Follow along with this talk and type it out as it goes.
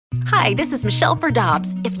Hi, this is Michelle for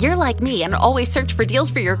Dobbs. If you're like me and always search for deals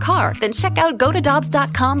for your car, then check out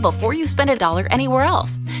GoToDobbs.com before you spend $1 anywhere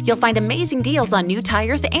else. You'll find amazing deals on new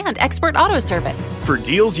tires and expert auto service. For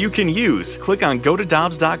deals you can use, click on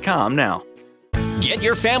GoToDobbs.com now. Get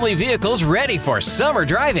your family vehicles ready for summer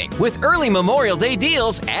driving with early Memorial Day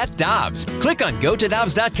deals at Dobbs. Click on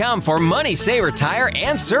GoToDobbs.com for money saver tire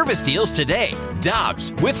and service deals today.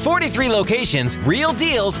 Dobbs, with 43 locations, real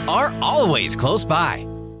deals are always close by.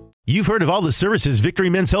 You've heard of all the services Victory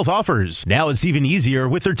Men's Health offers. Now it's even easier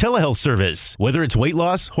with their telehealth service. Whether it's weight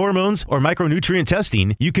loss, hormones, or micronutrient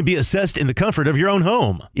testing, you can be assessed in the comfort of your own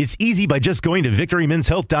home. It's easy by just going to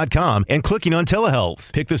victorymenshealth.com and clicking on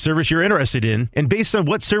telehealth. Pick the service you're interested in, and based on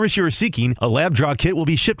what service you are seeking, a lab draw kit will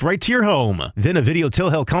be shipped right to your home. Then a video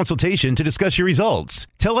telehealth consultation to discuss your results.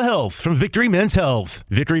 Telehealth from Victory Men's Health.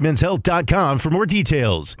 victorymenshealth.com for more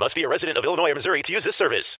details. Must be a resident of Illinois or Missouri to use this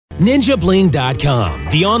service. NinjaBling.com,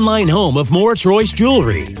 the online home of Moritz Royce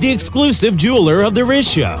Jewelry, the exclusive jeweler of the Riz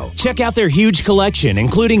Show. Check out their huge collection,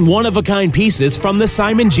 including one-of-a-kind pieces from the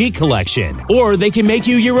Simon G collection. Or they can make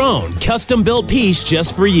you your own custom-built piece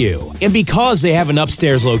just for you. And because they have an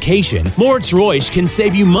upstairs location, Moritz Royce can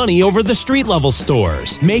save you money over the street-level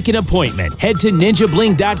stores. Make an appointment. Head to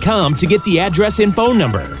NinjaBling.com to get the address and phone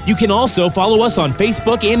number. You can also follow us on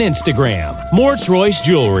Facebook and Instagram. Moritz Royce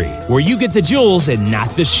Jewelry, where you get the jewels and not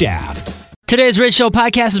the shaft. Today's Riz Show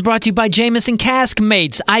podcast is brought to you by Jameson Cask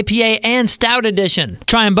Mates, IPA and Stout Edition.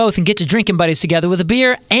 Try them both and get your drinking buddies together with a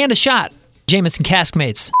beer and a shot. Jameson Cask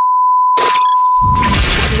Mates.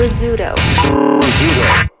 Rizzuto.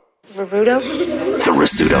 The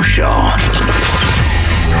Rizzuto Show.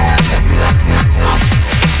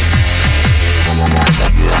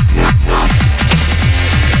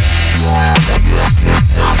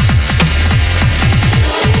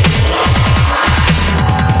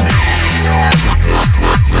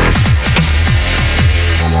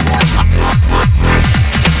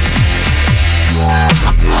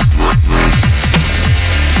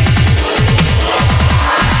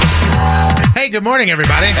 Hey, good morning,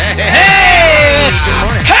 everybody. Hey! Good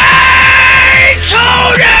morning. Hey,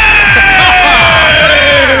 Tony!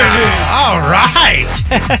 All right.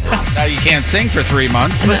 Now you can't sing for 3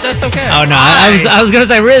 months, but that's okay. Oh, no. I was going to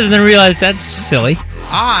say Riz and then realized that's silly.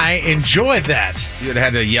 I enjoyed that. You'd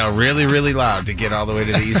had to yell really, really loud to get all the way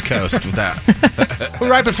to the East Coast with that.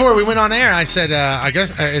 Well, right before we went on air, I said, I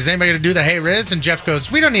guess, is anybody going to do the Hey Riz? And Jeff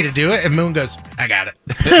goes, we don't need to do it. And Moon goes, I got it.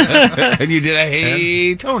 And you did a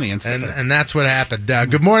Hey Tony instead. And that's what happened.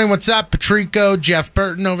 Good morning. What's up? Patrico, Jeff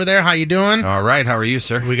Burton over there. How you doing? All right. How are you,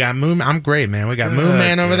 sir? We got Moon. I'm great, man. We got Moon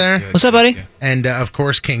Man over there. What's up, buddy? And, of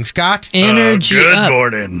course, King Scott. Energy good up.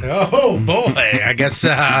 morning. Oh, boy. I guess,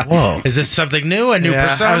 Whoa. Is this something new? A new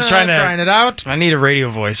persona? I was trying it out? I need a radio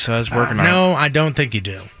voice, so I was working on it. No, I don't think you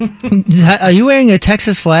do. Are you wearing a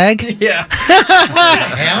Texas flag? Yeah. What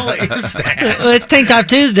the hell is that? Well, it's Tank Top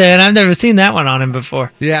Tuesday, and I've never seen that one on him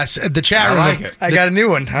before. Yes, the chat room. I like it. I got a new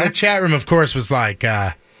one, huh? The chat room, of course, was like,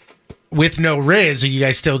 with no Riz, are you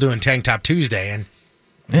guys still doing Tank Top Tuesday? And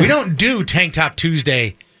we don't do Tank Top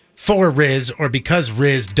Tuesday for Riz or because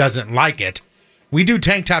Riz doesn't like it. We do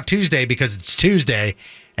Tank Top Tuesday because it's Tuesday,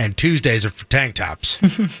 and Tuesdays are for tank tops.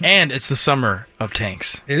 And it's the summer of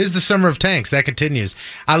tanks. It is the summer of tanks. That continues.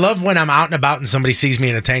 I love when I'm out and about and somebody sees me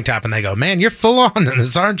in a tank top and they go, man, you're full on in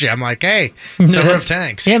this, aren't you? I'm like, hey, summer of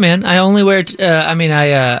tanks. Yeah, man. I only wear,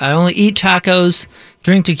 I only eat tacos,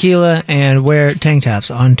 drink tequila, and wear tank tops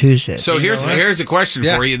on Tuesdays. So here's a question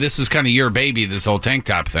for you. This was kind of your baby, this whole tank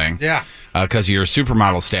top thing. Yeah. Because of your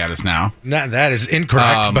supermodel status now. That is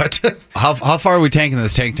incorrect, but... how far are we taking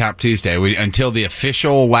this Tank Top Tuesday? Until the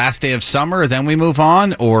official last day of summer, then we move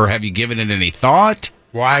on? Or have you given it any thought?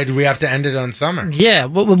 Why do we have to end it on summer? Yeah.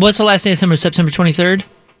 What's the last day of summer? September 23rd?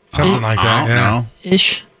 Something like that, I don't know.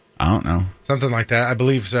 Ish. I don't know. Something like that. I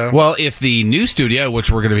believe so. Well, if the new studio, which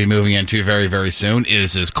we're going to be moving into very, very soon,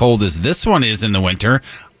 is as cold as this one is in the winter...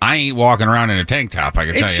 I ain't walking around in a tank top. I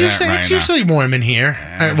can tell you that right now. It's usually warm in here.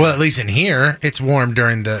 Well, at least in here, it's warm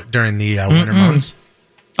during the winter months.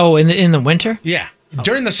 Oh, in the winter? Yeah,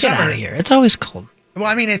 during the summer. Get out of here. It's always cold. Well,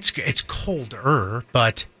 I mean, it's colder,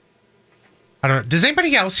 but I don't know. Does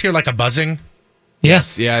anybody else hear like a buzzing?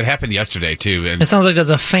 Yes. Yeah, it happened yesterday too. And it sounds like there's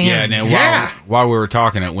a fan. Yeah, and while we were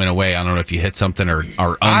talking, it went away. I don't know if you hit something or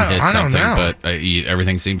unhit something, but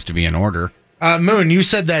everything seems to be in order. Moon, you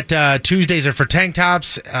said that Tuesdays are for tank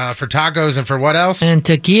tops, for tacos, and for what else? And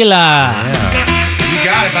tequila. Yeah. You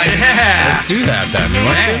got it, baby. Yeah. Let's do that then.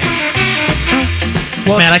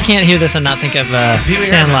 Well, man, I can't hear this and not think of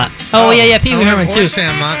Sandlot. Oh, yeah, Pee Wee Herman, too.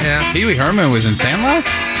 Sandlot, yeah. Pee Wee Herman was in Sandlot?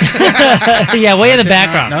 Yeah, way in the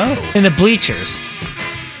background. In the bleachers.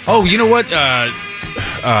 Oh, you know what?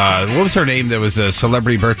 What was her name? That was the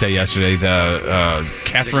celebrity birthday yesterday. The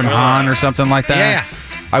Catherine Hahn or something like that. Yeah.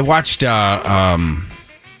 I watched Afternoon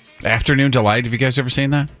Delight. Have you guys ever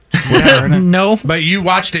seen that? No. But you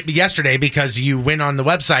watched it yesterday because you went on the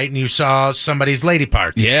website and you saw somebody's lady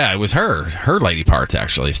parts. Yeah, it was her lady parts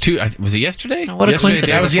actually. It's two. Was it yesterday? What a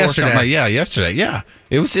coincidence! That was yesterday. Yeah, yesterday. Yeah,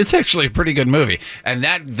 it's actually a pretty good movie. And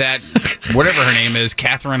that whatever her name is,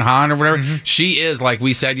 Catherine Hahn or whatever, she is, like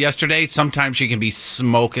we said yesterday. Sometimes she can be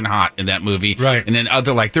smoking hot in that movie, right? And then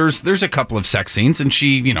there's a couple of sex scenes, and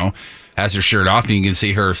she has her shirt off, and you can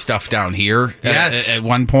see her stuff down here. Yes. At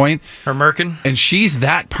one point, her merkin, and she's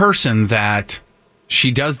that person that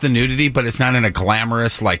she does the nudity, but it's not in a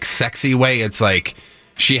glamorous, like sexy way. It's like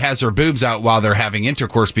she has her boobs out while they're having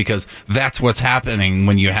intercourse because that's what's happening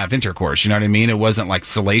when you have intercourse. You know what I mean? It wasn't like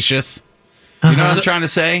salacious. You know what I'm trying to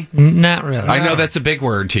say? Not really. I know that's a big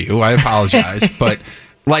word to you. I apologize, but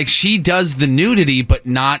like she does the nudity, but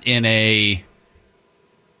not in a.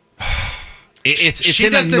 It's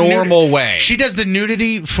in a normal way. She does the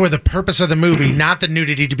nudity for the purpose of the movie, not the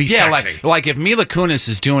nudity to be sexy. like if Mila Kunis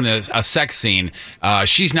is doing a sex scene,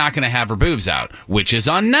 she's not going to have her boobs out, which is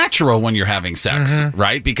unnatural when you're having sex,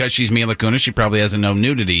 right? Because she's Mila Kunis, she probably has a no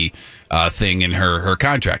nudity thing in her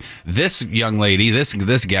contract. This young lady, this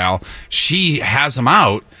gal, she has them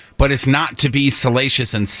out. But it's not to be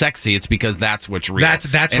salacious and sexy. It's because that's what's real. That's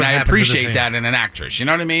and what I happens appreciate that in an actress. You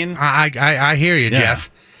know what I mean? I hear you, Yeah.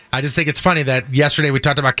 Jeff. I just think it's funny that yesterday we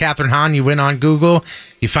talked about Catherine Hahn. You went on Google,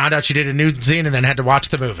 you found out she did a nude scene, and then had to watch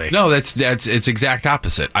the movie. No, it's exact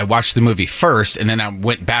opposite. I watched the movie first, and then I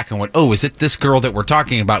went back and went, "Oh, is it this girl that we're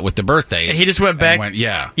talking about with the birthday?" He just went back.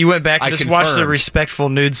 Yeah, you went back and I just watched the confirmed. respectful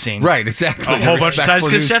nude scenes, Right? Exactly. a whole bunch of times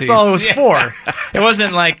because that's all it was for. It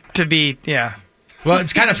wasn't like to be, Well,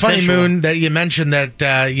 it's kind of funny, Sensual. Moon, that you mentioned that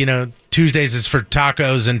Tuesdays is for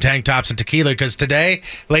tacos and tank tops and tequila because today,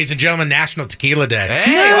 ladies and gentlemen, National Tequila Day.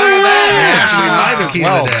 Hey, look at that! National Might as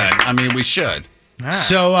Tequila well, Day. then. I mean, we should.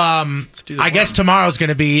 So, I guess tomorrow's going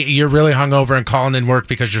to be you're really hungover and calling in work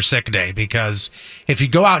because you're sick day. Because if you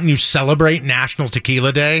go out and you celebrate National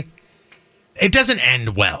Tequila Day, it doesn't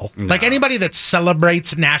end well. No. Like anybody that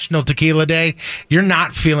celebrates National Tequila Day, you're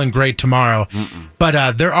not feeling great tomorrow.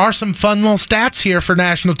 But there are some fun little stats here for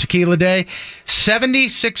National Tequila Day.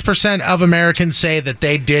 76% of Americans say that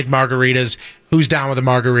they dig margaritas. Who's down with a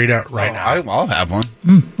margarita right now? I'll have one.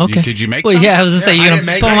 Okay. Did you make Well, some? yeah, I was going to say, I you're going to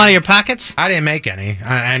didn't pull make them out of any. your pockets? I didn't make any,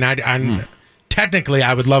 and technically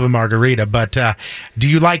I would love a margarita, but do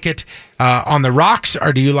you like it on the rocks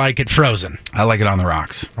or do you like it frozen? I like it on the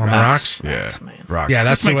rocks. On the rocks? Yeah, rocks. Yeah,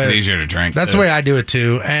 that's Just the makes way it easier to drink. That's too. the way I do it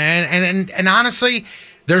too. And honestly,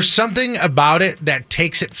 there's something about it that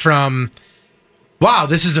takes it from wow,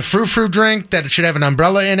 this is a frou-frou drink that should have an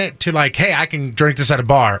umbrella in it to like, hey, I can drink this at a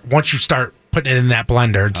bar. Once you start putting it in that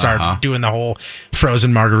blender and start doing the whole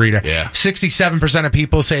frozen margarita. Yeah. 67% of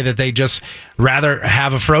people say that they just rather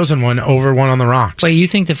have a frozen one over one on the rocks. Wait, you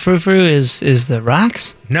think the frou-frou is the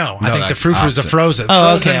rocks? No, I No, think the that's frou-frou is a opposite. frozen. Oh,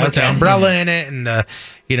 Frozen okay, with the okay. umbrella in it and the,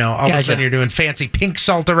 all of a Gotcha. sudden you're doing fancy pink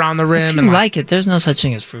salt around the rim. If you and like it, there's no such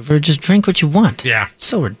thing as frou-frou. Just drink what you want. Yeah. It's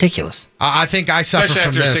so ridiculous. I think I suffer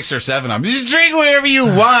Especially from after this. 6 or 7, I'm just drink whatever you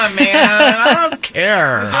want, man. I don't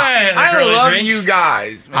care. I love you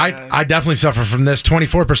guys. I definitely suffer from this.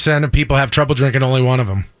 24% of people have trouble drinking only one of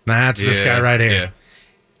them. That's this Yeah, guy right here. yeah.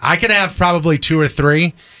 I could have probably 2 or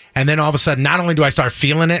 3, and then all of a sudden, not only do I start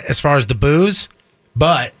feeling it as far as the booze,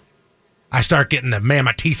 but I start getting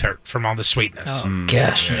my teeth hurt from all the sweetness. Oh,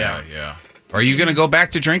 gosh. Yeah. Are you going to go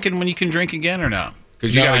back to drinking when you can drink again or no?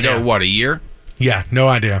 Because you No got to idea. go, what, a year? Yeah, no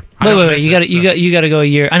idea. I Wait, don't wait, miss wait. it, You got to go a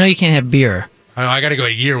year. I know you can't have beer. I got to go a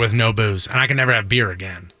year with no booze, and I can never have beer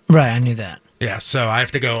again. Right, I knew that. Yeah, so I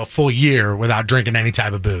have to go a full year without drinking any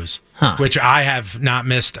type of booze, which I have not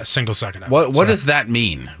missed a single second of. What So- does that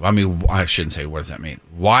mean? I mean, I shouldn't say what does that mean.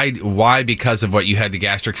 Why because of what you had the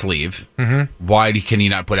gastric sleeve, why can you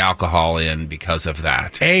not put alcohol in because of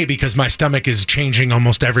that? A, because my stomach is changing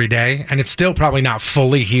almost every day, and it's still probably not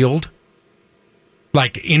fully healed.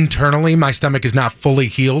 Like, internally, my stomach is not fully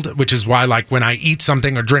healed, which is why, like, when I eat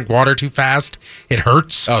something or drink water too fast, it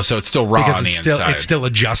hurts. Oh, so it's still raw because on the it's inside. it's still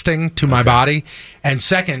adjusting to my body. And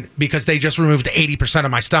second, because they just removed 80%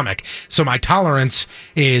 of my stomach, so my tolerance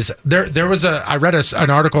is there. There was I read an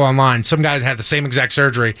article online. Some guy that had the same exact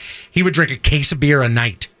surgery. He would drink a case of beer a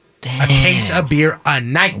night a case of beer a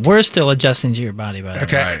night. We're still adjusting to your body, by the way.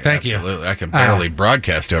 Okay, Right, thank you. absolutely. I can barely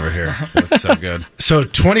broadcast over here. Looks so good. So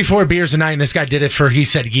 24 beers a night, and this guy did it for, he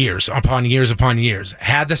said, years upon years upon years.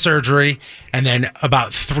 Had the surgery, and then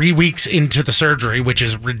about 3 weeks into the surgery, which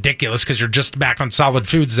is ridiculous because you're just back on solid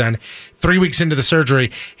foods then, 3 weeks into the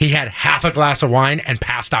surgery, he had half a glass of wine and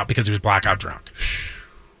passed out because he was blackout drunk.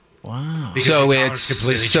 Wow. So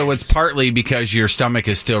it's partly because your stomach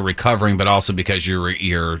is still recovering, but also because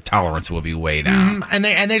your tolerance will be way down. And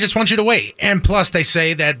they just want you to wait. And plus, they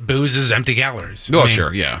say that booze is empty calories. Oh,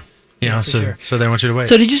 sure, yeah. You know, so they want you to wait.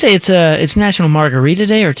 So did you say it's National Margarita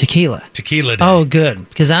Day or Tequila? Tequila Day. Oh, good.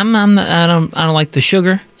 Because I don't like the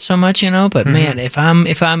sugar so much, you know. But man,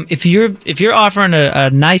 if you're offering a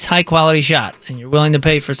nice high quality shot and you're willing to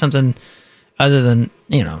pay for something other than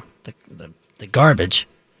the garbage,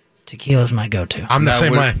 tequila's my go-to. I'm the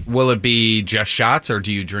same way. Will it be just shots, or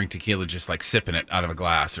do you drink tequila just like sipping it out of a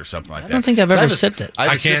glass or something like that? I don't think I've ever sipped it. I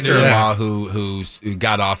have a can't do sister-in-law who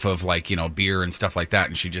got off of beer and stuff like that,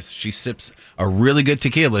 and she sips a really good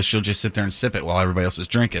tequila. She'll just sit there and sip it while everybody else is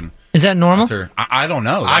drinking. Is that normal? I don't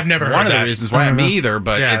know. I've never heard one of that. the reasons why me either.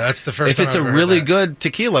 But Yeah, that's the first If time it's I've a ever really heard that. good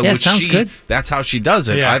tequila, Yeah, it which sounds good. that's how she does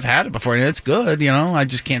it. Yeah. I've had it before, and it's good. You know, I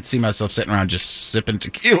just can't see myself sitting around just sipping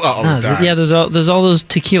tequila all the time. Yeah, there's all those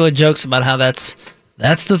tequila jokes about how that's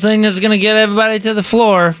the thing that's gonna get everybody to the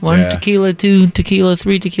floor. One tequila, 2 tequila,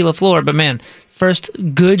 3 tequila floor. But man, first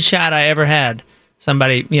good shot I ever had,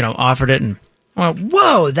 somebody offered it, and I went,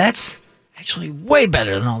 whoa, that's actually way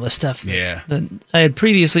better than all the stuff that I had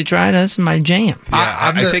previously tried. That's my jam.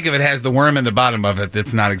 Yeah, I think if it has the worm in the bottom of it,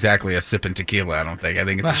 it's not exactly a sipping tequila. I don't think. I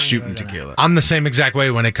think it's a shooting tequila. I'm the same exact way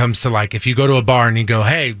when it comes to if you go to a bar and you go,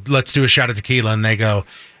 hey, let's do a shot of tequila, and they go,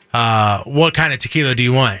 what kind of tequila do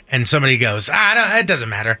you want? And somebody goes, it doesn't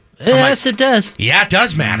matter. Yes, it does. Yeah, it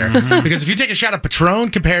does matter. Because if you take a shot of Patron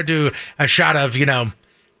compared to a shot of,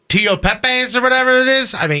 Tio Pepe's or whatever it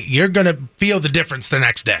is, I mean, you're going to feel the difference the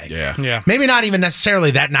next day. Yeah. Maybe not even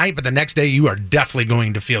necessarily that night, but the next day you are definitely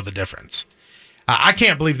going to feel the difference. I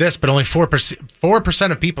can't believe this, but only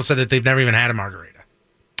 4% of people said that they've never even had a margarita.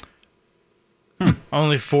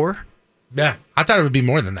 Only 4? Yeah, I thought it would be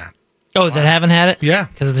more than that. Oh, that haven't had it? Yeah.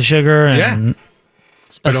 Because of the sugar and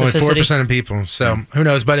But only specificity. 4% of people. So who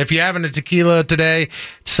knows? But if you're having a tequila today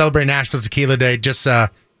to celebrate National Tequila Day, just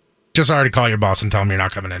already call your boss and tell them you're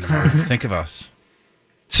not coming in tomorrow. Think of us.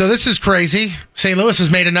 So this is crazy. St. Louis has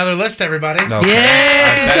made another list, everybody. Okay.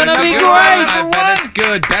 Yes, it's gonna be great. I bet it's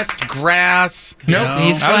good. Best grass. Nope. Be I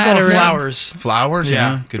was going flattered. flowers. Flowers.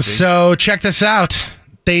 Yeah. Could be. So check this out.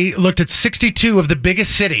 They looked at 62 of the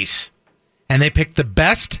biggest cities, and they picked the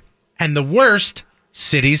best and the worst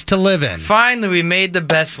cities to live in. Finally, we made the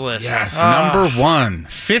best list. Yes, number 1.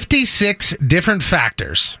 56 different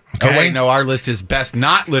factors. Okay? Oh wait, no, our list is best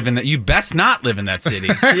not live in that. You best not live in that city.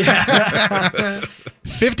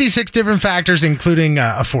 56 different factors, including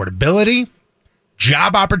affordability,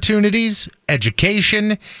 job opportunities,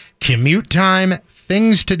 education, commute time,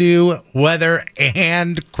 things to do, weather,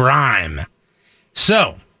 and crime.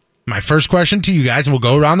 So, my first question to you guys, and we'll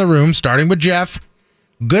go around the room, starting with Jeff.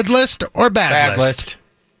 Good list or bad list?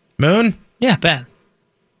 Moon? Yeah, bad.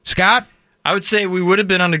 Scott? I would say we would have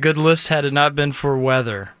been on a good list had it not been for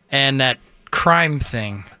weather. And that crime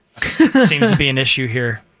thing seems to be an issue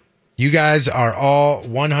here. You guys are all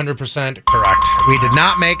 100% correct. We did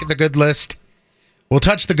not make the good list. We'll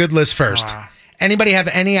touch the good list first. Anybody have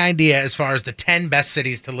any idea as far as the 10 best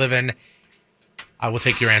cities to live in? I will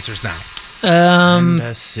take your answers now. 10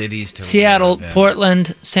 best cities to Seattle, live in.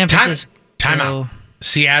 Portland, San Francisco. Time out.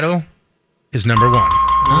 Seattle is number 1.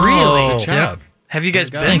 Really? Good job. Have you guys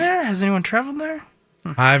been there? Has anyone traveled there?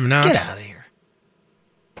 I have not. Get out of here.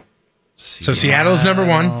 So Seattle's number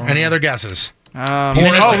 1. Any other guesses? We're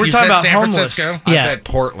talking about San homeless. Francisco. I Yeah. bet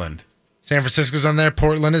Portland. San Francisco's on there.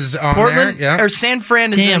 Portland is on Portland there. Yeah. or San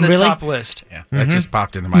Fran is Damn, in the really? top list. Yeah, that just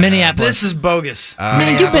popped into my Minneapolis. This is bogus.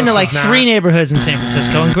 Man, you've been to like Minneapolis is not. 3 neighborhoods in San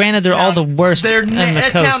Francisco, and granted, they're all the worst They're on the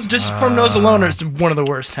that coast. town just from those alone is one of the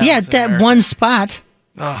worst towns. Yeah, in that America. one spot.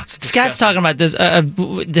 Oh, it's Scott's disgusting. talking about this.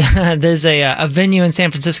 There's a venue in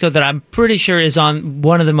San Francisco that I'm pretty sure is on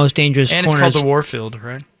one of the most dangerous And it's corners. called the Warfield,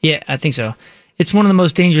 right? Yeah, I think so. It's one of the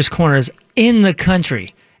most dangerous corners in the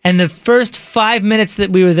country. And the first 5 minutes that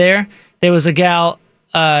we were there was a gal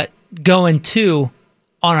going 2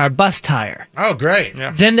 on our bus tire. Oh, great.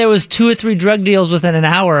 Yeah. Then there was 2 or 3 drug deals within an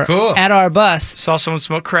hour Cool. at our bus. Saw someone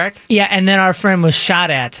smoke crack. Yeah, and then our friend was shot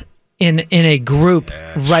at in a group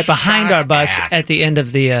right behind shot our bus at the end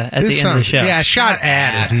of the show. Yeah, shot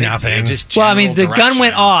at is nothing. Just Well, I mean, the general gun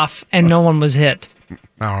went direction. off and no one was hit.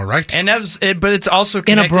 All right. And but it's also In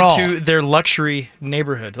a connected brawl. to their luxury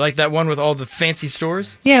neighborhood, like that one with all the fancy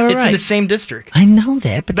stores. Yeah, it's in right. the same district. I know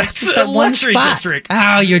that, but That's that's just a that one luxury spot. district.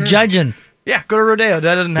 Oh, you're judging. Yeah, go to Rodeo.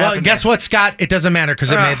 That doesn't happen. Well, guess what, Scott? It doesn't matter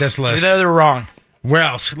because it made this list. They're wrong. Where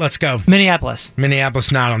else? Let's go. Minneapolis.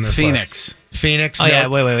 Minneapolis not on this Phoenix. list. Phoenix. Oh, no. yeah,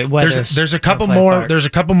 wait. Weather's There's a couple gonna play a more. part. There's a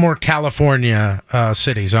couple more California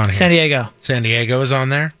cities on here. San Diego. San Diego is on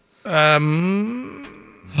there.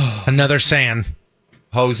 Another San.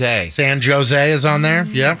 Jose. San Jose is on there.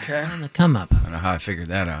 Yep. Okay. On the come up. I don't know how I figured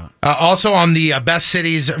that out. Also on the best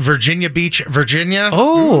cities, Virginia Beach, Virginia.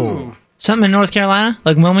 Oh. Something in North Carolina?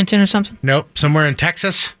 Like Wilmington or something? Nope. Somewhere in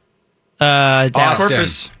Texas. Dallas.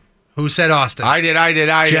 Austin. Who said Austin? I did.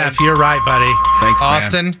 Jeff, you're right, buddy. Thanks, man.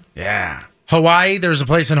 Austin. Yeah. Hawaii. There's a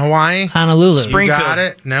place in Hawaii. Honolulu. You got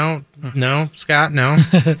it. No, Scott, no.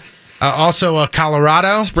 Also,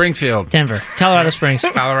 Colorado. Springfield. Denver. Colorado Springs.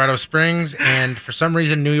 Colorado Springs. And for some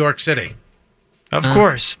reason, New York City. Of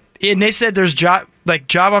course. And they said there's job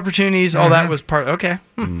opportunities. All that was part. Okay.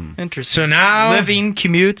 Interesting. So now, living,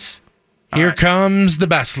 commutes. here comes the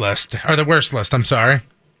best list, or the worst list, I'm sorry.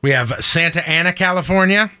 We have Santa Ana,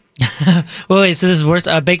 California. Wait, so this is worse.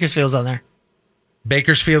 Bakersfield's on there.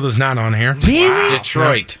 Bakersfield is not on here. Really?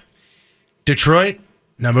 Detroit. Detroit,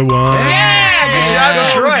 number 1. Yeah, good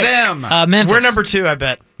job, Detroit. Them. Memphis. We're number 2, I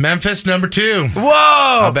bet. Memphis, number 2. Whoa.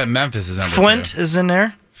 I'll bet Memphis is number Flint 2. is in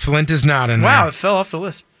there. Flint is not in Wow, there. it fell off the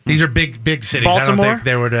list. These are big cities. I Baltimore? don't think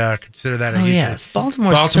they would consider that a Oh, huge yes. city.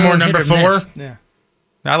 Baltimore number hit or 4. miss. Yeah.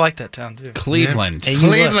 I like that town, too. Cleveland. Hey, you look.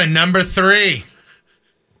 Cleveland, number 3.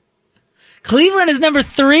 Cleveland is number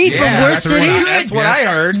 3 from Yeah, worst that's what I- cities. That's what I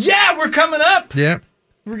heard. Yeah, we're coming up. Yeah.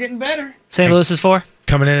 We're getting better. St. Louis is 4.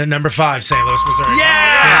 Coming in at number 5, St. Louis, Missouri.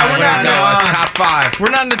 Yeah, we're Way to not. go. That's top 5. We're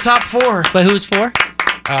not in the top 4. But who's 4?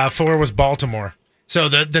 4 was Baltimore. So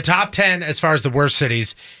the top 10 as far as the worst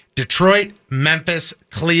cities: Detroit, Memphis,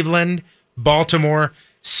 Cleveland, Baltimore,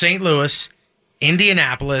 St. Louis,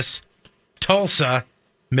 Indianapolis, Tulsa,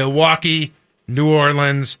 Milwaukee, New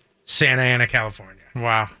Orleans, Santa Ana, California.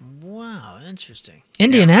 Wow. Wow, interesting.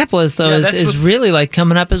 Indianapolis, though, Yeah, is, that's is what's- really like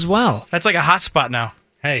coming up as well. That's like a hot spot now.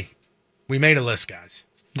 Hey, we made a list, guys.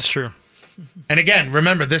 That's true. And again,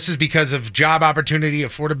 remember, this is because of job opportunity,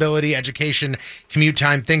 affordability, education, commute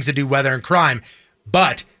time, things to do, weather, and crime.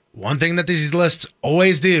 But one thing that these lists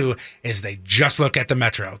always do is they just look at the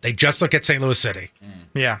metro. They just look at St. Louis City.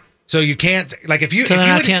 Yeah. So you can't, like, if you, So if they're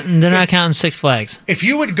you not would, counting. They're not counting Six Flags. if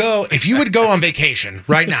you would go on vacation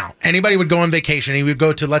right now, anybody would go on vacation and you would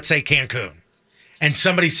go to, let's say, Cancun, and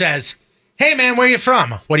somebody says, "Hey man, where are you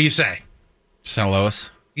from?" What do you say? St.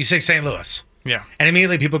 Louis. You say St. Louis. Yeah. And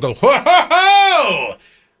immediately people go, "Whoa, ho, ho!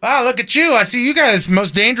 Wow, look at you. I see you guys,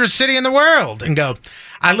 most dangerous city in the world." And go,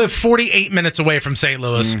 "I live 48 minutes away from St.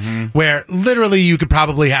 Louis, where literally you could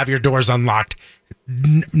probably have your doors unlocked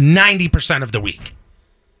 90% of the week."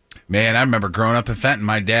 Man, I remember growing up in Fenton,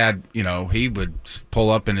 my dad, he would pull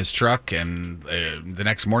up in his truck, and the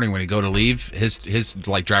next morning when he'd go to leave, his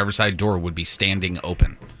like driver's side door would be standing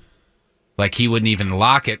open. Like he wouldn't even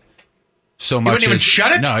lock it so much. wouldn't even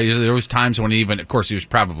shut it? No, there was times when he of course, he was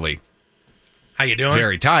probably How you doing?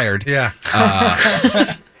 very tired. Yeah.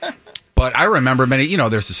 But I remember many,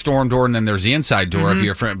 there's the storm door and then there's the inside door of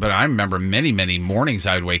your friend. But I remember many, many mornings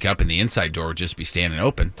I would wake up and the inside door would just be standing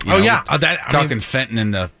open. Yeah. Talking Fenton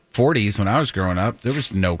in the 40s when I was growing up, there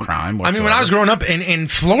was no crime whatsoever. I mean, when I was growing up in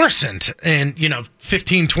Florissant, and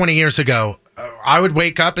 15, 20 years ago, I would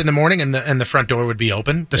wake up in the morning and the front door would be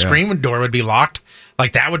open. The screen door would be locked.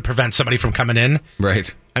 Like that would prevent somebody from coming in.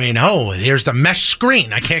 Right. I mean, here's the mesh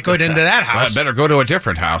screen. I can't go into that Well, I house. better go to a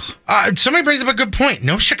different house. Somebody brings up a good point.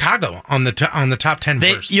 No Chicago on the top 10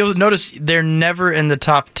 worst. You'll notice they're never in the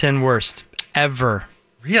top 10 worst ever.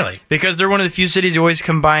 Really? Because they're one of the few cities who always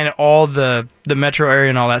combine all the metro area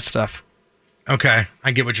and all that stuff. Okay,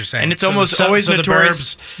 I get what you're saying. And it's almost always the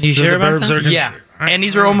notorious. burbs- You so sure the about burbs that? are Yeah. And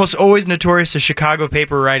these are almost always notorious as Chicago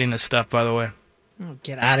paper writing and stuff, by the way. Oh,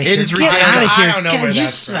 get out of It here. is Get ridiculous. out of here. I don't know God, where you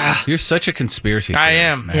that's from. You're such a conspiracy I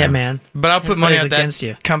theorist, am. man. Yeah, man. But I'll put money on Everybody's against that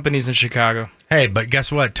you. companies in Chicago. Hey, but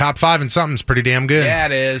guess what? Top 5 and something's pretty damn good. Yeah,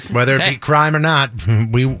 it is. Whether it be Hey. crime or not,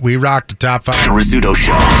 we rocked the top 5. The Rizzuto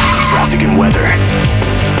Show. Traffic and weather.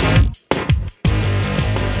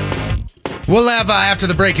 We'll have, after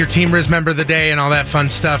the break, your Team Riz member of the day and all that fun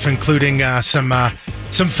stuff, including some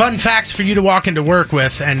fun facts for you to walk into work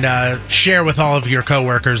with and share with all of your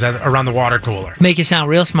coworkers around the water cooler. Make you sound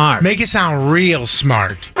real smart. Make it sound real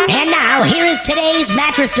smart. And now, here is today's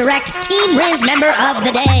Mattress Direct Team Riz member of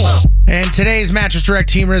the day. And today's Mattress Direct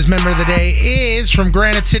Team Riz member of the day is from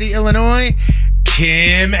Granite City, Illinois,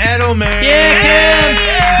 Kim Edelman. Yeah,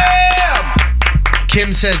 Kim!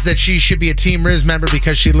 Kim says that she should be a Team Riz member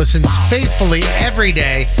because she listens faithfully every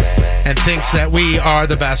day and thinks that we are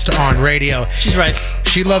the best on radio. She's right.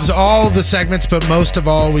 She loves all the segments, but most of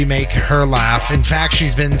all, we make her laugh. In fact,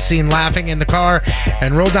 she's been seen laughing in the car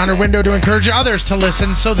and rolled down her window to encourage others to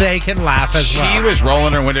listen so they can laugh as well. She was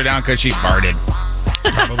rolling her window down because she farted.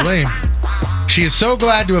 Probably. She is so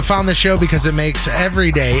glad to have found the show because it makes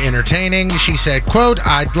every day entertaining. She said, quote,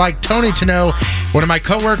 I'd like Tony to know one of my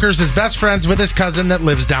coworkers is best friends with his cousin that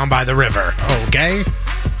lives down by the river. Okay.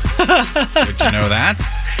 Good to know that.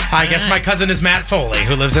 I guess my cousin is Matt Foley,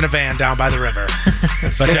 who lives in a van down by the river.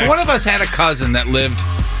 But if one of us had a cousin that lived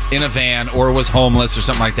in a van or was homeless or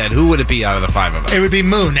something like that, who would it be out of the five of us? It would be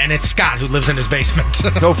Moon, and it's Scott who lives in his basement.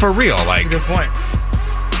 So for real, like. Good point.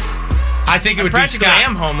 I think it would be Scott. I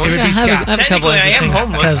am homeless. It would be Scott. I have a couple of I am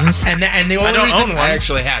homeless. cousins. And the only I don't reason own one. I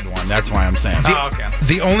actually had one. That's why I'm saying.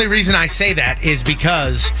 The only reason I say that is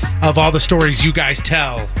because of all the stories you guys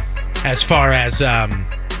tell as far as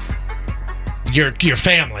your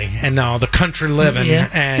family and all the country living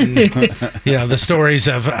and the stories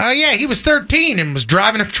of he was 13 and was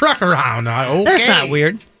driving a truck around. Okay. That's not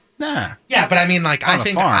weird. Nah. Yeah, but I mean, like, I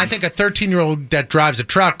think a 13-year-old that drives a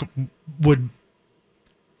truck would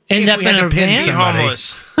end up in a van.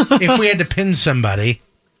 Homeless. If we had to pin somebody,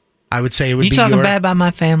 I would say it would be you talking bad about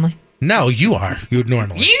my family? No, you are. You would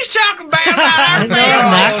normally. You talking bad about our No, family?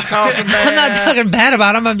 I'm not talking bad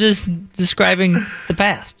about them. I'm just describing the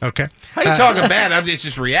past. Okay. How you talking bad? It's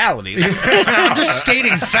just reality. I'm just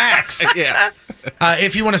stating facts. Yeah.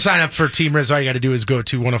 If you want to sign up for Team Riz, all you got to do is go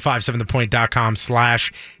to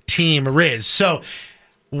 1057thepoint.com/Team Riz. So,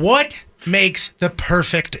 what makes the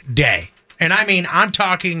perfect day? And I mean, I'm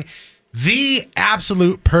talking the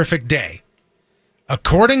absolute perfect day.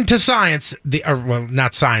 According to science,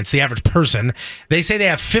 not science, the average person, they say they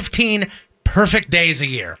have 15 perfect days a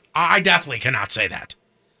year. I definitely cannot say that.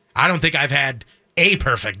 I don't think I've had a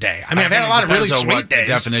perfect day. I mean, I've had a lot of really sweet what days.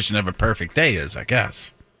 The definition of a perfect day is, I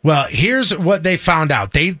guess. Well, here's what they found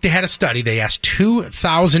out. They had a study. They asked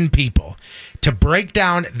 2,000 people to break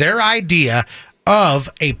down their idea of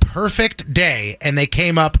a perfect day, and they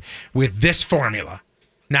came up with this formula.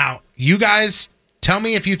 Now, you guys, tell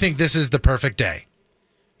me if you think this is the perfect day.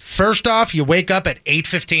 First off, you wake up at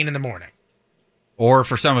 8:15 in the morning. Or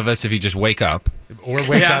for some of us, if you just wake up. Or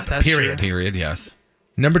wake up, period. True. Period, yes.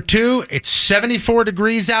 Number 2, it's 74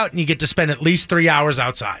 degrees out, and you get to spend at least 3 hours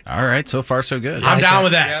outside. All right, so far so good. I'm down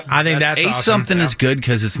with that. Yep, I think that's 8 awesome. something is good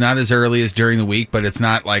because it's not as early as during the week, but it's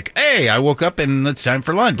not like, hey, I woke up and it's time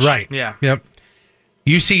for lunch. Right. Yeah. Yep.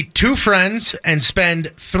 You see 2 friends and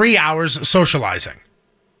spend 3 hours socializing.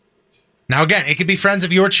 Now, again, it could be friends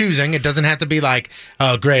of your choosing. It doesn't have to be like,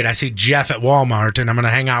 oh, great, I see Jeff at Walmart, and I'm going to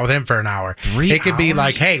hang out with him for an hour. 3 It could be hours?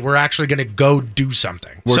 like, hey, we're actually going to go do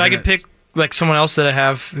something. So I could pick like someone else that I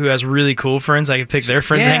have who has really cool friends. I could pick their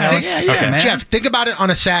friends to hang out with. Yeah, man. Jeff, think about it on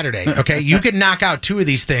a Saturday, okay? You could knock out 2 of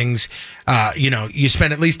these things. You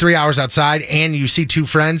spend at least 3 hours outside, and you see 2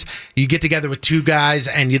 friends. You get together with 2 guys,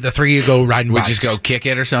 and the 3 of you go riding bikes. We just go kick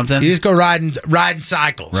it or something? You just go riding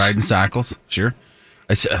cycles. Riding cycles, sure.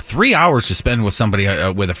 It's 3 hours to spend with somebody,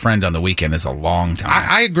 with a friend on the weekend is a long time.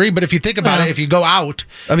 I agree, but if you think about it, if you go out...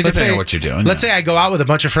 I mean, let's depending say- on what you're doing. Let's say I go out with a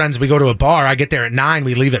bunch of friends. We go to a bar. I get there at 9.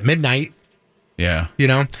 We leave at midnight. Yeah. You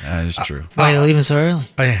know? That is true. Why are you leaving so early?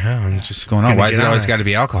 I'm just What's going on? gonna Why has get it always on got to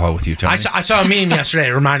be alcohol with you, Tony? I saw a meme yesterday.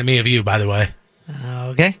 It reminded me of you, by the way.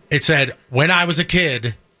 Okay. It said, when I was a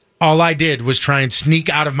kid, all I did was try and sneak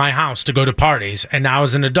out of my house to go to parties. And now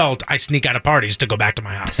as an adult, I sneak out of parties to go back to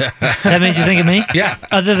my house. That made you think of me? Yeah.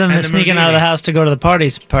 Other than And the the sneaking movie. out of the house to go to the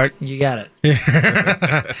parties part, you got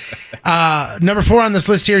it. Number 4 on this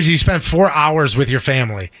list here is you spend 4 hours with your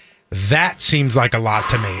family. That seems like a lot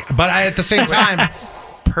to me. But at the same time...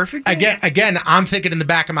 Perfect. Again, I'm thinking in the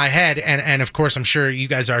back of my head, and of course I'm sure you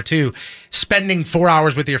guys are too, spending 4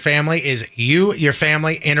 hours with your family is you, your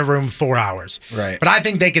family, in a room 4 hours. Right. But I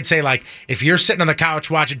think they could say, like, if you're sitting on the couch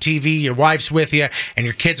watching TV, your wife's with you, and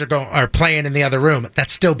your kids are playing in the other room,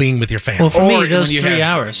 that's still being with your family. Well, for me, Or those when you 3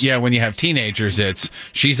 have- hours. Yeah, when you have teenagers, it's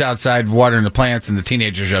she's outside watering the plants and the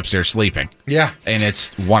teenagers are upstairs sleeping. Yeah. And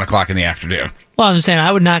it's 1 o'clock in the afternoon. Well, I'm saying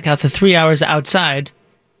I would knock out the 3 hours outside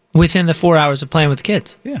within the 4 hours of playing with the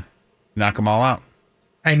kids. Yeah. Knock them all out.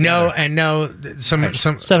 I know some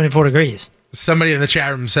 74 degrees. somebody in the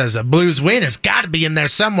chat room says a Blues win has got to be in there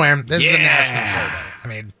somewhere. This is a national survey. I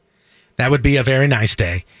mean, that would be a very nice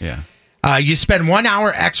day. Yeah. You spend 1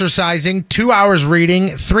 hour exercising, 2 hours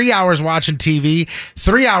reading, 3 hours watching TV,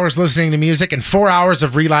 3 hours listening to music, and 4 hours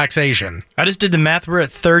of relaxation. I just did the math. We're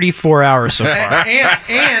at 34 hours so far.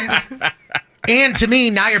 And to me,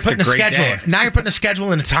 now you're putting a It's a great schedule. day. Now you're putting a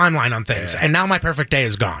schedule and a timeline on things. And now my perfect day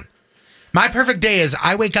is gone. My perfect day is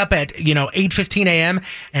I wake up at 8:15 a.m.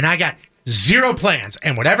 and I got zero plans,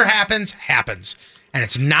 and whatever happens, happens, and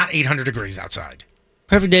it's not 800 degrees outside.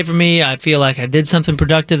 Perfect day for me. I feel like I did something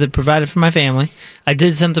productive that provided for my family. I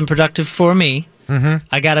did something productive for me. Mm-hmm.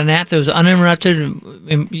 I got a nap that was uninterrupted.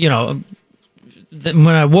 And, when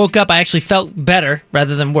I woke up, I actually felt better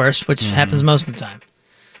rather than worse, which happens most of the time.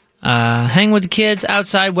 Hang with the kids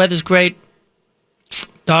outside. Weather's great.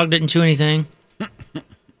 Dog didn't chew anything.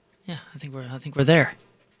 Yeah, I think we're there.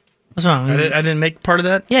 What's wrong? I didn't make part of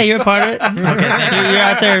that. Yeah, you're a part of it. Okay, you're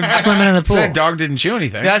out there swimming in the pool. That dog didn't chew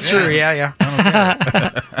anything. That's true. Yeah.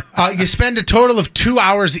 You spend a total of 2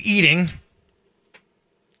 hours eating,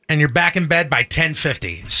 and you're back in bed by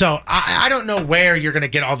 10:50. So I don't know where you're going to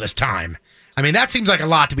get all this time. I mean, that seems like a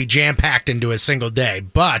lot to be jam-packed into a single day.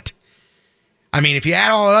 But, I mean, if you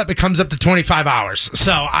add all it up, it comes up to 25 hours.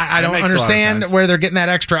 So I don't understand where they're getting that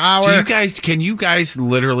extra hour. Can you guys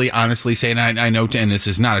literally, honestly say, and I know, and this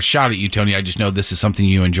is not a shot at you, Tony, I just know this is something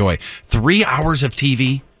you enjoy. 3 hours of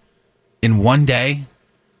TV in one day?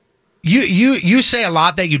 You say a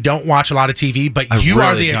lot that you don't watch a lot of TV, but you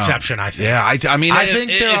are the exception, I think. Yeah, I mean, I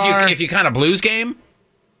think if you kind of Blues game,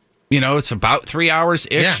 it's about 3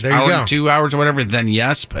 hours-ish, yeah, there you go. 2 hours or whatever, then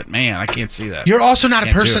yes, but man, I can't see that. You're also not a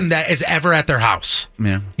Can't do person it. that is ever at their house.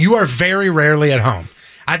 Yeah. You are very rarely at home.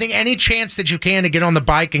 I think any chance that you can to get on the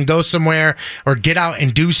bike and go somewhere or get out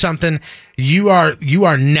and do something, you are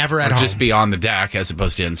never at home. Just be on the deck as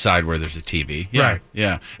opposed to inside where there's a TV. Yeah, Right.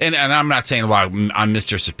 Yeah. And I'm not saying, well, I'm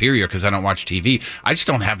Mr. Superior because I don't watch TV. I just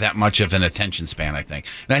don't have that much of an attention span, I think.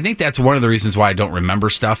 And I think that's one of the reasons why I don't remember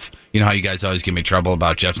stuff. You know how you guys always give me trouble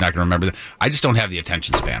about Jeff's not going to remember that? I just don't have the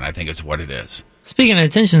attention span, I think is what it is. Speaking of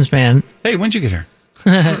attention span, hey, when'd you get here?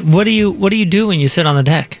 What do you do when you sit on the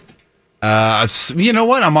deck? You know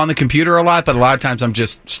what? I'm on the computer a lot, but a lot of times I'm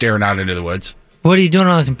just staring out into the woods. What are you doing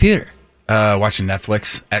on the computer? Watching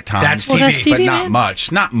Netflix at times. That's TV. That's TV, but not man.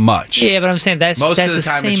 much. Not much. Yeah, but I'm saying that's Most that's of the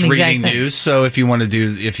time same it's exact reading thing. news. So if you want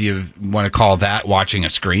to call that watching a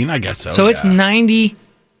screen, I guess so. So it's yeah.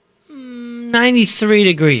 93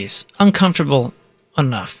 degrees, uncomfortable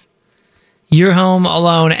enough. You're home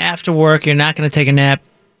alone after work. You're not going to take a nap.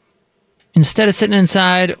 Instead of sitting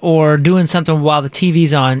inside or doing something while the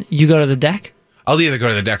TV's on, you go to the deck. I'll either go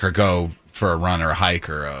to the deck or go for a run or a hike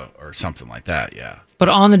or something like that. Yeah. But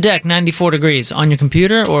on the deck, 94 degrees on your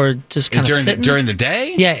computer, or just kind of sitting during the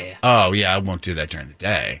day. Yeah. Oh yeah, I won't do that during the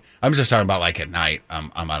day. I'm just talking about like at night. I'm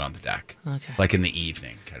out on the deck. Okay. Like in the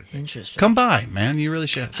evening. Kind of thing. Interesting. Come by, man. You really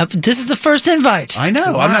should. This is the first invite. I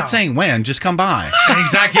know. Wow. I'm not saying when. Just come by. And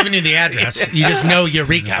he's not giving you the address. You just know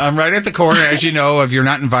Eureka. I'm right at the corner, as you know, if you're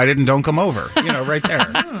not invited and don't come over. Right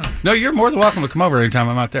there. No, you're more than welcome to come over anytime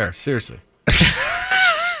I'm out there. Seriously.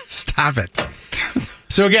 Stop it.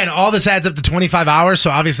 So again, all this adds up to 25 hours. So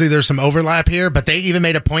obviously there's some overlap here, but they even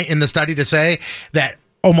made a point in the study to say that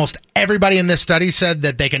almost everybody in this study said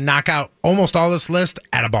that they can knock out almost all this list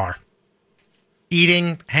at a bar.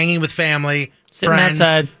 Eating, hanging with family, sitting friends,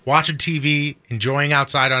 outside, watching TV, enjoying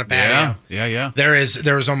outside on a patio. Yeah. There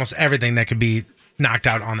is almost everything that could be knocked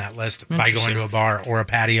out on that list by going to a bar or a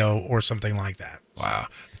patio or something like that. Wow.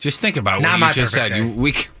 Just think about Not what my you just perfect said.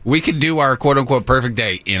 day. We could do our quote unquote perfect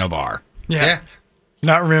day in a bar. Yeah.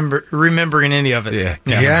 Not remembering any of it.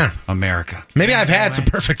 Yeah. America. Maybe I've had some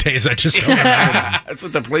perfect days. I just don't remember them. That's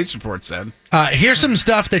what the police report said. Here's some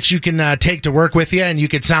stuff that you can take to work with you, and you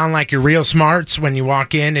could sound like you're real smarts when you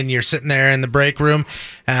walk in and you're sitting there in the break room.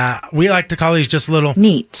 We like to call these just little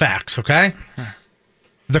neat facts, okay?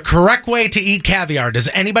 The correct way to eat caviar. Does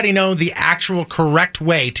anybody know the actual correct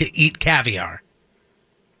way to eat caviar?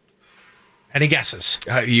 Any guesses?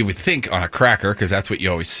 You would think on a cracker, because that's what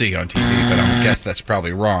you always see on TV, but I'm going to guess that's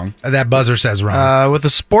probably wrong. That buzzer says wrong. With a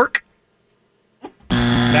spork?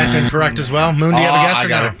 That's incorrect as well. Moon, do you have a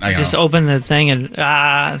guess or no? Just open the thing and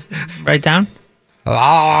write down.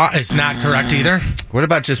 It's not correct either. What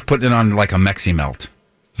about just putting it on like a Mexi Melt?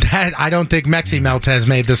 That I don't think Mexi Melt has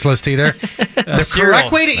made this list either. The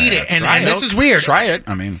correct way to eat it, and this is weird. Try it.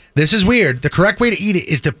 I mean, this is weird. The correct way to eat it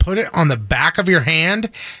is to put it on the back of your hand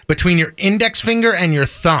between your index finger and your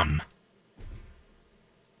thumb.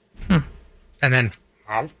 And then,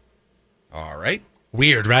 all right.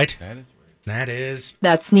 Weird, right? That is weird. That is.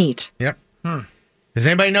 That's neat. Yep. Does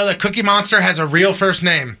anybody know that Cookie Monster has a real first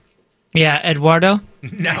name? Yeah, Eduardo.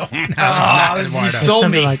 No, it's not Eduardo.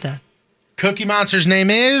 Something like that. Cookie Monster's name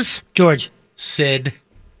is George. Sid.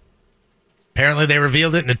 Apparently, they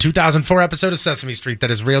revealed it in a 2004 episode of Sesame Street that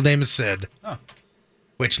his real name is Sid. Oh.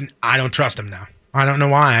 Which I don't trust him now. I don't know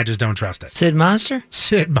why. I just don't trust it. Sid Monster?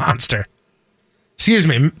 Sid Monster. Excuse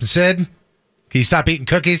me, Sid. Can you stop eating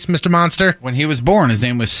cookies, Mr. Monster? When he was born, his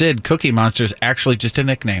name was Sid. Cookie Monster is actually just a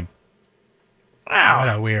nickname. Wow. What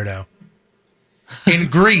a weirdo. In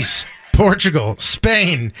Greece, Portugal,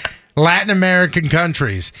 Spain, Latin American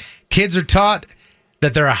countries, kids are taught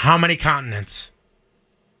that there are how many continents?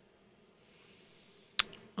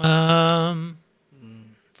 4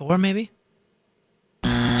 maybe?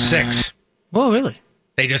 6. Oh, really?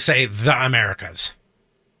 They just say the Americas.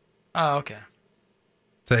 Oh, okay.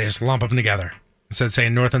 So they just lump them together. Instead of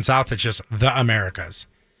saying North and South, it's just the Americas.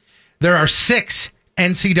 There are 6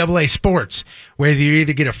 NCAA sports where you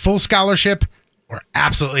either get a full scholarship or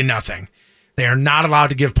absolutely nothing. They are not allowed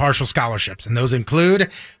to give partial scholarships, and those include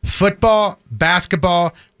football,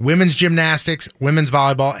 basketball, women's gymnastics, women's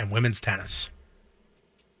volleyball, and women's tennis.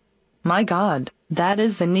 My God, that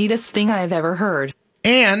is the neatest thing I've ever heard.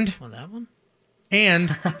 And that one?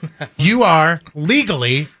 And you are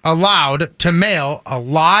legally allowed to mail a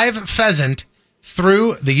live pheasant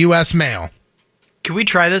through the U.S. mail. Can we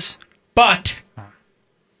try this? But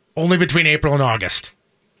only between April and August.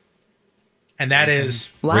 And that is...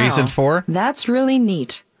 Wow, reason for? That's really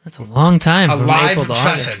neat. That's a long time a from live April to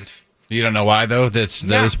August. pheasant. You don't know why, though? That's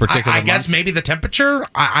those particular I guess months? maybe the temperature?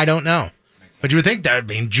 I don't know. But you would think that,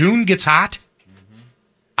 June gets hot?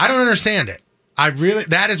 I don't understand it.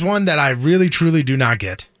 That is one that I really, truly do not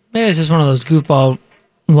get. Maybe it's just one of those goofball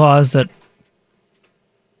laws that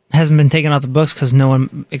hasn't been taken off the books because no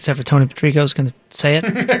one except for Tony Patrico is going to say it.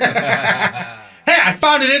 Hey, I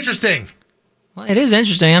found it interesting. Well, it is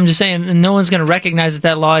interesting. I'm just saying no one's going to recognize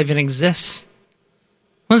that law even exists.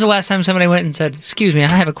 When's the last time somebody went and said, "Excuse me, I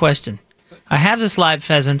have a question. I have this live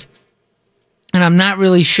pheasant, and I'm not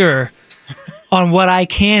really sure on what I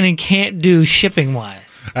can and can't do shipping-wise."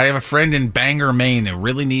 I have a friend in Bangor, Maine who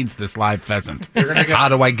really needs this live pheasant. How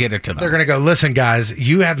do I get it to them? They're going to go, "Listen, guys,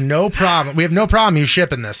 you have no problem. We have no problem you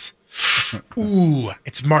shipping this." Ooh,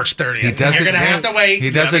 it's March 30th. He doesn't, You're going to have to wait.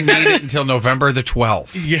 He doesn't need it until November the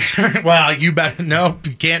 12th. Yeah, well, you better. No,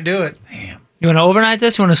 you can't do it. Damn. You want to overnight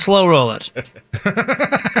this? You want to slow roll it?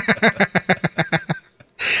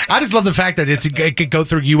 I just love the fact that it could go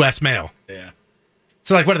through U.S. mail. Yeah.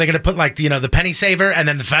 So, like, what are they going to put, like, the penny saver and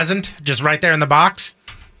then the pheasant just right there in the box?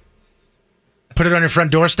 Put it on your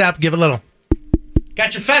front doorstep. Give it a little.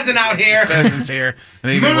 Got your pheasant out here. Pheasant's here.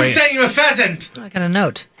 Moon sent you a pheasant. I got a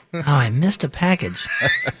note. Oh, I missed a package.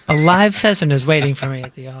 A live pheasant is waiting for me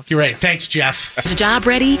at the office. You're right. Thanks, Jeff. Job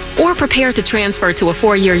ready or prepare to transfer to a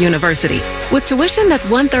 4-year university. With tuition that's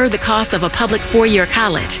 1/3 the cost of a public 4-year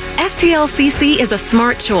college, STLCC is a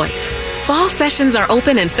smart choice. Fall sessions are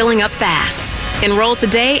open and filling up fast. Enroll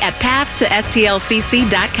today at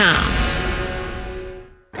pathtostlcc.com.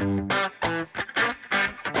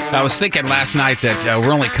 I was thinking last night that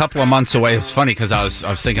we're only a couple of months away. It's funny because I was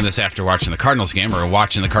thinking this after watching the Cardinals game, or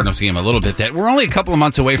watching the Cardinals game a little bit, that we're only a couple of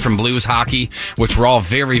months away from Blues hockey, which we're all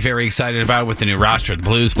very, very excited about with the new roster of the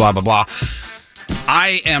Blues, blah, blah, blah.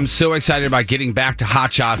 I am so excited about getting back to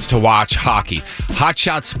Hot Shots to watch hockey. Hot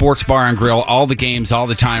Shots Sports Bar and Grill, all the games, all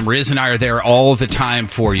the time. Riz and I are there all the time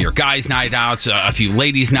for your guys' night outs, a few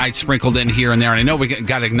ladies' nights sprinkled in here and there. And I know we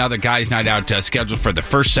got another guys' night out scheduled for the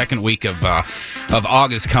second week of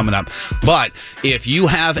August coming up. But if you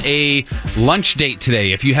have a lunch date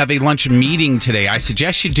today, if you have a lunch meeting today, I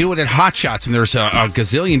suggest you do it at Hot Shots. And there's a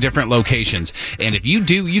gazillion different locations. And if you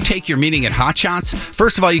take your meeting at Hot Shots,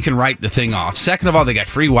 first of all, you can write the thing off. Second of all, they got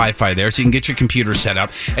free Wi-Fi there, so you can get your computer set up.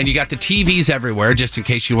 And you got the TVs everywhere, just in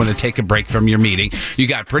case you want to take a break from your meeting. You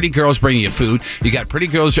got pretty girls bringing you food. You got pretty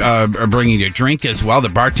girls bringing you drink as well. The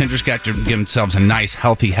bartenders got to give themselves a nice,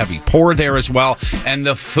 healthy, heavy pour there as well. And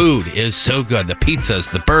the food is so good. The pizzas,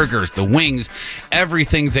 the burgers, the wings,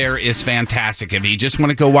 everything there is fantastic. If you just want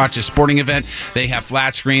to go watch a sporting event, they have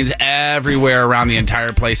flat screens everywhere around the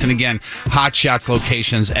entire place. And again, Hot Shots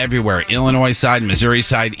locations everywhere. Illinois side, Missouri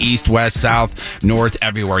side, east, west, south, north,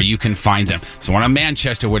 everywhere you can find them. So one in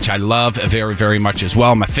Manchester, which I love very, very much as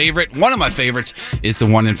well. One of my favorites is the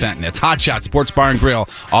one in Fenton. It's Hot Shot Sports Bar and Grill.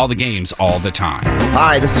 All the games, all the time.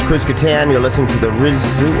 Hi, this is Chris Kattan. You're listening to the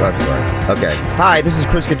Hi, this is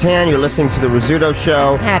Chris Kattan. You're listening to the Rizzuto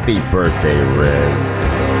Show. Happy birthday, Riz.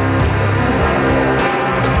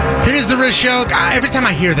 It is the Riz Show. Every time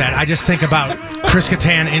I hear that, I just think about Chris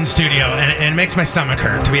Kattan in studio, and it makes my stomach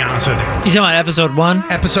hurt, to be honest with you. You talking about episode 1?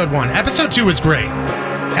 Episode 1. Episode 2 was great.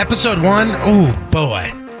 Episode 1, oh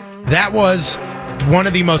boy. That was one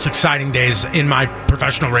of the most exciting days in my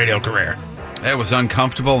professional radio career. It was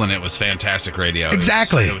uncomfortable, and it was fantastic radio.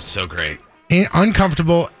 Exactly. It was so great.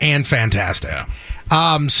 Uncomfortable and fantastic. Yeah.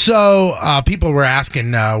 So people were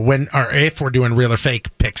asking when or if we're doing real or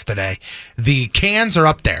fake picks today. The cans are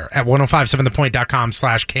up there at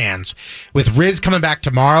 1057thepoint.com/cans. With Riz coming back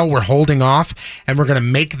tomorrow, we're holding off, and we're going to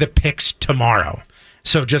make the picks tomorrow.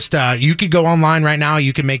 So just you could go online right now.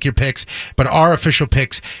 You can make your picks, but our official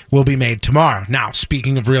picks will be made tomorrow. Now,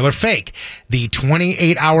 speaking of real or fake, the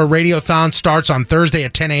 28-hour Radiothon starts on Thursday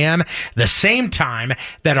at 10 a.m., the same time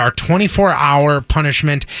that our 24-hour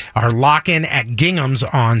punishment, our lock-in at Gingham's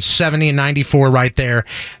on 70 and 94 right there.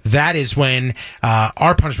 That is when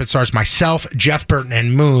our punishment starts. Myself, Jeff Burton,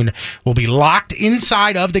 and Moon will be locked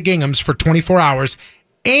inside of the Gingham's for 24 hours.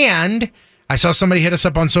 And I saw somebody hit us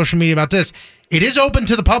up on social media about this. It is open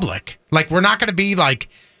to the public. Like, we're not going to be, like,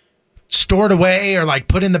 stored away or, like,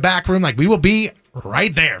 put in the back room. Like, we will be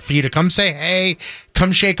right there for you to come say, hey,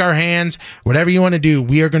 come shake our hands, whatever you want to do.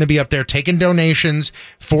 We are going to be up there taking donations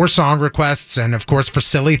for song requests and, of course, for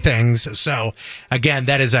silly things. So, again,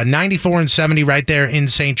 that is 94 and 70 right there in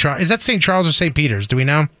St. Charles. Is that St. Charles or St. Peter's? Do we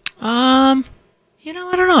know? I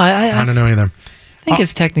don't know. I don't know either. I think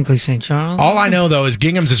it's technically St. Charles. All I know, though, is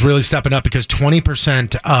Gingham's is really stepping up because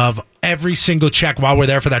 20% of every single check while we're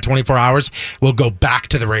there for that 24 hours will go back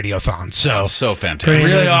to the Radiothon. So, so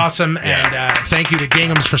fantastic. Really awesome. And thank you to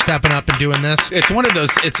Gingham's for stepping up and doing this. It's one of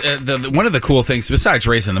those, one of the cool things, besides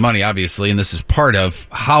raising the money, obviously, and this is part of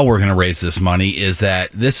how we're going to raise this money, is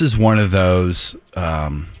that this is one of those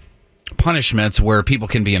punishments where people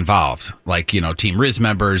can be involved, like, Team Riz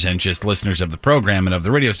members and just listeners of the program and of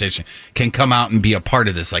the radio station can come out and be a part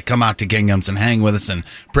of this, like come out to Gingham's and hang with us and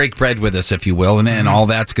break bread with us, if you will, and all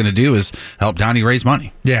that's going to do is help Donnie raise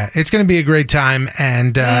money. Yeah, it's going to be a great time,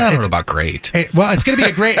 and I don't know about great. It's going to be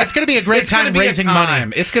a great time raising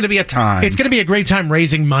money. It's going to be a time. It's going to be a great time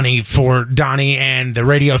raising money for Donnie and the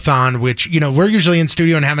Radiothon, which we're usually in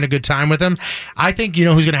studio and having a good time with him. I think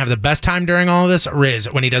who's going to have the best time during all of this?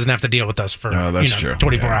 Riz, when he doesn't have to deal with us for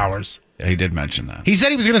 24 hours. Yeah, he did mention that. He said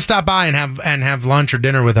he was going to stop by and have lunch or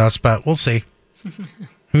dinner with us, but we'll see.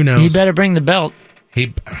 Who knows? He better bring the belt.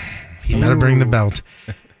 He better bring the belt.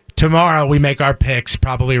 Tomorrow we make our picks,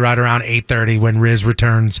 probably right around 8:30 when Riz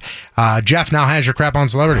returns. Jeff now has your crap on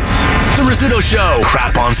celebrities. The Rizzuto Show,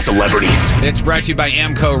 crap on celebrities. It's brought to you by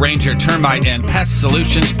Amco Ranger Termite and Pest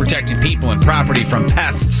Solutions, protecting people and property from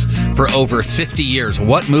pests for over 50 years.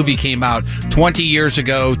 What movie came out 20 years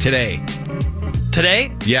ago today?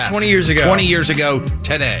 Today? Yes. 20 years ago. 20 years ago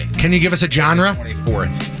today. Can you give us a genre?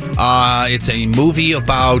 24th. It's a movie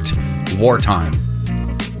about wartime.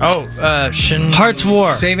 Heart's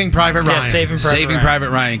War. Saving Private Ryan. Yeah, Saving Private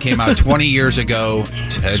Ryan came out 20 years ago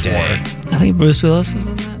today. I think Bruce Willis was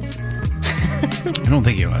in that. I don't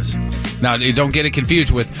think he was. Now, don't get it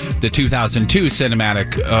confused with the 2002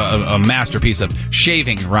 cinematic masterpiece of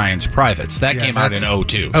Shaving Ryan's Privates. That came out in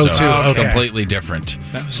 2002. So completely different.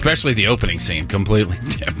 Especially the opening scene. Completely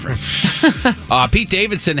different. Pete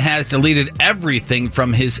Davidson has deleted everything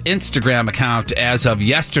from his Instagram account as of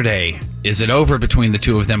yesterday. Is it over between the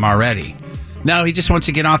two of them already? No, he just wants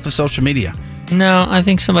to get off of social media. No, I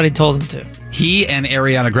think somebody told him to. He and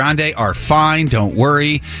Ariana Grande are fine. Don't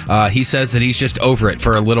worry. He says that he's just over it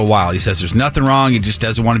for a little while. He says there's nothing wrong. He just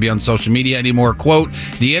doesn't want to be on social media anymore. Quote,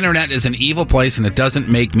 the internet is an evil place and it doesn't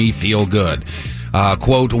make me feel good.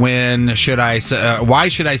 Quote, why should I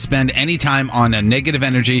spend any time on a negative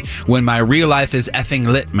energy when my real life is effing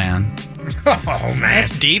lit, man? Oh, man.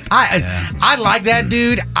 That's deep. I like that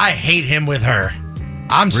dude. I hate him with her.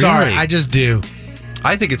 I'm sorry. I just do.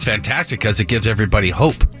 I think it's fantastic because it gives everybody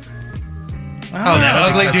hope. That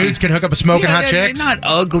ugly dudes can hook up with smoking hot chicks? Not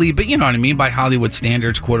ugly, but you know what I mean by Hollywood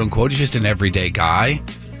standards, quote unquote. He's just an everyday guy.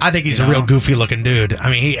 I think he's a real goofy looking dude. I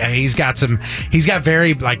mean, he's got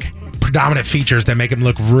very predominant features that make him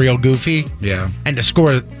look real goofy. Yeah. And to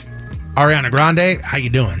score Ariana Grande, how you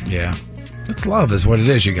doing? Yeah. It's love is what it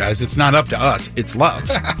is, you guys. It's not up to us. It's love.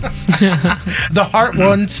 The heart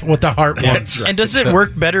wants what the heart wants. Right. And does it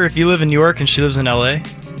work better if you live in New York and she lives in L.A.?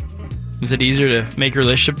 Is it easier to make your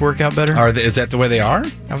relationship work out better? Is that the way they are?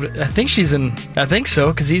 I think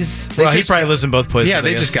so, because he probably lives in both places. Yeah,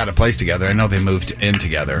 they just got a place together. I know they moved in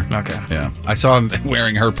together. Okay. Yeah. I saw him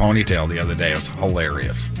wearing her ponytail the other day. It was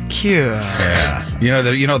hilarious. Cute. Yeah.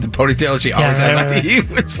 You know the ponytail she always has? Right. He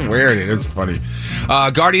was wearing it. It was funny.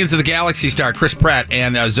 Guardians of the Galaxy star Chris Pratt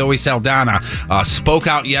and Zoe Saldana spoke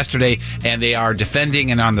out yesterday, and they are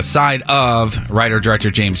defending and on the side of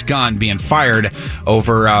writer-director James Gunn being fired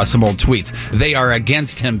over some old tweets. They are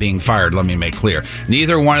against him being fired, let me make clear.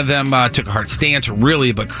 Neither one of them took a hard stance,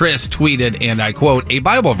 really, but Chris tweeted, and I quote, a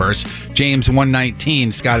Bible verse, James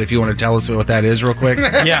 1:19. Scott, if you want to tell us what that is real quick.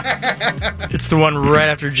 Yeah. It's the one right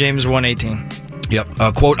after James 1:18.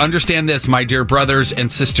 Yep. Quote, understand this, my dear brothers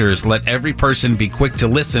and sisters. Let every person be quick to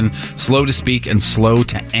listen, slow to speak, and slow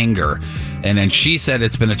to anger. And then she said,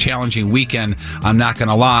 it's been a challenging weekend. I'm not going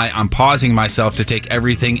to lie. I'm pausing myself to take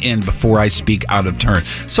everything in before I speak out of turn.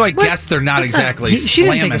 So I guess they're not exactly she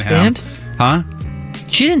slamming didn't take a stand. him. Huh?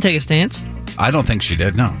 She didn't take a stance. I don't think she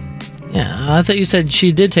did, no. Yeah, I thought you said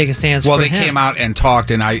she did take a stance Well, for they him. came out and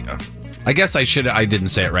talked, and I guess I didn't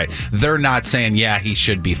say it right. They're not saying, yeah, he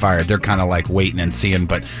should be fired. They're kind of like waiting and seeing,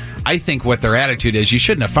 but I think what their attitude is, you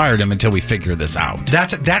shouldn't have fired him until we figure this out.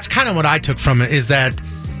 That's kind of what I took from it, is that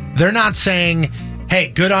they're not saying, hey,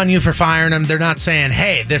 good on you for firing him. They're not saying,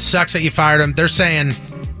 hey, this sucks that you fired him. They're saying,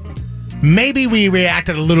 maybe we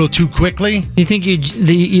reacted a little too quickly. You think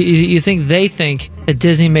you think they think that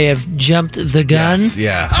Disney may have jumped the gun? Yes,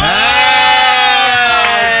 yeah.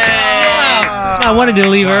 I wanted to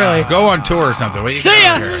leave early. Go on tour or something. What are you See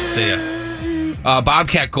ya. doing here? See ya.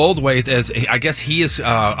 Bobcat Goldthwait, I guess he is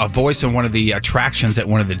a voice in one of the attractions at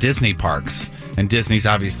one of the Disney parks. And Disney's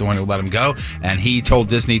obviously the one who let him go. And he told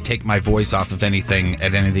Disney, take my voice off of anything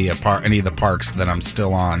at any of the parks that I'm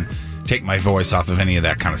still on. Take my voice off of any of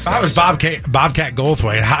that kind of stuff. If I was Bobcat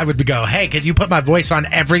Goldthwait, I would go, hey, could you put my voice on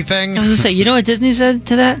everything? I was going to say, you know what Disney said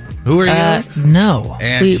to that? Who are you? No.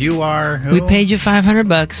 And you are who? We paid you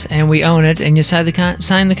 $500 and we own it, and you signed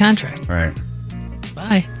the contract. Right.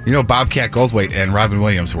 Bye. You know, Bobcat Goldthwait and Robin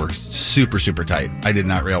Williams were super, super tight. I did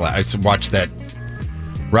not realize. I watched that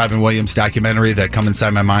Robin Williams documentary, that Come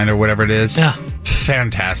Inside My Mind or whatever it is. Yeah.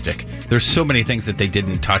 Fantastic. There's so many things that they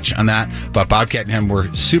didn't touch on that, but Bobcat and him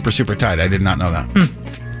were super, super tight. I did not know that.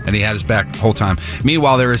 And he had his back the whole time.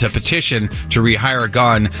 Meanwhile, there is a petition to rehire a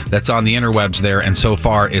gun that's on the interwebs there, and so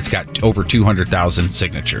far it's got over 200,000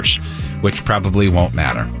 signatures, which probably won't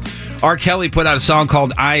matter. R. Kelly put out a song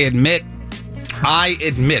called I Admit. I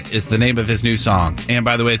Admit is the name of his new song. And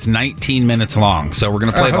by the way, it's 19 minutes long. So we're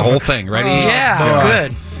going to play the whole thing. Ready?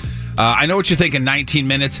 Good. I know what you think in 19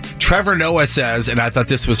 minutes. Trevor Noah says, and I thought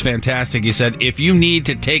this was fantastic, he said, if you need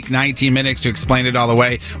to take 19 minutes to explain it all the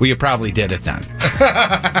way, well, you probably did it then.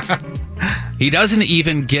 He doesn't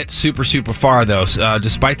even get super, super far, though.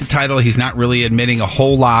 Despite the title, he's not really admitting a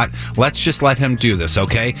whole lot. Let's just let him do this,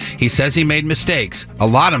 okay? He says he made mistakes, a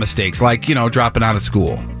lot of mistakes, like, dropping out of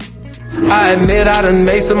school. I admit I done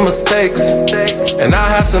made some mistakes, and I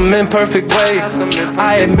have some imperfect ways.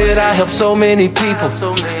 I admit I helped so many people,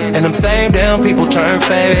 and them same damn people turn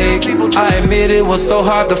fake. I admit it was so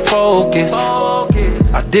hard to focus.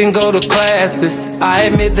 I didn't go to classes. I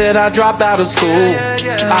admit that I dropped out of school.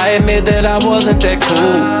 I admit that I wasn't that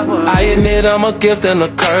cool. I admit I'm a gift and a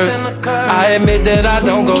curse. I admit that I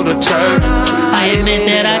don't go to church. I admit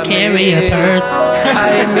that I carry a purse. I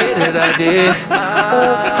admit that I did.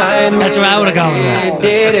 That's where I would have gone with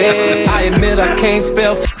that. I admit I can't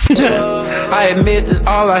spell I admit that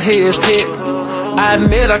all I hear is hits. I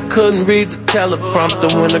admit I couldn't read the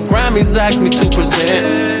teleprompter when the Grammys asked me to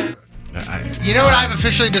present. You know what I've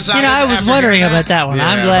officially decided? I was wondering about that one.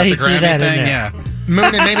 I'm glad he threw that in there. Yeah.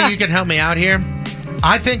 Moon, and maybe you can help me out here.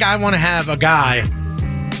 I think I want to have a guy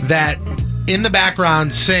that in the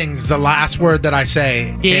background sings the last word that I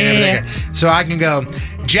say. Yeah. So I can go,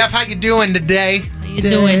 Jeff, how you doing today? How you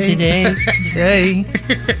doing today? Hey.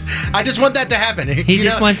 I just want that to happen. He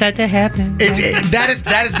just wants that to happen.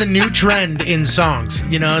 That is the new trend in songs.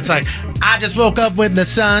 It's like, I just woke up with the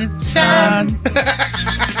sun.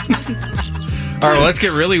 All right, well, let's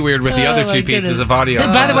get really weird with the other two pieces of audio.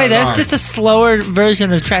 By the way, that's just a slower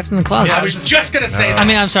version of Trapped in the Closet. I was just going to say that. I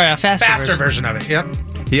mean, I'm sorry, a faster version of it. Yep.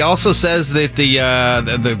 He also says that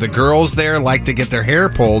the girls there like to get their hair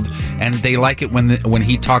pulled, and they like it when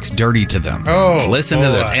he talks dirty to them. Oh, listen to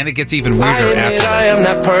this, and it gets even weirder I admit after this. I am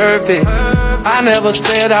not perfect. I never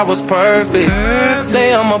said I was perfect.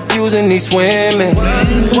 Say I'm abusing these women.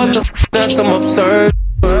 What the f? That's some absurd.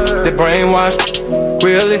 They brainwashed,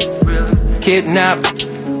 really? Kidnapped,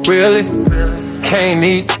 really? Can't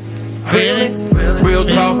eat, really? Real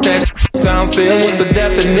talk, that sounds silly. What's the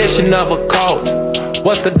definition of a cult?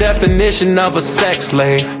 What's the definition of a sex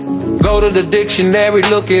slave? Go to the dictionary,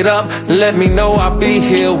 look it up, let me know, I'll be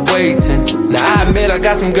here waiting. Now I admit I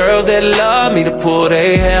got some girls that love me to pull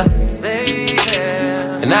their hair,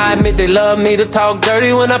 and I admit they love me to talk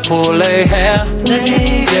dirty when I pull their hair.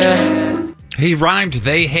 Yeah. He rhymed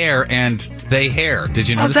they hair and they hair. Did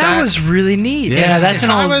you notice that? That was really neat. Yeah, that's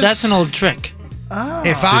an old trick. Oh.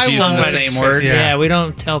 If I was the same word, yeah, we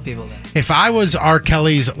don't tell people that. If I was R.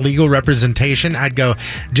 Kelly's legal representation, I'd go,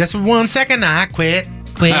 just 1 second, I quit.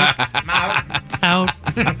 I'm out.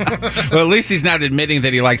 Well, at least he's not admitting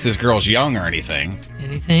that he likes his girls young or anything.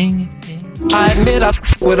 Anything? I admit I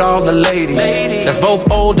with all the ladies. That's both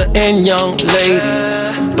older and young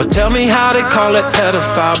ladies. But tell me how they call it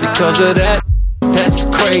pedophile because of that. That's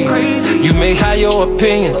crazy. You may have your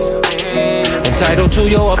opinions, entitled to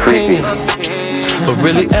your opinions. But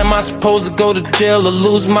really, am I supposed to go to jail or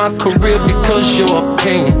lose my career because your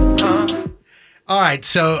opinion? All right,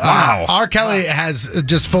 so R. Kelly has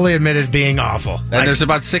just fully admitted being awful. And there's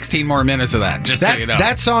about 16 more minutes of that, just so you know.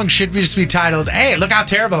 That song should just be titled, "Hey, look how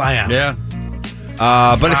terrible I am." Yeah.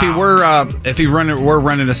 But if he were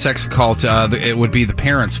running a sex cult, it would be the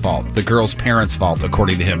parents' fault, the girl's parents' fault,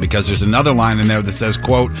 according to him, because there's another line in there that says,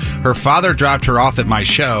 quote, "Her father dropped her off at my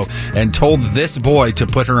show and told this boy to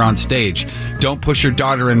put her on stage. Don't push your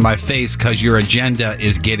daughter in my face because your agenda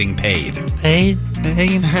is getting paid." Paid?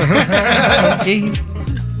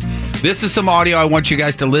 This is some audio. I want you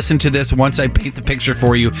guys to listen to this once I paint the picture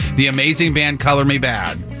for you. The amazing band Color Me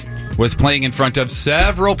Bad was playing in front of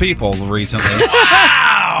several people recently.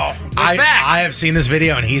 Wow! I have seen this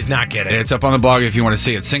video, and he's not kidding. It's up on the blog if you want to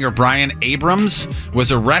see it. Singer Brian Abrams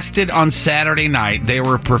was arrested on Saturday night. They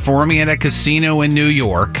were performing at a casino in New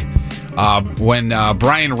York when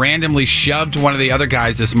Brian randomly shoved one of the other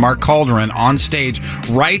guys, this Mark Calderon, on stage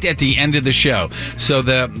right at the end of the show. So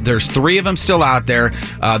there's three of them still out there.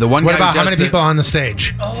 The one What guy about who how does many people on the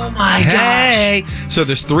stage? Oh my Hey! So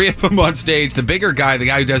there's three of them on stage. The bigger guy, the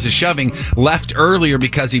guy who does the shoving, left earlier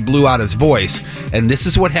because he blew out his voice. And this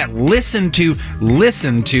is what had listen to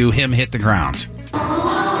him hit the ground.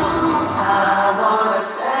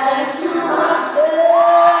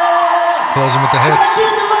 Closing with the hits.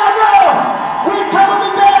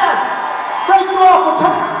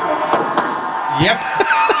 Yep.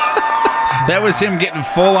 That was him getting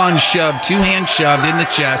full-on shoved, two-hand shoved in the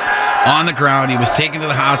chest, on the ground. He was taken to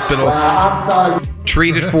the hospital,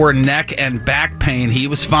 treated for neck and back pain. He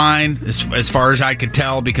was fine, as far as I could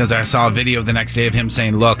tell, because I saw a video the next day of him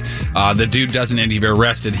saying, look, the dude doesn't need to be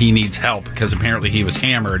arrested. He needs help, because apparently he was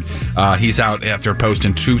hammered. He's out after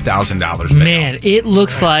posting $2,000 bail. Man, it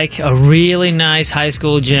looks like a really nice high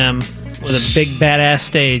school gym with a big badass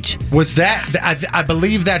stage. Was that? I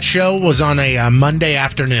believe that show was on a Monday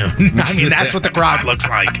afternoon. I mean, that's what the crowd looks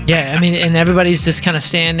like. Yeah, I mean, and everybody's just kind of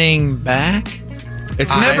standing back.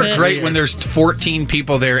 It's never great when there's 14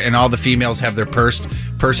 people there and all the females have their purse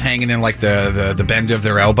hanging in like the bend of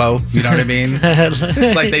their elbow. You know what I mean?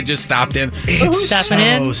 It's like they just stopped in. It's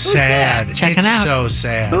so sad. Checking out. So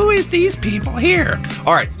sad. Who is these people here?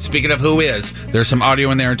 All right, speaking of who is, there's some audio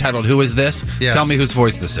in there entitled "Who Is This?" Yes. Tell me whose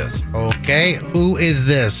voice this is. Okay, who is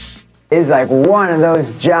this? It's like one of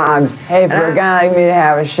those jobs, hey, for a guy like me to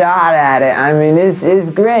have a shot at it, I mean,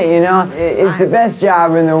 it's great, you know? It's the best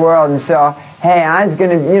job in the world, and so, hey, I was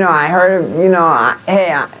gonna, you know, I heard, you know,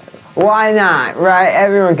 why not, right?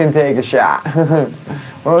 Everyone can take a shot.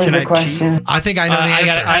 What was the question? I think I know the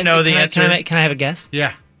answer. I know the answer. Can I have a guess?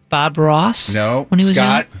 Yeah. Bob Ross? No. When he was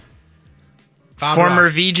Scott? young? Bob Former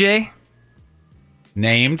Ross. VJ?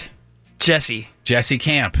 Named? Jesse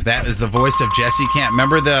Camp. That is the voice of Jesse Camp.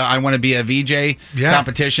 Remember the I Want to Be a VJ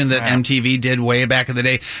competition that MTV did way back in the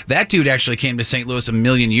day? That dude actually came to St. Louis a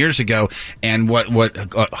million years ago and what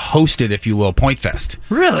hosted, if you will, Point Fest.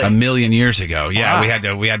 Really? A million years ago. Yeah, Wow.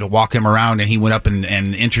 we had to walk him around, and he went up and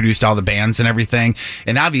introduced all the bands and everything.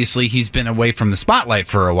 And obviously, he's been away from the spotlight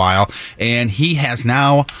for a while, and he has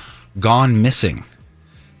now gone missing.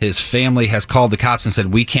 His family has called the cops and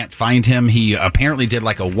said, we can't find him. He apparently did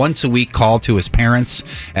like a once-a-week call to his parents,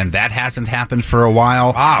 and that hasn't happened for a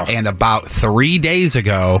while. Wow. And about 3 days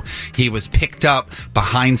ago, he was picked up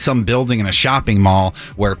behind some building in a shopping mall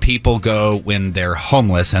where people go when they're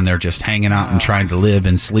homeless and they're just hanging out and trying to live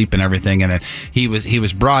and sleep and everything. And he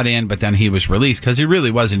was brought in, but then he was released because he really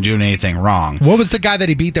wasn't doing anything wrong. What was the guy that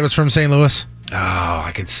he beat that was from St. Louis? Oh,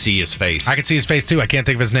 I could see his face. I could see his face too. I can't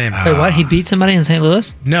think of his name. Wait, what? He beat somebody in St.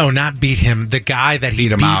 Louis? No, not beat him. The guy that he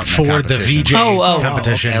Beat him out in for the the competition. VJ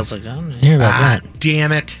competition. Okay. I was like, I don't hear about that.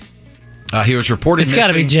 Damn it. He was reported It's got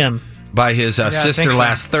to be Jim. by his I sister think so.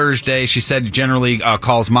 last Thursday. She said he generally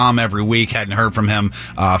calls mom every week. Hadn't heard from him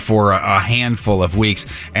for a handful of weeks.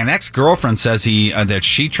 An ex-girlfriend says that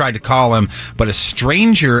she tried to call him, but a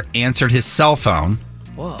stranger answered his cell phone.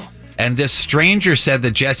 Whoa. And this stranger said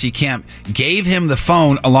that Jesse Camp gave him the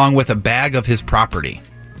phone along with a bag of his property.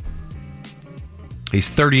 He's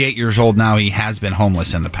 38 years old now. He has been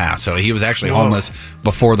homeless in the past. So he was actually homeless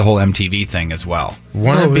before the whole MTV thing as well.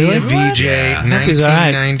 Wanna be a VJ, Yeah.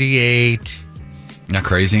 1998. Not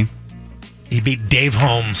crazy? He beat Dave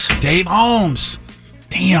Holmes. Dave Holmes.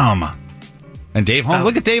 Damn. And Dave Holmes.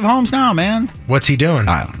 Look at Dave Holmes now, man. What's he doing?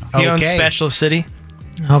 I don't know. He owns Special City.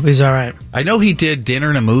 I hope he's all right. I know he did Dinner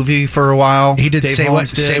and a Movie for a while. He did Dave Say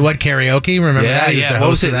Holmes What Karaoke. Remember that? He was the What was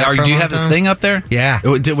host it? of that for a Do you long have his time. thing up there? Yeah.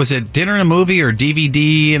 Was it Dinner and a Movie or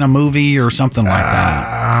DVD in a movie or something like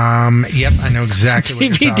that? Yep, I know exactly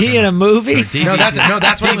what you're talking DVD in a movie? No,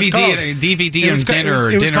 that's what it was called. DVD It and was dinner.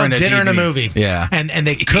 It was dinner called and Dinner and a DVD. Movie. Yeah. And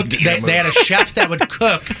they cooked. They had a chef that would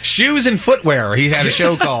cook shoes and footwear. He had a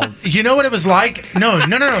show called. You know what it was like? No,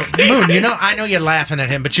 Moon. You know, I know you're laughing at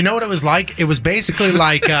him, but you know what it was like? It was basically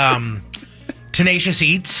like Tenacious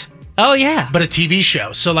Eats. Oh yeah, but a TV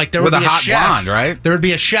show. So like there With would be a hot chef, blonde, right? There would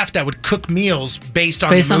be a chef that would cook meals based on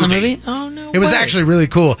Based the on movie. the movie? Oh no. It was way. actually really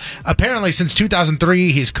cool. Apparently, since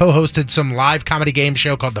 2003, he's co-hosted some live comedy game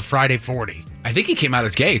show called The Friday 40. I think he came out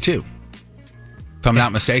as gay too, if I'm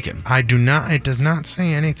not mistaken. I do not. It does not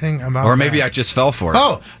say anything about. Or maybe that. I just fell for it.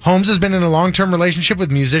 Oh, Holmes has been in a long-term relationship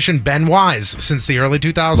with musician Ben Wise since the early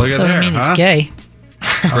 2000s. Look at Doesn't there, mean huh? he's gay.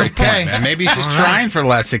 Great point, man. Maybe he's just All right. trying for the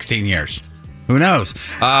last 16 years. Who knows?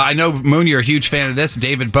 I know, Moon, you're a huge fan of this.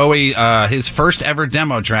 David Bowie, his first ever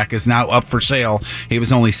demo track is now up for sale. He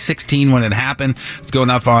was only 16 when it happened. It's going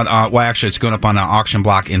up on, it's going up on an auction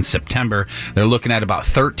block in September. They're looking at about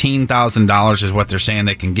 $13,000 is what they're saying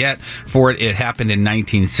they can get for it. It happened in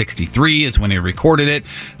 1963 is when he recorded it.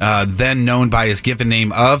 Then known by his given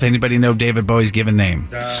name of, anybody know David Bowie's given name?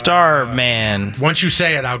 Starman. Once you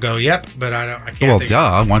say it, I'll go, yep, but I can't Well, think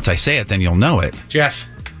duh. Once I say it, then you'll know it. Jeff.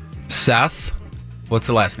 Seth. What's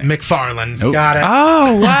the last name? McFarlane. Nope. Got it.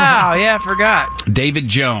 Oh, wow. Yeah, I forgot. David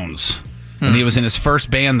Jones. And he was in his first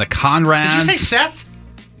band, the Conrads. Did you say Seth?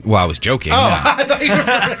 Well, I was joking. Oh, yeah. I thought you were.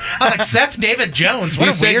 I was like, Seth David Jones. What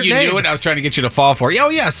You a said weird you name. knew it. I was trying to get you to fall for it. Oh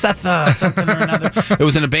yeah, Seth something or another. It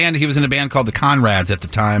was in a band. He was in a band called the Conrads at the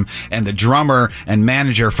time, and the drummer and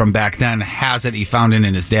manager from back then has it. He found it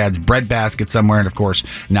in his dad's breadbasket somewhere, and of course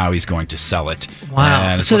now he's going to sell it. Wow.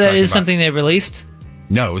 And it's So what that talking is about. something they released?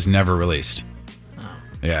 No, it was never released.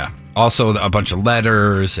 Yeah. Also, a bunch of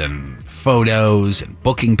letters and photos and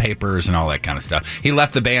booking papers and all that kind of stuff. He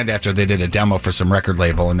left the band after they did a demo for some record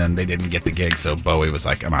label, and then they didn't get the gig, so Bowie was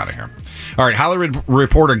like, I'm out of here. All right, Hollywood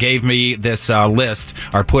Reporter gave me this list,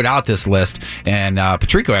 or put out this list, and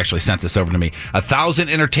Patrico actually sent this over to me. 1,000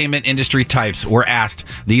 entertainment industry types were asked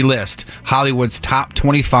the list Hollywood's top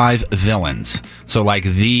 25 villains. So, like,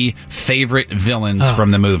 the favorite villains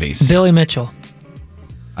from the movies. Billy Mitchell.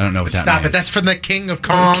 I don't know what that Stop means. it. That's from the King of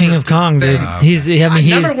Kong. King of Kong, dude. Okay. He's. I mean,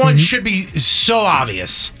 he's number one should be so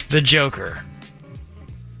obvious. The Joker.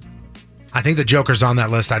 I think the Joker's on that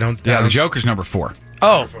list. I don't. Yeah, the Joker's number 4.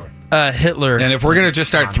 Oh, Hitler. And if we're going to just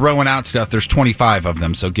start throwing out stuff, there's 25 of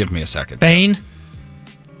them, so give me a second. Bane.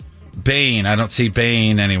 Bane. I don't see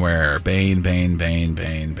Bane anywhere. Bane.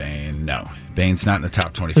 No. Bane's not in the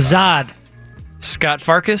top 25. Zod. Scott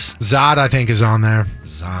Farkas. Zod, I think, is on there.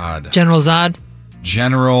 Zod. General Zod.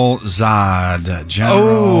 General Zod.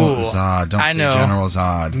 Zod. Don't I see know. General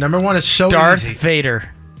Zod. Number one is so Darth easy. Vader.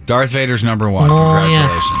 Darth Vader's number 1. Oh,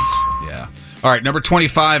 Congratulations. Yeah. All right, number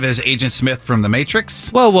 25 is Agent Smith from The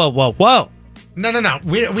Matrix. Whoa. No.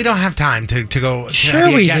 We don't have time to go. Sure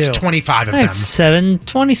have you we guess do. 25 of That's them.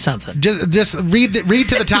 720 something. Just read to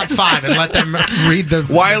the top 5 and let them read the.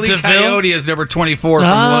 Wile E. DeVille? Coyote is number 24 from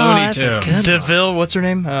Oh, Looney that's a Tunes. good one. DeVille. What's her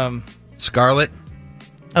name? Scarlet.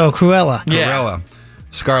 Oh, Cruella. Yeah. Cruella.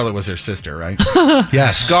 Scarlet was her sister, right?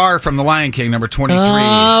 Yes. Scar from The Lion King, number 23.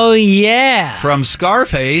 Oh yeah. From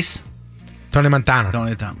Scarface, Tony Montana.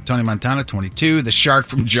 Tony Montana, 22. The Shark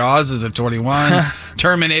from Jaws is at 21.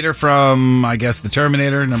 Terminator from, I guess, The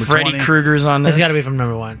Terminator, number Freddy 20. Krueger's on this. That's got to be from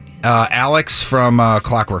number 1. Alex from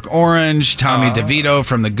Clockwork Orange. Tommy DeVito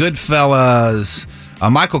from The Goodfellas.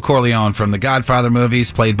 Michael Corleone from the Godfather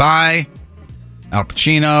movies, played by Al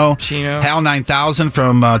Pacino. HAL 9000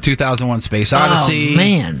 from 2001 Space Odyssey. Oh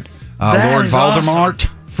man. Lord is Voldemort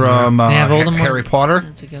from Voldemort. Harry Potter.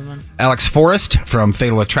 That's a good one. Alex Forrest from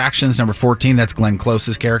Fatal Attractions, number 14. That's Glenn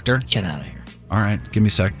Close's character. Get out of here. All right, give me a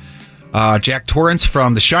sec. Jack Torrance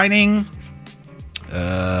from The Shining.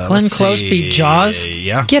 Glenn Close beat Jaws?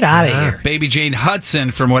 Yeah. Get out of here. Baby Jane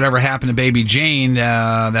Hudson from Whatever Happened to Baby Jane.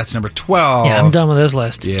 That's number 12. Yeah, I'm done with this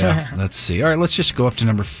list. Yeah, let's see. All right, let's just go up to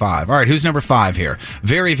number 5. All right, who's number 5 here?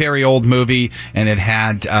 Very, very old movie, and it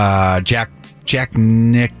had Jack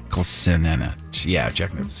Nicholson in it. Yeah,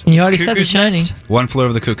 Jack Nicholson. You already said The Shining. One Flew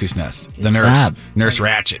Over the Cuckoo's Nest. The job. Nurse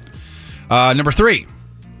Ratched. Number 3,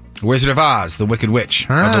 Wizard of Oz, The Wicked Witch of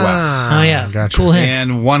the West. Oh yeah, Gotcha. cool hint.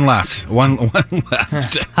 And one left.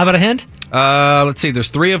 How about a hint? Let's see. There's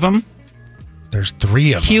 3 of them. There's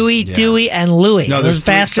 3 of them. Huey, Dewey, and Louie. No, Those there's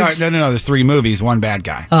 3. bastards. Sorry, no. There's 3 movies. One bad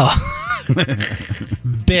guy. Oh.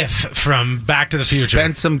 Biff from Back to the Future.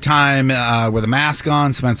 Spent some time with a mask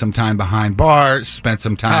on, spent some time behind bars, spent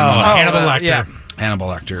some time Hannibal Lecter. Yeah. Hannibal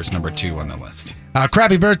Lecter is number 2 on the list.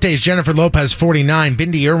 Crappy birthdays. Jennifer Lopez, 49.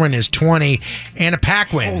 Bindi Irwin is 20. Anna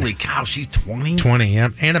Paquin. Holy cow, she's 20? 20,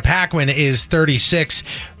 yep. Anna Paquin is 36.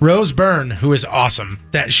 Rose Byrne, who is awesome.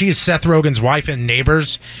 She is Seth Rogen's wife in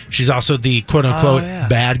Neighbors. She's also the quote-unquote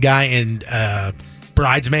bad guy in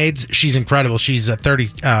Bridesmaids. She's incredible. She's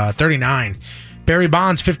 39. Barry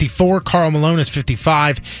Bonds, 54. Karl Malone is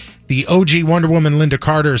 55. The OG Wonder Woman, Linda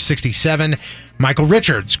Carter, is 67. Michael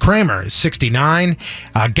Richards, Kramer, is 69.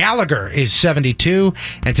 Gallagher is 72.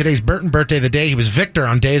 And today's Burton birthday of the day. He was Victor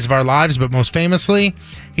on Days of Our Lives, but most famously,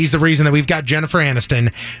 he's the reason that we've got Jennifer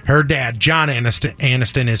Aniston. Her dad, John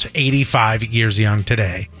Aniston, is 85 years young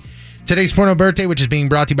today. Today's porno birthday, which is being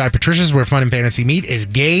brought to you by Patricia's, where fun and fantasy meet, is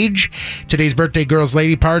Gage. Today's birthday girls'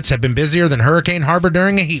 lady parts have been busier than Hurricane Harbor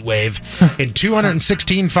during a heat wave in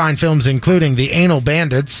 216 fine films, including The Anal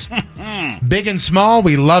Bandits, Big and Small,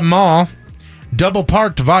 We Love 'Em All, Double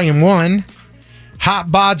Parked Volume 1, Hot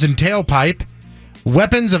Bods and Tailpipe,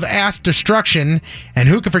 Weapons of Ass Destruction, and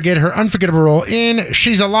who can forget her unforgettable role in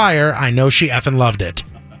She's a Liar, I Know She Effing Loved It.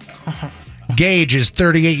 Gage is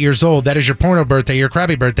 38 years old. That is your porno birthday, your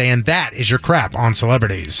crappy birthday, and that is your crap on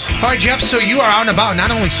celebrities. All right, Jeff, so you are out and about.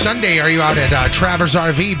 Not only Sunday are you out at Travers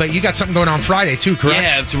RV, but you got something going on Friday too, correct?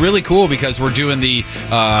 Yeah, it's really cool because we're doing a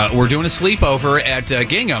sleepover at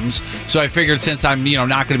Gingham's. So I figured since I'm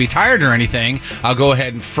not going to be tired or anything, I'll go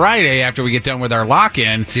ahead and Friday after we get done with our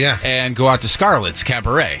lock-in and go out to Scarlett's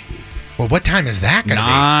Cabaret. Well, what time is that going to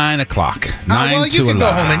be? 9 o'clock. 9 well, to you can 11.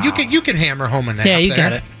 go home and you can hammer home and yeah, you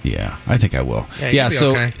got it. Yeah, I think I will. Yeah,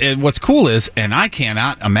 so okay. What's cool is, and I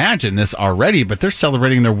cannot imagine this already, but they're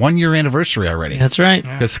celebrating their 1-year anniversary already. That's right.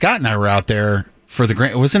 Because Scott and I were out there for the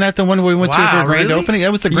grand. Wasn't that the one we went to for a grand opening?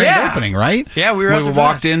 That was the grand opening, right? Yeah, we were. We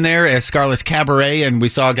walked in there at Scarlett's Cabaret, and we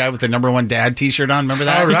saw a guy with the #1 Dad T-shirt on. Remember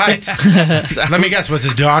that? All right. Let me guess. Was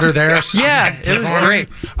his daughter there? Yeah, it was great.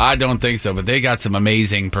 I don't think so, but they got some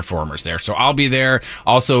amazing performers there. So I'll be there.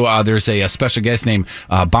 Also, there's a special guest named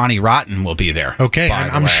Bonnie Rotten will be there. Okay,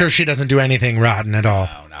 I'm sure she doesn't do anything rotten at all.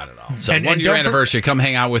 No, not at all. So 1-year anniversary. Come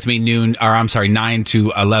hang out with me 9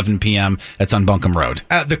 to 11 p.m. That's on Buncombe Road.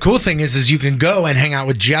 The cool thing is you can go and hang out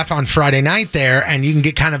with Jeff on Friday night there, and you can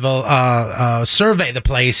get kind of a survey the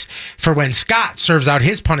place for when Scott serves out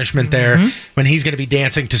his punishment there when he's going to be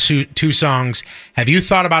dancing to 2 songs. Have you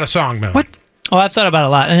thought about a song, Moon? What? Oh, I've thought about it a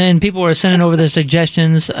lot, and people were sending over their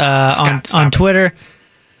suggestions on Twitter,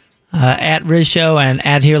 at Riz Show and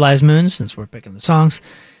at Here Lies Moon, since we're picking the songs.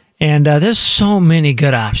 And there's so many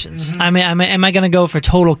good options. I mean, am I going to go for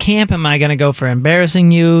total camp? Am I going to go for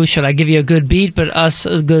embarrassing you? Should I give you a good beat, but us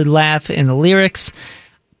a good laugh in the lyrics?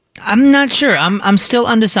 I'm not sure. I'm still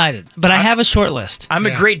undecided, but I have a short list. I'm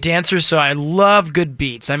a great dancer, so I love good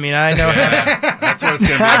beats. I mean, I know that's what it's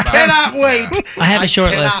going to be about. I cannot wait. I have a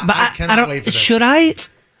short list, but I don't. Wait for this. Should I?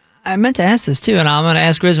 I meant to ask this too, and I'm going to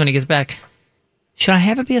ask Riz when he gets back. Should I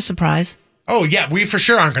have it be a surprise? Oh yeah, we for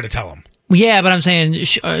sure aren't going to tell him. Yeah, but I'm saying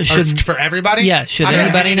should for everybody? Yeah, should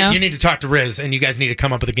anybody know? You need to talk to Riz, and you guys need to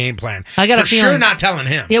come up with a game plan. I got for a feeling, sure not telling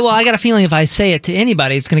him. Yeah, well, I got a feeling if I say it to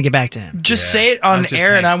anybody, it's going to get back to him. Just say it on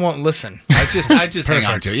air, and I won't listen. I just hang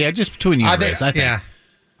on to it. Yeah, just between you and Riz. I think. Yeah,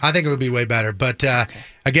 I think it would be way better. But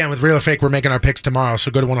again, with Real or Fake, we're making our picks tomorrow.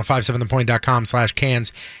 So go to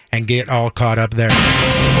 1057thepoint.com/cans and get all caught up there.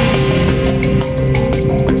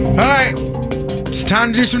 All right, it's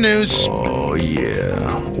time to do some news. Oh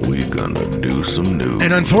yeah, we're gonna do some news.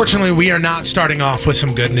 And unfortunately, we are not starting off with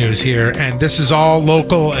some good news here. And this is all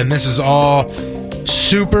local, and this is all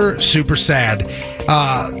super, super sad.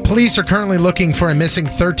 Police are currently looking for a missing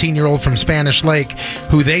 13-year-old from Spanish Lake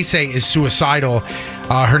who they say is suicidal.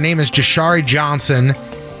 Her name is Jashari Johnson,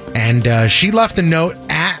 and she left a note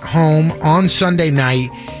at home on Sunday night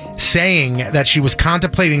saying that she was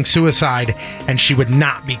contemplating suicide and she would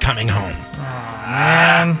not be coming home.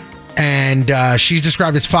 Man. And she's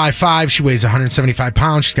described as 5'5". She weighs 175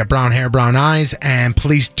 pounds. She's got brown hair, brown eyes, and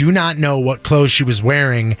police do not know what clothes she was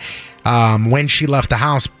wearing when she left the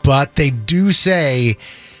house, but they do say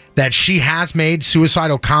that she has made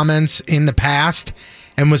suicidal comments in the past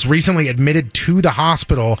and was recently admitted to the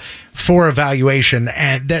hospital for evaluation.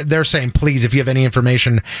 And they're saying, please, if you have any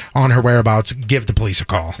information on her whereabouts, give the police a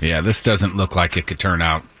call. Yeah, this doesn't look like it could turn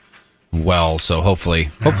out well. So hopefully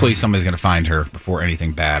somebody's going to find her before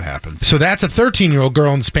anything bad happens. So that's a 13-year-old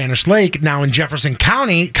girl in Spanish Lake. Now in Jefferson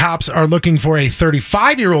County, cops are looking for a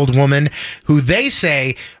 35-year-old woman who they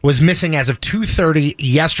say was missing as of 2:30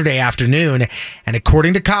 yesterday afternoon. And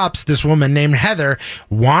according to cops, this woman named Heather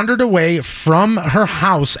wandered away from her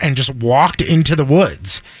house and just walked into the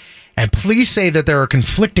woods. And police say that there are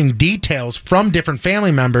conflicting details from different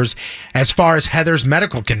family members as far as Heather's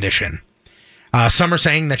medical condition. Some are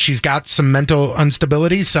saying that she's got some mental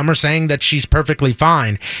instability. Some are saying that she's perfectly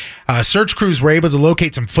fine. Search crews were able to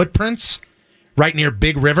locate some footprints right near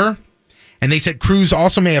Big River. And they said crews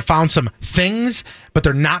also may have found some things, but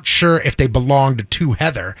they're not sure if they belonged to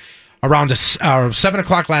Heather. Around 7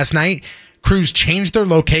 o'clock last night, crews changed their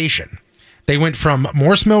location. They went from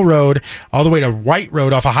Morse Mill Road all the way to White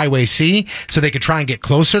Road off of Highway C so they could try and get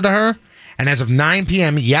closer to her. And as of 9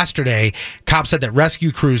 p.m. yesterday, cops said that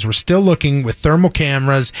rescue crews were still looking with thermal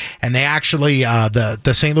cameras, and they actually,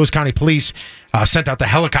 the St. Louis County Police sent out the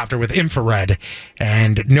helicopter with infrared,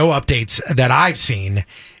 and no updates that I've seen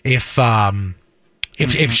if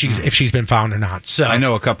she's been found or not. So I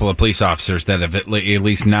know a couple of police officers that have at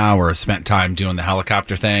least now or spent time doing the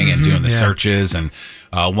helicopter thing and doing the searches, and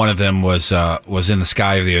one of them was in the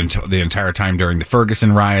sky the entire time during the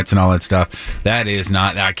Ferguson riots and all that stuff. That is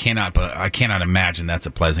not. I cannot imagine that's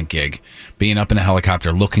a pleasant gig, being up in a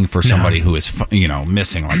helicopter looking for somebody who is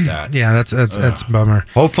missing like that. Yeah, that's a bummer.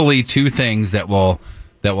 Hopefully, two things that will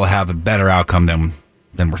have a better outcome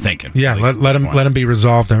than we're thinking. Yeah, let them be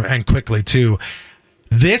resolved and quickly too.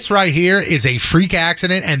 This right here is a freak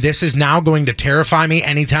accident, and this is now going to terrify me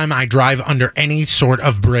anytime I drive under any sort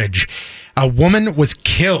of bridge. A woman was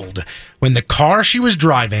killed when the car she was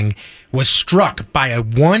driving was struck by a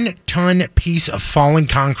 1-ton piece of falling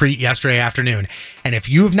concrete yesterday afternoon. And if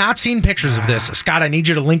you have not seen pictures of this, Scott, I need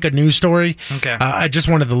you to link a news story. Okay. Just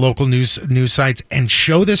one of the local news sites, and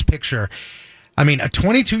show this picture. I mean, a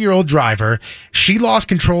 22-year-old driver, she lost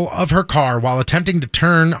control of her car while attempting to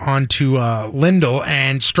turn onto Lindell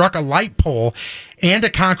and struck a light pole and a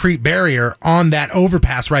concrete barrier on that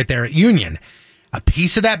overpass right there at Union. A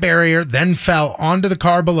piece of that barrier then fell onto the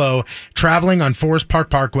car below, traveling on Forest Park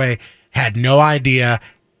Parkway, had no idea,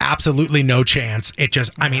 absolutely no chance. It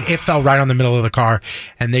fell right on the middle of the car,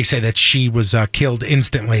 and they say that she was killed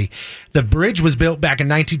instantly. The bridge was built back in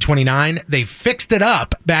 1929. They fixed it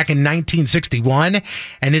up back in 1961,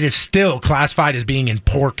 and it is still classified as being in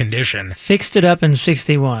poor condition. Fixed it up in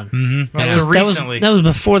 61. Mm-hmm. So recently. That was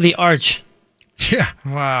before the arch. Yeah.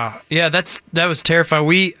 Wow. Yeah, that was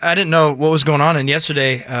terrifying. I didn't know what was going on, and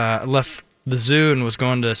yesterday I left the zoo and was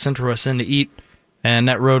going to Central West End to eat, and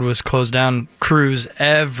that road was closed down. Crews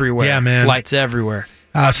everywhere. Yeah, man. Lights everywhere.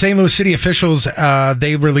 St. Louis City officials,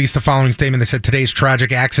 they released the following statement. They said today's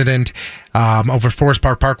tragic accident over Forest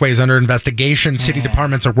Park Parkway is under investigation. City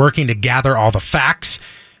departments are working to gather all the facts.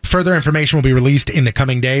 Further information will be released in the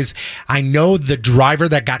coming days. I know the driver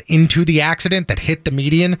that got into the accident that hit the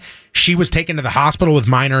median, she was taken to the hospital with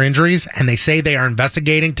minor injuries, and they say they are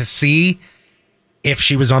investigating to see if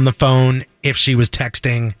she was on the phone, if she was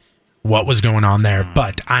texting, what was going on there.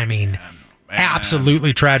 But, I mean,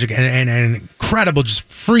 absolutely tragic and an incredible just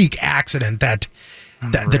freak accident that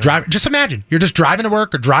the driver, just imagine, you're just driving to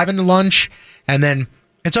work or driving to lunch, and then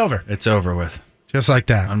it's over. It's over with. Just like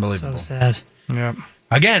that. Unbelievable. So sad. Yep.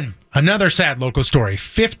 Again, another sad local story.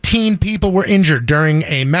 15 people were injured during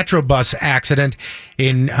a Metro bus accident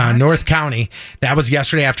in North County. That was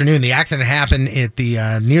yesterday afternoon. The accident happened at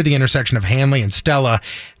the near the intersection of Hanley and Stella.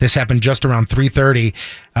 This happened just around 3:30.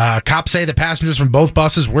 Cops say the passengers from both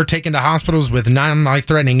buses were taken to hospitals with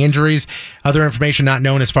non-life-threatening injuries. Other information not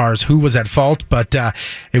known as far as who was at fault, but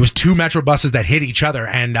it was two Metro buses that hit each other.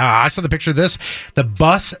 And I saw the picture of this. The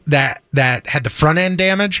bus that had the front end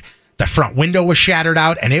damage, the front window was shattered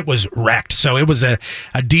out, and it was wrecked. So it was a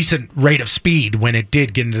decent rate of speed when it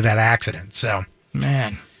did get into that accident. So,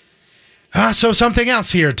 man. So something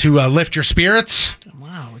else here to lift your spirits.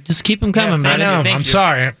 Wow, just keep them coming, man. I know. I'm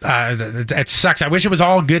sorry. It sucks. I wish it was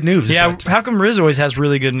all good news. Yeah, how come Riz always has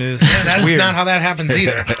really good news? Yeah, that's not how that happens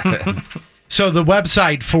either. So the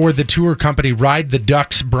website for the tour company Ride the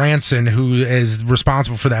Ducks Branson, who is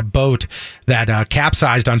responsible for that boat that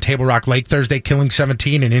capsized on Table Rock Lake Thursday, killing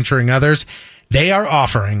 17 and injuring others, they are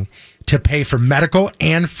offering to pay for medical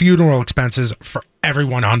and funeral expenses for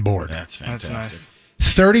everyone on board. That's fantastic. That's nice.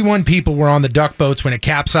 31 people were on the duck boats when it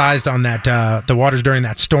capsized on that the waters during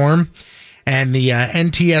that storm. And the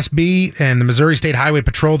NTSB and the Missouri State Highway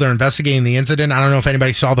Patrol, they're investigating the incident. I don't know if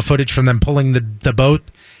anybody saw the footage from them pulling the boat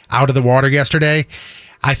out of the water yesterday.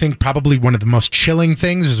 I think probably one of the most chilling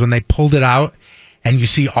things was when they pulled it out and you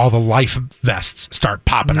see all the life vests start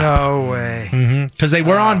popping up. No way. Because they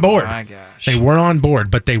were on board. My gosh. They were on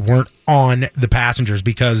board, but they weren't on the passengers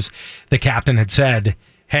because the captain had said,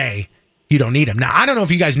 hey, you don't need them. Now, I don't know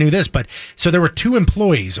if you guys knew this, but so there were 2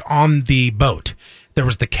 employees on the boat. There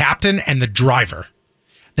was the captain and the driver.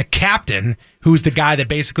 The captain, who's the guy that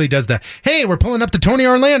basically does the, hey, we're pulling up to Tony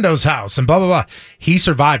Orlando's house and blah, blah, blah. He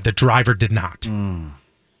survived. The driver did not.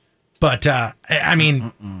 But, I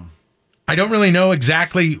mean, I don't really know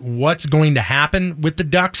exactly what's going to happen with the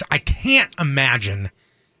Ducks. I can't imagine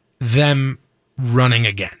them running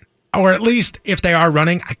again. Or at least if they are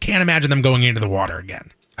running, I can't imagine them going into the water again.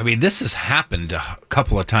 I mean, this has happened a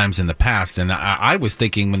couple of times in the past, and I was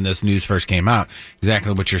thinking when this news first came out,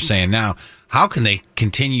 exactly what you're saying now. How can they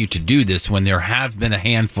continue to do this when there have been a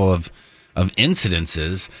handful of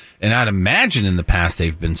incidences? And I'd imagine in the past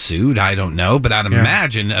they've been sued. I don't know, but I'd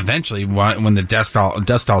imagine eventually when the dust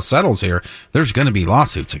all settles here, there's going to be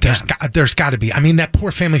lawsuits again. There's got to be. I mean, that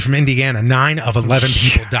poor family from Indiana, 9 of 11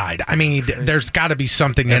 people died. I mean, there's got to be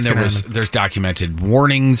something that's going to happen. There's documented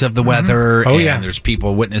warnings of the weather. Oh, and there's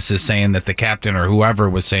witnesses saying that the captain or whoever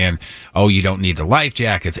was saying, oh, you don't need the life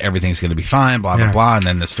jackets. Everything's going to be fine, blah, blah, blah. And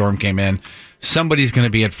then the storm came in. Somebody's going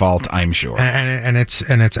to be at fault, I'm sure. And it's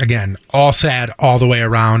again all sad all the way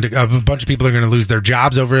around. A bunch of people are going to lose their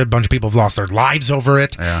jobs over it. A bunch of people have lost their lives over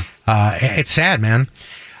it. Yeah. It's sad, man.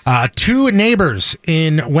 2 neighbors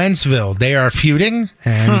in Wentzville, they are feuding,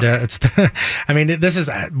 and it's. I mean, this is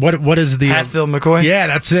what is the Hatfield McCoy? Yeah,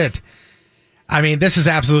 that's it. I mean, this is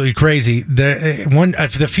absolutely crazy.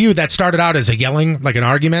 The feud that started out as a yelling, like an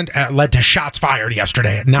argument, led to shots fired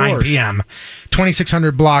yesterday at 9 p.m.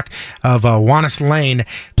 2600 block of Wanis Lane.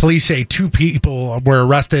 Police say 2 people were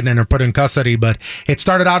arrested and are put in custody, but it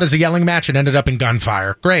started out as a yelling match and ended up in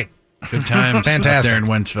gunfire. Great. Good times. Fantastic. There in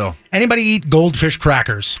Wentzville. Anybody eat goldfish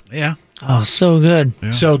crackers? Yeah. Oh, so good.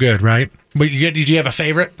 Yeah. So good, right? But did you have a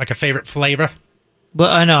favorite, like a favorite flavor? Well,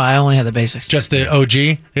 I know. I only had the basics. Just the OG?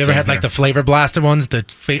 You ever had like the flavor blasted ones, the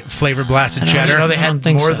flavor blasted cheddar? No, they had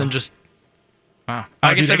more than just. Wow.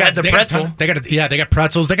 I guess they got the pretzel. They got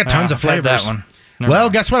pretzels. They got tons of flavors. That one. Well,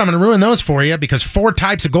 guess what? I'm going to ruin those for you because 4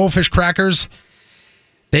 types of goldfish crackers.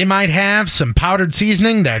 They might have some powdered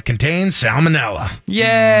seasoning that contains salmonella.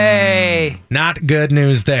 Yay! Not good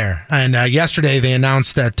news there. And yesterday they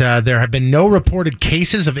announced that there have been no reported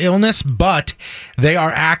cases of illness, but they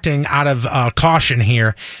are acting out of caution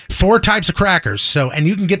here. 4 types of crackers. And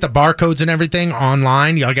you can get the barcodes and everything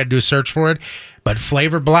online. You all got to do a search for it. But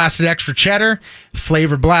flavor blasted extra cheddar,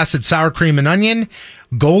 flavor blasted sour cream and onion,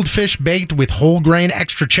 goldfish baked with whole grain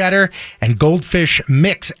extra cheddar, and goldfish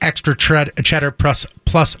mix extra cheddar plus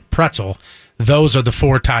pretzel. Those are the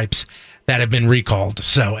 4 types that have been recalled.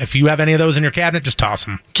 So if you have any of those in your cabinet, just toss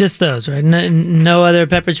them. Just those, right? No other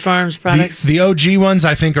Pepperidge Farms products? The OG ones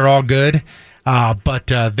I think are all good. But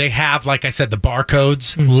they have, like I said, the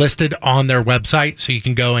barcodes listed on their website, so you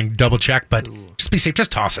can go and double check. But just be safe,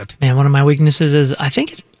 just toss it. Man, one of my weaknesses is I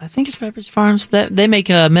think it's Pepperidge Farms that they make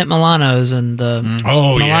mint Milanos and the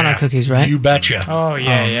Milano cookies, right? You betcha. Oh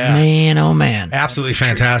yeah. Man, oh man, absolutely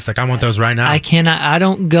fantastic. I want those right now. I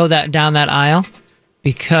don't go down that aisle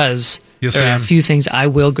because there are a few things I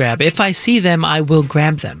will grab. If I see them, I will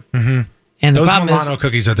grab them. Mm-hmm. And those Milano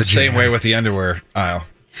cookies are the same way with the underwear aisle.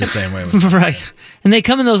 It's the same way. Right. And they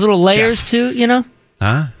come in those little layers too, you know?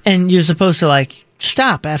 Huh? And you're supposed to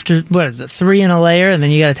stop after, 3 in a layer, and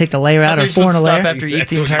then you got to take the layer out, or 4 in a layer? After you eat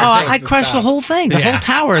the entire thing. I crushed the whole thing. The whole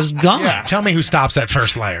tower is gone. Yeah. Tell me who stops that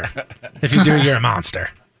first layer. If you do, you're a monster.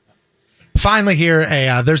 Finally here,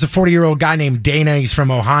 there's a 40-year-old guy named Dana. He's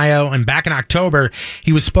from Ohio, and back in October,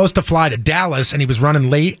 he was supposed to fly to Dallas, and he was running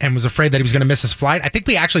late and was afraid that he was going to miss his flight. I think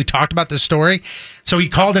we actually talked about this story. So he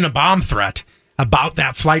called in a bomb threat about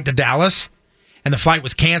that flight to Dallas, and the flight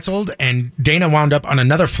was canceled, and Dana wound up on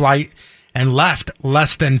another flight and left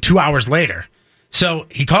less than 2 hours later. So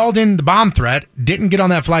he called in the bomb threat, didn't get on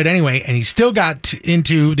that flight anyway, and he still got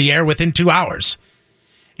into the air within 2 hours.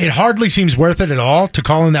 It hardly seems worth it at all to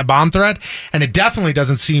call in that bomb threat, and it definitely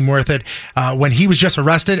doesn't seem worth it when he was just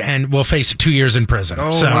arrested and will face 2 years in prison.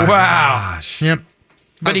 Oh, my gosh. Yep.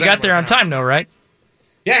 But he got there on time, though, right?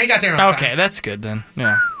 Yeah, he got there on time. Okay, that's good then.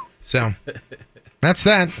 Yeah. So that's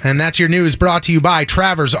that. And that's your news brought to you by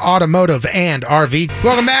Travers Automotive and RV.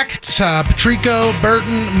 Welcome back. It's Patrico,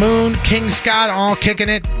 Burton, Moon, King Scott all kicking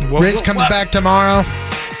it. Riz comes back tomorrow.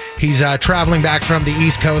 He's traveling back from the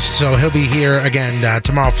East Coast, so he'll be here again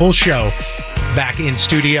tomorrow. Full show back in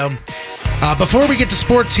studio. Before we get to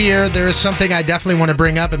sports here, there is something I definitely want to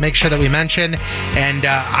bring up and make sure that we mention. And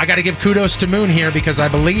I got to give kudos to Moon here because I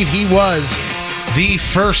believe he was the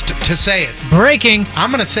first to say it. Breaking.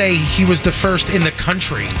 I'm going to say he was the first in the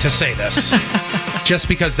country to say this, just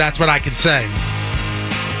because that's what I can say.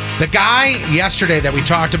 The guy yesterday that we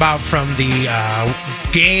talked about from the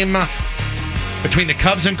game between the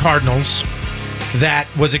Cubs and Cardinals that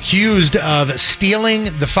was accused of stealing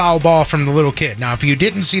the foul ball from the little kid. Now, if you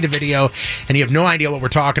didn't see the video and you have no idea what we're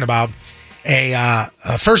talking about, a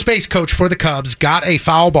first base coach for the Cubs got a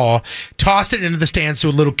foul ball, tossed it into the stands to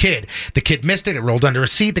a little kid. The kid missed it. It rolled under a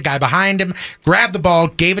seat. The guy behind him grabbed the ball,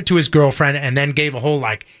 gave it to his girlfriend, and then gave a whole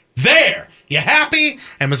like, "There, you happy?"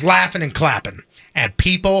 and was laughing and clapping. And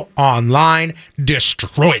people online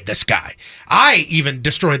destroyed this guy. I even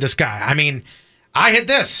destroyed this guy. I mean, I hit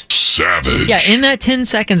this. Savage. Yeah, in that 10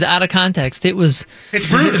 seconds out of context, it's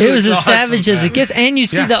brutal. It was as savage as it gets. And you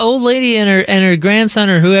see the old lady and her grandson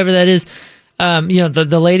or whoever that is,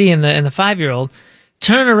 the lady and the 5-year-old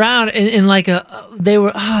turn around and like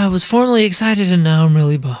I was formerly excited and now I'm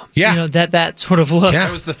really bummed. Yeah. That sort of look.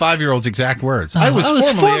 That was the 5-year-old's exact words. I was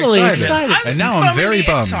formerly excited. And now I'm very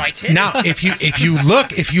bummed. Now, if you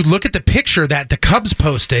look at the picture that the Cubs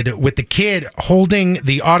posted with the kid holding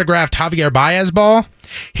the autographed Javier Baez ball,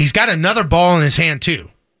 he's got another ball in his hand too.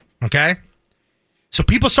 Okay? So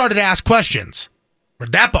people started to ask questions.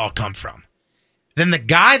 Where'd that ball come from? Then the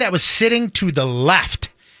guy that was sitting to the left,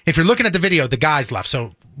 if you're looking at the video, the guy's left.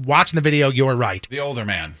 So watching the video, you're right. The older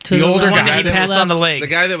man. The older guy. That he pats on the leg. The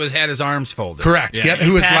guy that had his arms folded. Correct. Yeah. Yep.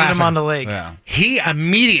 Who was laughing. him on the leg. Yeah. He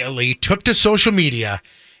immediately took to social media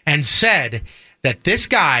and said that this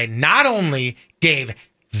guy not only gave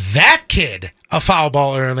that kid a foul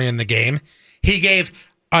ball early in the game, he gave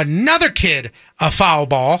another kid a foul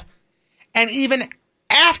ball, and even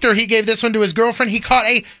after he gave this one to his girlfriend, he caught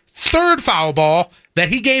a third foul ball that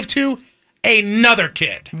he gave to another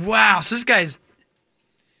kid. Wow, so this guy's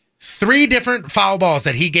 3 different foul balls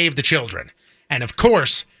that he gave the children. And of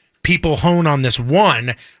course, people hone on this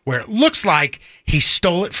one where it looks like he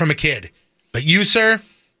stole it from a kid. But you, sir,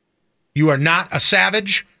 you are not a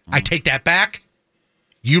savage. I take that back.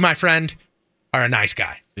 You, my friend, are a nice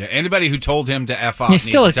guy. Yeah, anybody who told him to F off He's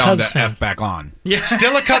needs still to a tell him Cubs to fan. F back on. Yeah.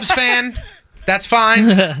 Still a Cubs fan. That's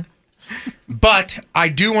fine. But I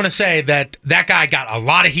do want to say that guy got a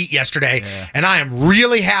lot of heat yesterday, and I am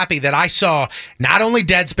really happy that I saw not only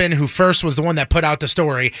Deadspin, who first was the one that put out the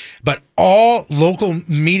story, but all local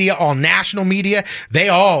media, all national media, they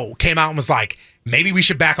all came out and was like, maybe we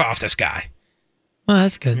should back off this guy. Well,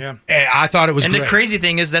 that's good. Yeah. I thought it was And great. the crazy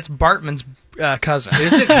thing is that's Bartman's cousin.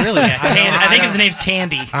 Is it really? Yeah, I think his name's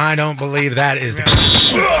Tandy. I don't believe that is the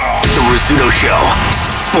The Rizzuto Show.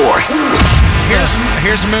 Sports.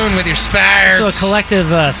 Here's Moon with your spars. So a collective,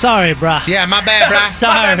 sorry, brah. Yeah, my bad, brah.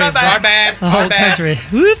 Sorry, my bad. The whole My bad. country.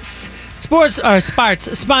 Whoops. Sports are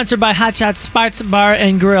Sparts, sponsored by Hot Shots Sparts Bar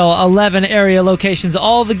and Grill. 11 area locations,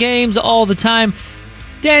 all the games, all the time.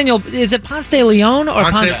 Daniel, is it Ponce de Leon or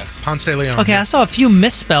Ponce de Leon. Okay, I saw a few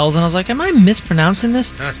misspells, and I was like, am I mispronouncing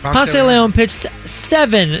this? No, it's Ponce de Leon pitched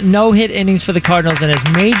 7 no-hit innings for the Cardinals in his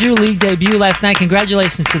major league debut last night.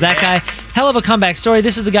 Congratulations to that guy. Hell of a comeback story.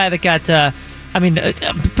 This is the guy that got,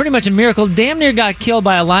 pretty much a miracle. Damn near got killed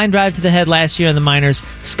by a line drive to the head last year in the minors.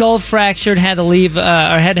 Skull fractured, had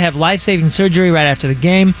to have life-saving surgery right after the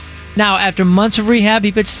game. Now, after months of rehab,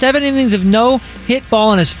 he pitched 7 innings of no-hit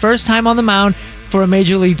ball in his first time on the mound for a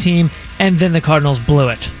major league team, and then the Cardinals blew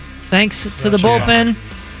it. Thanks to the bullpen.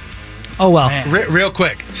 Oh, well. Real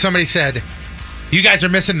quick, somebody said, you guys are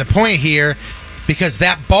missing the point here because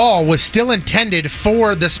that ball was still intended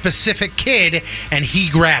for the specific kid, and he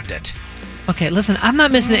grabbed it. Okay, listen, I'm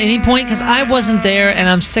not missing any point because I wasn't there, and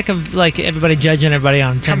I'm sick of everybody judging everybody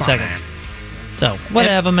on 10 seconds. Man. So,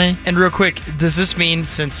 whatever, man. And real quick, does this mean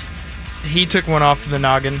since he took one off the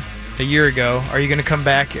noggin a year ago, are you going to come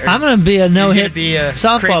back? I'm going to be a no-hit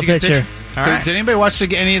softball pitcher. All right. Did anybody watch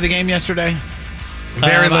any of the game yesterday?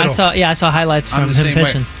 Very little. I saw highlights from him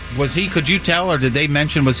pitching. Was he? Could you tell, or did they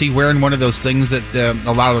mention? Was he wearing one of those things that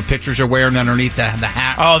a lot of the pitchers are wearing underneath the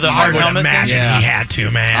hat? Oh, the hard helmet. I would imagine he had to,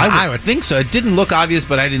 man. I would think so. It didn't look obvious,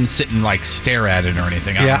 but I didn't sit and stare at it or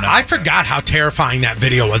anything. I forgot how terrifying that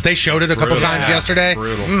video was. They showed it a couple times yesterday.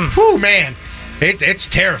 Brutal. Whew, man. It's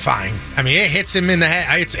terrifying. I mean, it hits him in the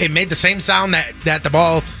head. It made the same sound that the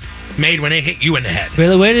ball made when it hit you in the head.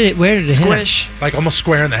 Really? Where did it hit? Squish. Like almost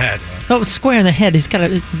square in the head. Oh, it's square in the head. He's got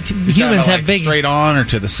humans have big straight on or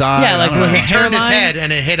to the side. Yeah, like he turned his head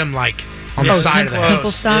and it hit him like on the side of the head. Temple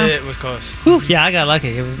style? It was close. Whew, yeah, I got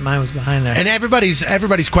lucky. Mine was behind there. And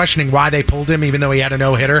everybody's questioning why they pulled him, even though he had a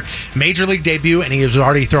no-hitter. Major league debut, and he was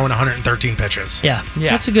already throwing 113 pitches. Yeah.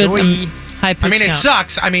 That's a good high pitch I mean, it count.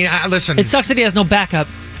 sucks. I mean, listen. It sucks that he has no backup.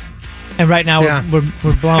 And right now we're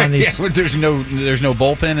blowing these. Yeah, there's no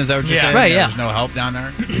bullpen. Is that what you're saying? Right. There's no help down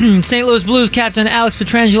there. St. Louis Blues captain Alex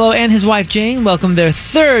Pietrangelo and his wife Jane welcomed their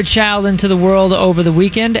third child into the world over the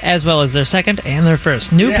weekend, as well as their second and their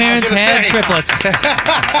first. New parents had triplets.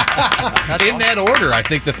 In that order, I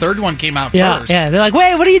think the third one came out first. Yeah. They're like,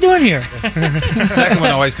 wait, what are you doing here? The second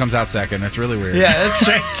one always comes out second. That's really weird. Yeah, that's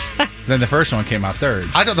strange. Then the first one came out third.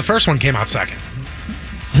 I thought the first one came out second.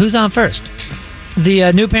 Who's on first?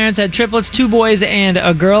 The new parents had triplets, 2 boys and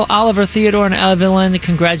a girl, Oliver, Theodore, and Evelyn.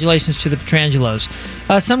 Congratulations to the Pietrangelos.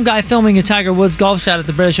 Some guy filming a Tiger Woods golf shot at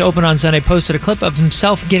the British Open on Sunday posted a clip of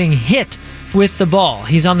himself getting hit with the ball.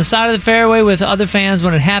 He's on the side of the fairway with other fans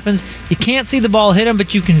when it happens. You can't see the ball hit him,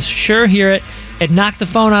 but you can sure hear it. It knocked the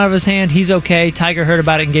phone out of his hand. He's okay. Tiger heard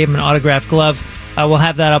about it and gave him an autographed glove. We'll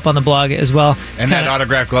have that up on the blog as well. And that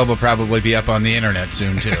autographed glove will probably be up on the internet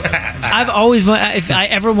soon, too. I've always, if I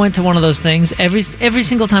ever went to one of those things, every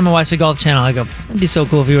single time I watch the Golf Channel, I go, it'd be so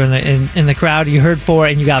cool if you were in the crowd, you heard for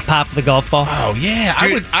it, and you got popped with a golf ball. Oh, yeah.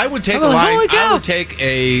 Dude, I would take I'm like, holy cow. I would take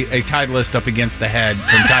a Titleist up against the head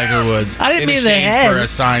from Tiger Woods. I didn't in mean the exchange head. for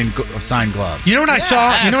a signed glove. You know what I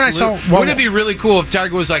saw? You know what I saw? Wouldn't it be really cool if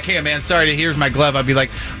Tiger was like, hey, man, sorry, here's my glove. I'd be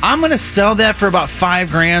like, I'm going to sell that for about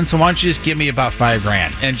 $5,000, so why don't you just give me about $5,000?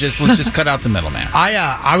 And let's just cut out the middleman.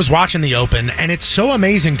 I was watching the Open, and it's so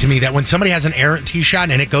amazing to me that when somebody has an errant tee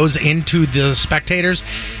shot and it goes into the spectators,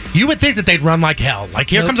 you would think that they'd run like hell. Like,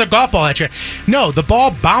 here comes a golf ball at you. No, the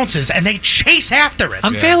ball bounces, and they chase after it.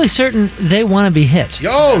 I'm fairly certain they want to be hit.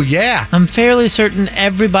 Oh, yeah. I'm fairly certain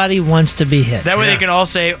everybody wants to be hit. That way they can all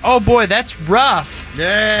say, oh, boy, that's rough.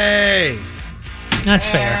 Yay. That's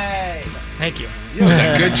fair. Thank you. It was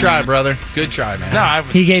a good try, brother. Good try, man. No,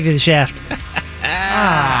 he gave you the shaft.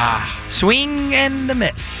 Swing and a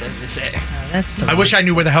miss, as they say. I wish I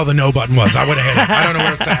knew where the hell the no button was. I would have hit it. I don't know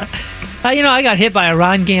where it's at. I got hit by a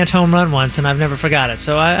Ron Gant home run once, and I've never forgot it.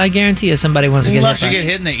 So I guarantee you somebody wants to get hit. Did you get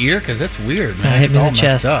hit in the ear? Because that's weird, man. Hit me in the all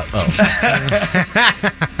chest. messed up.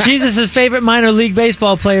 Oh. Jesus' favorite minor league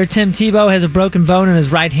baseball player, Tim Tebow, has a broken bone in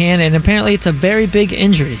his right hand, and apparently it's a very big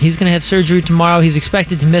injury. He's going to have surgery tomorrow. He's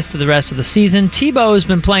expected to miss to the rest of the season. Tebow has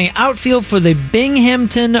been playing outfield for the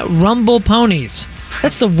Binghamton Rumble Ponies.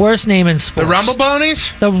 That's the worst name in sports. The Rumble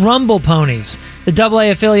Ponies? The Rumble Ponies. The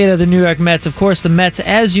AA affiliate of the New York Mets. Of course, the Mets,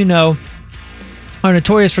 as you know, are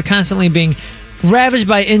notorious for constantly being ravaged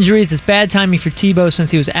by injuries. It's bad timing for Tebow since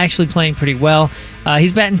he was actually playing pretty well.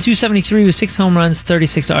 He's batting .273 with 6 home runs,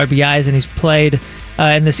 36 RBIs, and he's played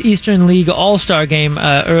in this Eastern League All-Star game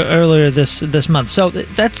earlier this month. So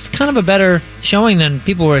that's kind of a better showing than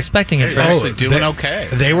people were expecting it. They're actually doing okay.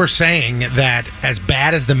 They were saying that as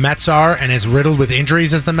bad as the Mets are and as riddled with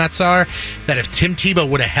injuries as the Mets are, that if Tim Tebow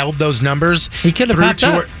would have held those numbers he could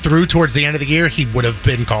have through towards the end of the year, he would have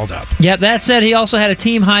been called up. Yeah, that said, he also had a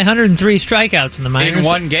team-high 103 strikeouts in the minors. In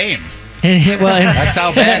one game. That's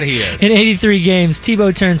how bad he is. In 83 games,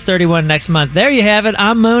 Tebow turns 31 next month. There you have it.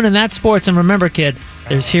 I'm Moon, and that's sports. And remember, kid,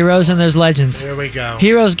 there's heroes and there's legends. There we go.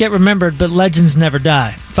 Heroes get remembered, but legends never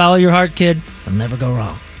die. Follow your heart, kid. They'll never go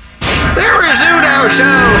wrong. The Rizzuto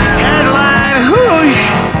Show Headline Hoosh.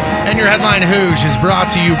 And your Headline Hoosh is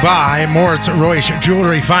brought to you by Moritz Royce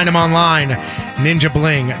Jewelry. Find them online,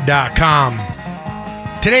 ninjabling.com.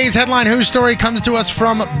 Today's Headline Who story comes to us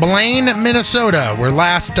from Blaine, Minnesota, where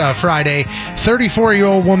last Friday,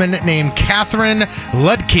 34-year-old woman named Catherine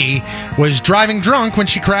Ludke was driving drunk when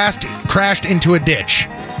she crashed into a ditch.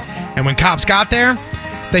 And when cops got there,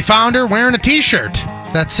 they found her wearing a T-shirt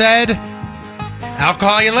that said, "I'll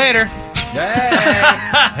call you later." Hey.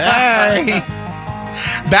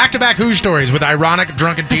 Back-to-back Who stories with ironic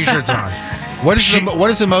drunken T-shirts on. What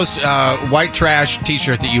is the most white trash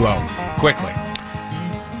T-shirt that you own? Quickly.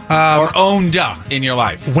 Or owned in your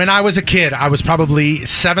life? When I was a kid, I was probably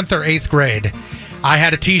 7th or 8th grade. I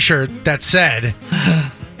had a T-shirt that said,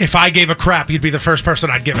 "If I gave a crap, you'd be the first person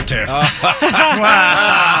I'd give it to." Wow.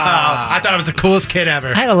 I thought I was the coolest kid ever.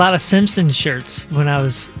 I had a lot of Simpsons shirts when I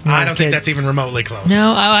was I don't think that's even remotely close.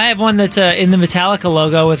 No, I have one that's in the Metallica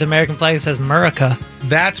logo with American flag that says Murica.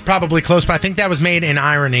 That's probably close, but I think that was made in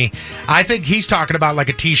irony. I think he's talking about like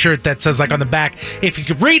a T-shirt that says like on the back, "If you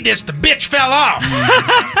could read this, the bitch fell off."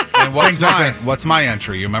 And what's my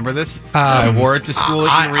entry? You remember this? I wore it to school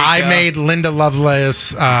at Eureka. I made Linda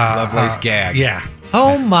Lovelace gag. Yeah.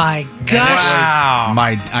 Oh my gosh! Wow.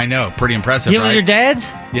 I know, pretty impressive. It was your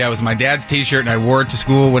dad's? Yeah, it was my dad's T-shirt, and I wore it to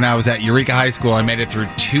school when I was at Eureka High School. I made it through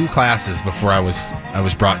 2 classes before I was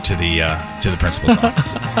brought to the principal's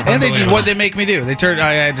office. And what they make me do?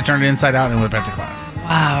 I had to turn it inside out and went back to class.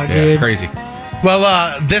 Wow, yeah, dude, crazy.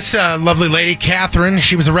 Well, this lovely lady, Catherine,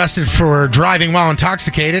 she was arrested for driving while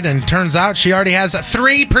intoxicated, and turns out she already has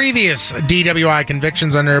 3 previous DWI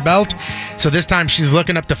convictions under her belt. So this time she's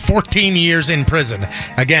looking up to 14 years in prison.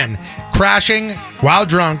 Again, crashing while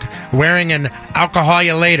drunk, wearing an Alcohol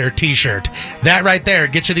Ya Later t-shirt. That right there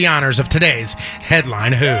gets you the honors of today's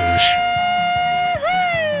Headline Hoosh.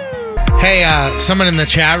 Hey, someone in the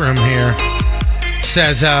chat room here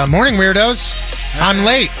says, morning, weirdos. I'm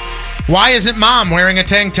late. Why isn't Mom wearing a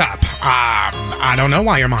tank top? I don't know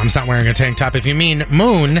why your mom's not wearing a tank top. If you mean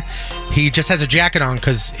Moon, he just has a jacket on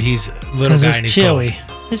because he's a little guy and he's chilly.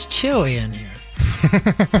 cold. It's chilly in here.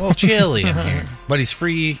 A little chilly in here. But he's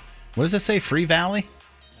free. What does it say? Free Valley?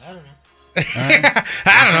 I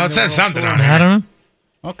don't know. It says something on it. I don't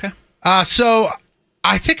know. Okay. So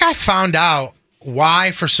I think I found out why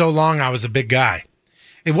for so long I was a big guy.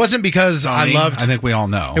 It wasn't because I think we all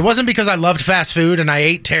know. It wasn't because I loved fast food and I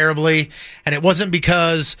ate terribly, and it wasn't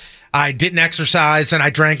because I didn't exercise and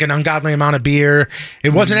I drank an ungodly amount of beer.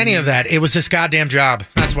 It wasn't any of that. It was this goddamn job.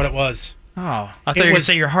 That's what it was. Oh, I thought you were going to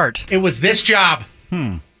say your heart. It was this job.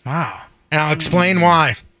 Wow. And I'll explain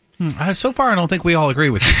why. So far, I don't think we all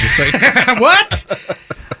agree with you. Just say What?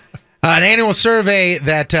 An annual survey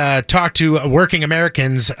that talked to working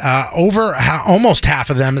Americans, almost half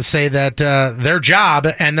of them say that their job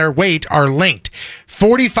and their weight are linked.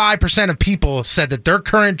 45% of people said that their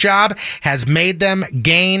current job has made them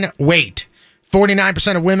gain weight.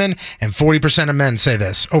 49% of women and 40% of men say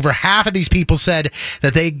this. Over half of these people said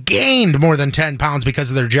that they gained more than 10 pounds because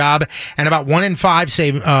of their job, and about 1 in 5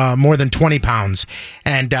 say more than 20 pounds.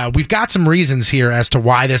 And we've got some reasons here as to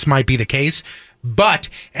why this might be the case. But,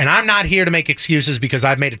 and I'm not here to make excuses because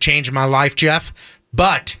I've made a change in my life, Jeff,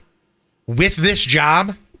 but with this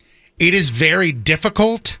job, it is very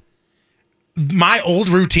difficult. My old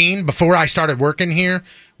routine before I started working here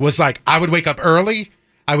was like I would wake up early,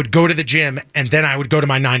 I would go to the gym, and then I would go to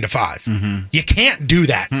my 9 to 5. Mm-hmm. You can't do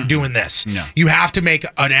that doing this. No. You have to make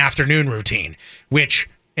an afternoon routine, which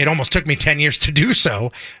it almost took me 10 years to do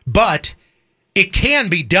so, but it can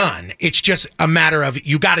be done. It's just a matter of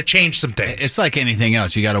you got to change some things. It's like anything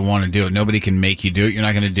else. You got to want to do it. Nobody can make you do it. You're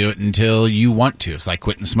not going to do it until you want to. It's like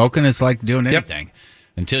quitting smoking. It's like doing anything. Yep.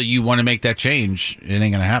 Until you want to make that change, it ain't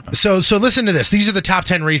going to happen. So listen to this. These are the top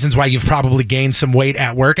 10 reasons why you've probably gained some weight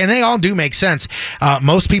at work, and they all do make sense.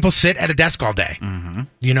 Most people sit at a desk all day. Mm-hmm.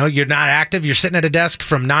 You know, you're not active. You're sitting at a desk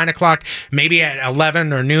from 9 o'clock, maybe at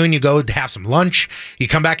 11 or noon. You go to have some lunch. You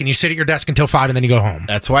come back and you sit at your desk until 5, and then you go home.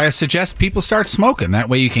 That's why I suggest people start smoking. That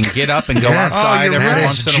way you can get up and go outside every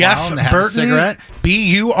once in a while and have a cigarette. Burton, The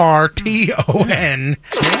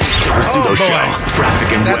Rizzuto Show.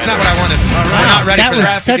 Traffic and That's weather. not what I wanted. We're not ready that for was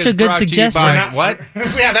that. such a good suggestion. What?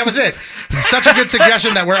 Yeah, that was it. Such a good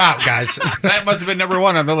suggestion that we're out, guys. That must have been number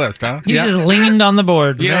 1 on the list, huh? You just leaned on the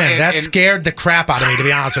board. You know, Man, that scared the crap out of me, to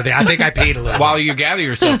be honest with you. I think I peed a little. While you gather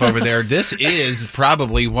yourself over there, this is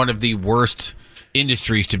probably one of the worst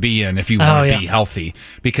industries to be in if you want to be healthy,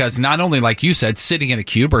 because not only, like you said, sitting in a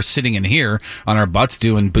cube or sitting in here on our butts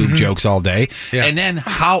doing boob jokes all day, and then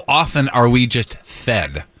how often are we just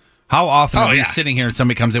fed? How often are we sitting here and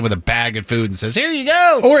somebody comes in with a bag of food and says, here you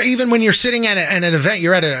go? Or even when you're sitting at an event,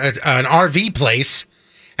 you're at an RV place,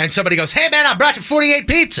 and somebody goes, hey, man, I brought you 48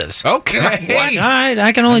 pizzas. Okay. You're like, what? All right,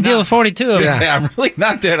 I can only deal with 42 of them. Yeah, I'm really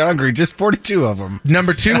not that hungry. Just 42 of them.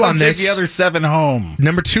 Number 2 on this. Take the other 7 home.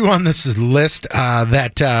 Number 2 on this list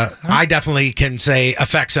that I definitely can say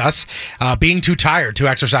affects us, being too tired to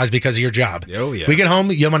exercise because of your job. Oh, yeah. We get home,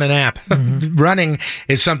 you want a nap. Running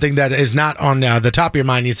is something that is not on the top of your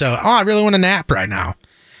mind. You say, oh, I really want a nap right now.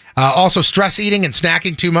 Also, stress eating and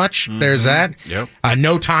snacking too much. There's that. Yep.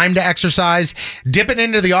 No time to exercise. Dipping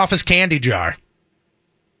into the office candy jar.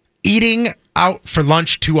 Eating out for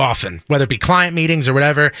lunch too often, whether it be client meetings or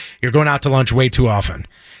whatever. You're going out to lunch way too often.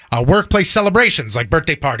 Workplace celebrations like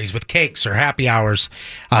birthday parties with cakes or happy hours.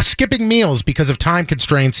 Skipping meals because of time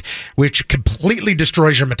constraints, which completely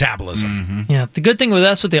destroys your metabolism. Yeah, the good thing with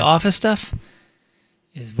us with the office stuff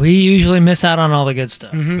is we usually miss out on all the good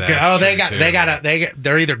stuff.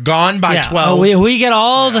 They're either gone by 12. Oh, we get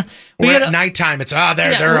all the. Or at nighttime, it's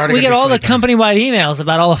they're already. We get all the sleeping. company-wide emails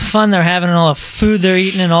about all the fun they're having and all the food they're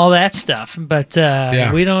eating and all that stuff, but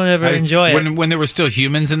we don't ever enjoy it. When there were still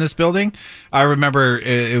humans in this building, I remember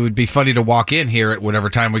it would be funny to walk in here at whatever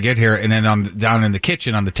time we get here, and then down in the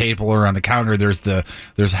kitchen on the table or on the counter,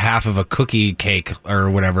 there's half of a cookie cake or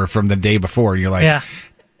whatever from the day before. And you're like,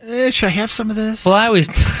 should I have some of this? Well, I always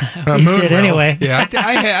did anyway. Yeah,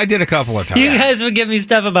 I did a couple of times. You guys would give me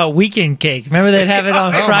stuff about weekend cake. Remember they'd have it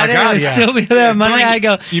on Friday and it would still be there on Monday. I'd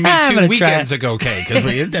go, you mean I'm 2 gonna weekends ago cake? But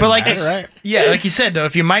like like you said, though,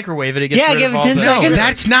 if you microwave it, it gets rid give of it all 10 the- seconds. No,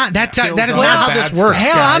 that's not that is not how this works.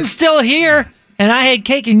 Hell, guys. I'm still here. And I had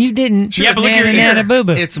cake and you didn't. Yeah, but look at your ear.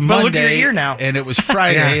 Boo-boo. It's But look at your Monday ear now. and it was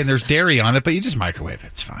Friday, Yeah. and there's dairy on it, but you just microwave it.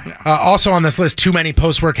 It's fine. Also on this list, too many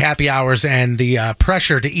post-work happy hours and the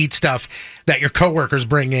pressure to eat stuff that your coworkers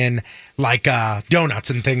bring in, like donuts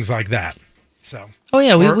and things like that. So. Oh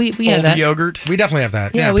yeah, we had that. Yogurt. We definitely have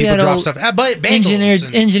that. Yeah, we people had drop old stuff. But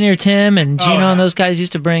bagels engineer Tim and Gino yeah. and those guys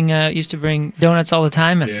used to bring donuts all the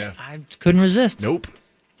time, and I couldn't resist. Nope.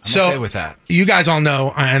 I'm so okay with that. You guys all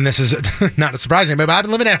know, and this is not surprising, but I've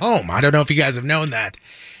been living at home. I don't know if you guys have known that.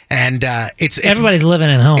 And it's everybody's living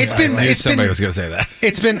at home. Somebody was going to say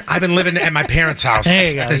that. I've been living at my parents' house.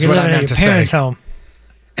 There you go. Is You're what I living meant at to your parents' say. home.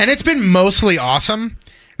 And it's been mostly awesome,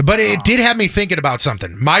 but it did have me thinking about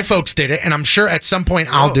something. My folks did it, and I'm sure at some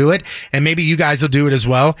point I'll do it, and maybe you guys will do it as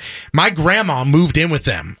well. My grandma moved in with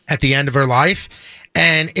them at the end of her life,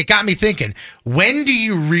 and it got me thinking, when do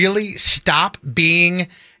you really stop being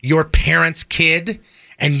your parents' kid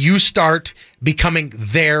and you start becoming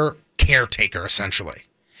their caretaker, essentially?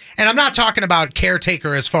 And I'm not talking about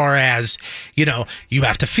caretaker as far as, you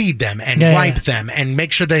have to feed them and wipe them and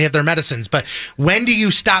make sure they have their medicines. But when do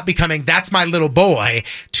you stop becoming, that's my little boy,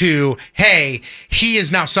 to, hey, he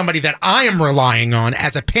is now somebody that I am relying on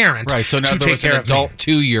as a parent Right, so now to there take was an care of adult me.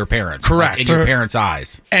 to your parents. Correct. Like in your parents'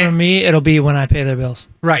 eyes. For me, it'll be when I pay their bills.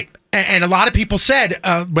 Right. And a lot of people said,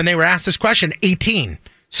 when they were asked this question, 18.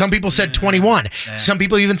 Some people said 21. Some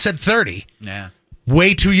people even said 30. Yeah.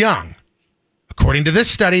 Way too young. According to this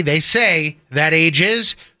study, they say that age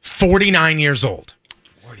is 49 years old.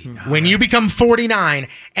 49. When you become 49,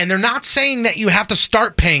 and they're not saying that you have to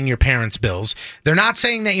start paying your parents' bills. They're not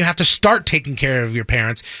saying that you have to start taking care of your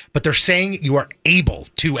parents, but they're saying you are able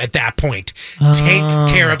to, at that point, take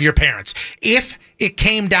care of your parents. If it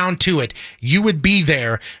came down to it, you would be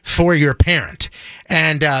there for your parent.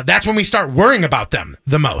 And that's when we start worrying about them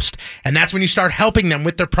the most. And that's when you start helping them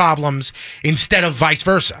with their problems instead of vice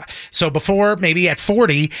versa. So before, maybe at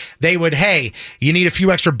 40, they would, hey, you need a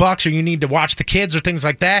few extra bucks or you need to watch the kids or things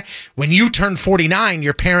like that. When you turn 49,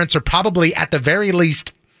 your parents are probably at the very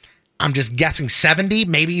least, I'm just guessing 70,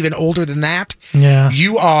 maybe even older than that. Yeah.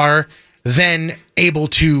 You are then able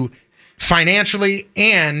to financially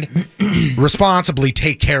and responsibly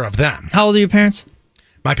take care of them. How old are your parents?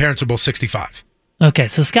 My parents are both 65. Okay,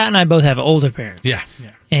 so Scott and I both have older parents. Yeah.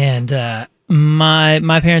 And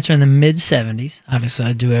my parents are in the mid 70s. Obviously,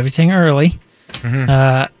 I do everything early.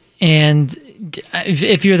 And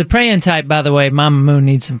if you're the praying type, by the way, Mama Moon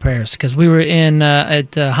needs some prayers, because we were in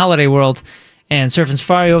at Holiday World and surfing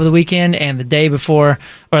safari over the weekend, and the day before,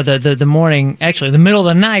 or the morning, actually the middle of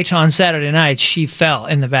the night on Saturday night, she fell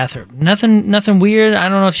in the bathroom. Nothing weird. I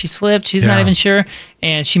don't know if she slipped. She's not even sure,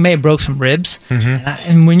 and she may have broke some ribs.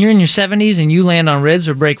 And when you're in your 70s and you land on ribs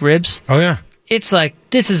or break ribs, oh yeah, it's like,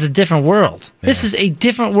 this is a different world. This is a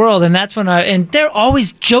different world. And that's when and they're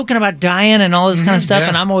always joking about dying and all this kind of stuff.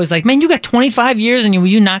 And I'm always like, man, you got 25 years and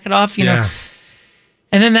you knock it off, you know?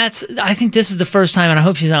 And then I think this is the first time, and I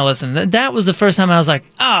hope she's not listening. That was the first time I was like,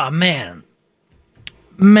 oh man,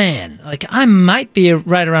 like I might be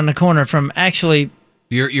right around the corner from actually.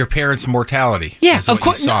 Your parents' mortality. Yeah, of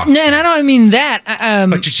course. No, and I don't mean that.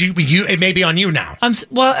 But just you, it may be on you now.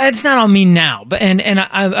 Well, it's not on me now. But and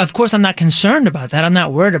I, of course, I'm not concerned about that. I'm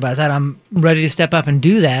not worried about that. I'm ready to step up and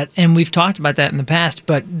do that. And we've talked about that in the past.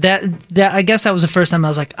 But that I guess that was the first time I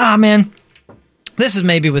was like, oh man, this is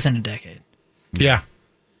maybe within a decade. Yeah.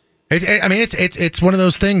 It's one of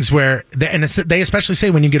those things where they especially say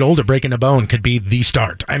when you get older, breaking a bone could be the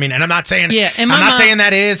start. I mean, and I'm not saying saying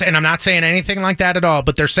that is, and I'm not saying anything like that at all.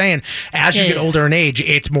 But they're saying as you get older in age,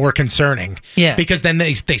 it's more concerning. Yeah, because then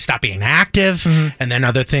they stop being active, and then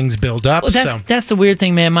other things build up. Well, that's the weird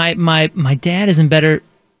thing, man. My dad is in better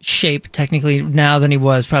shape technically now than he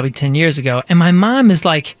was probably 10 years ago, and my mom is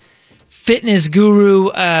like fitness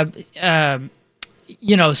guru.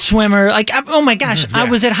 Swimmer. Like, oh my gosh, I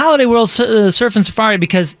was at Holiday World Surfing Safari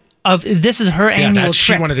because of this is her annual trip.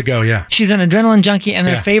 She wanted to go, yeah. She's an adrenaline junkie, and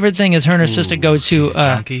their favorite thing is her and her sister go to. She's a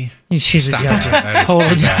junkie? She's a junkie. That is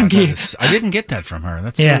Total junkie. I didn't get that from her.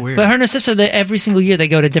 That's so weird. But her and her sister, every single year they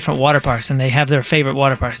go to different water parks, and they have their favorite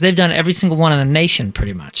water parks. They've done every single one in the nation,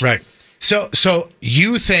 pretty much. Right. So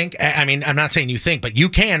you think, I mean, I'm not saying you think, but you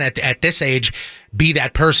can at this age be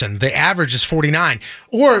that person. The average is 49.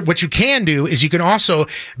 Or what you can do is you can also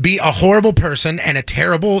be a horrible person and a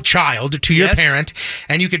terrible child to your parent,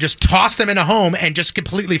 and you could just toss them in a home and just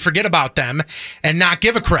completely forget about them and not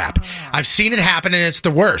give a crap. I've seen it happen, and it's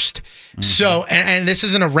the worst. So, and this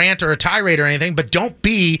isn't a rant or a tirade or anything, but don't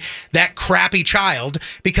be that crappy child,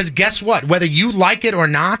 because guess what? Whether you like it or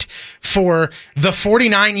not, for the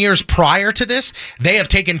 49 years prior to this, they have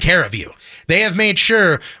taken care of you. They have made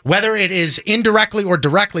sure, whether it is indirectly or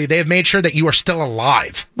directly, they have made sure that you are still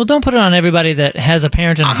alive. Well, don't put it on everybody that has a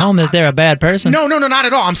parent in a home that they're a bad person. No, not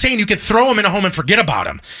at all. I'm saying you could throw them in a home and forget about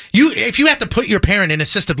them. If you have to put your parent in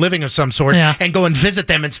assisted living of some sort and go and visit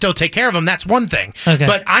them and still take care of them, that's one thing. Okay.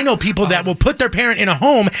 But I know people that will put their parent in a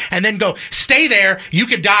home and then go, stay there, you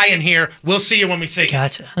could die in here, we'll see you when we see you.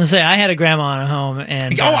 Gotcha. I say I had a grama in a home,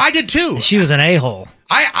 and I did too. She was an a-hole.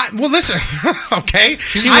 Well, listen, okay.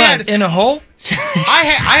 She was in a hole. I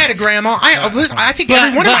had a grandma. I think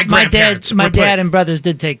every one of my grandparents. My dad and brothers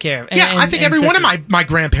did take care of. I think every one of my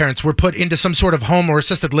grandparents were put into some sort of home or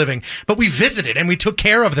assisted living, but we visited and we took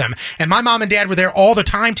care of them. And my mom and dad were there all the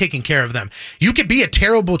time taking care of them. You could be a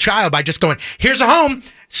terrible child by just going, here's a home.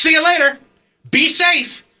 See you later. Be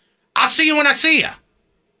safe. I'll see you when I see you.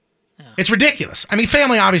 It's ridiculous. I mean,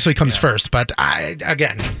 family obviously comes first, but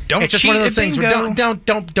it's just one of those things where don't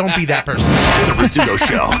be that person. The Rizzuto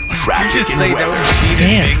Show. Traffic and weather.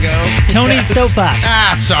 Damn. Tony's soapbox.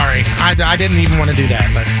 Sorry. I didn't even want to do that,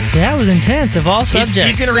 but that was intense of all subjects.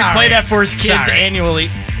 He's going to replay that for his kids annually.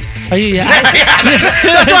 Are you?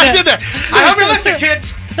 That's why I did that. I hope you listen,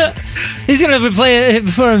 kids. He's going to replay it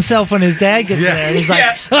for himself when his dad gets there. And he's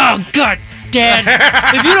like, oh, God. Dad,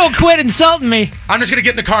 if you don't quit insulting me, I'm just gonna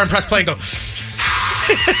get in the car and press play and go.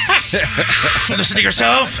 Listen to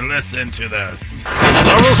yourself. Listen to this. The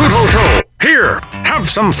Rizzuto Show. Here, have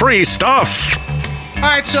some free stuff. All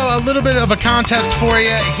right, so a little bit of a contest for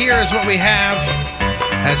you. Here is what we have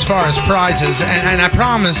as far as prizes, and I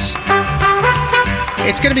promise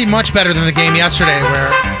it's going to be much better than the game yesterday,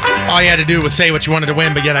 where all you had to do was say what you wanted to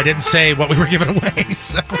win, but yet I didn't say what we were giving away.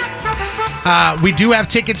 So. We do have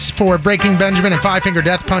tickets for Breaking Benjamin and Five Finger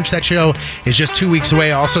Death Punch. That show is just 2 weeks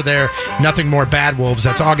away. Also there, Nothing More Bad Wolves.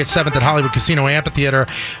 That's August 7th at Hollywood Casino Amphitheater.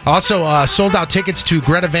 Also, sold out tickets to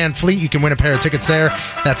Greta Van Fleet. You can win a pair of tickets there.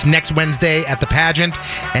 That's next Wednesday at the pageant.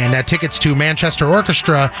 And tickets to Manchester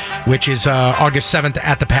Orchestra, which is August 7th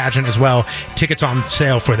at the pageant as well. Tickets on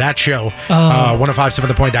sale for that show.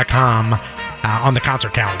 1057thepoint.com. On the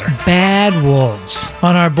concert calendar. Bad Wolves.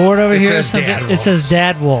 On our board over here, it says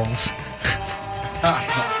Dad Wolves.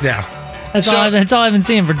 Yeah. That's all I've been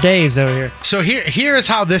seeing for days over here. So here is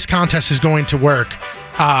how this contest is going to work.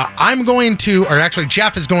 I'm going to, or actually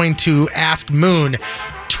Jeff is going to ask Moon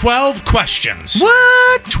 12 questions.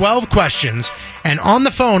 What? 12 questions. And on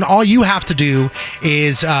the phone, all you have to do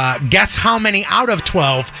is guess how many out of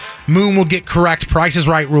 12 Moon will get correct. Price is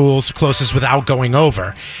Right rules, closest without going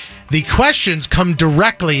over. The questions come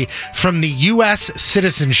directly from the U.S.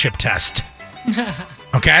 citizenship test.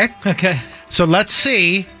 Okay? Okay. So let's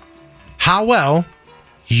see how well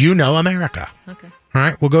you know America. Okay. All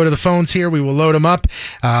right, we'll go to the phones here. We will load them up.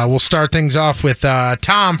 We'll start things off with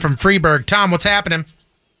Tom from Freeburg. Tom, what's happening?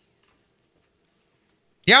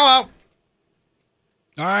 Hello.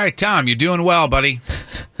 All right, Tom, you're doing well, buddy.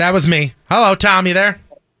 That was me. Hello, Tom, you there?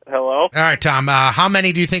 Hello. All right, Tom, how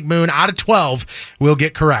many do you think, Moon, out of 12 will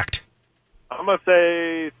get correct? I'm going to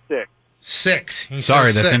say 6. 6.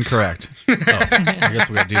 Sorry, that's incorrect. I guess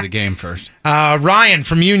we got to do the game first. Ryan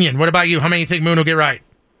from Union, what about you? How many do you think Moon will get right?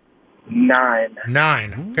 9.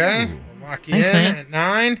 9. Okay. We'll lock you Thanks, in man. at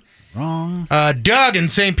 9. Wrong. Doug in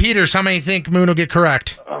St. Peter's, how many do you think Moon will get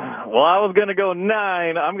correct? Well, I was going to go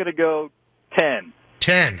 9. I'm going to go 10.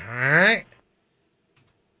 10. All right.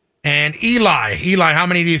 And Eli, how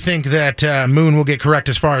many do you think that Moon will get correct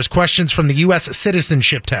as far as questions from the U.S.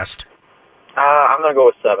 citizenship test? I'm going to go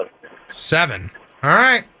with 7. 7. All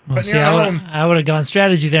right. Well, see, I would have gone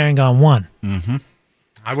strategy there and gone 1. Mm-hmm.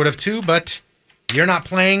 I would have too, but you're not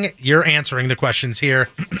playing. You're answering the questions here.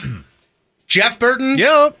 Jeff Burton.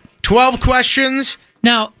 Yep. 12 questions.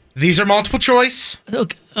 Now, these are multiple choice.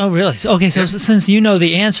 Okay. Oh, really? Okay, so since you know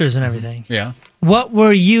the answers and everything. Yeah. What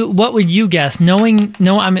would you guess? Knowing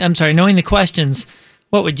the questions,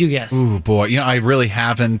 what would you guess? Ooh, boy. You know, I really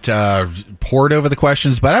haven't pored over the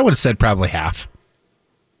questions, but I would have said probably half.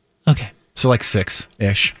 Okay. So like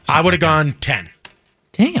 6-ish. I would have gone 10.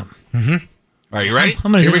 Damn. Mm-hmm. Are you ready?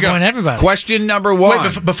 I'm going to disappoint everybody. Question number 1.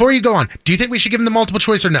 Wait, before you go on, do you think we should give them the multiple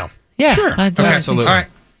choice or no? Yeah. Sure. Okay. Absolutely. All right.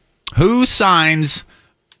 Who signs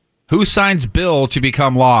bill to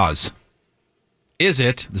become laws? Is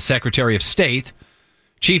it the Secretary of State,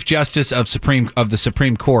 Chief Justice of the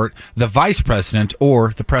Supreme Court, the Vice President,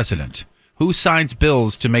 or the President? Who signs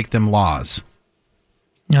bills to make them laws?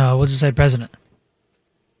 No, we'll just say president.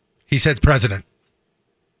 He said president.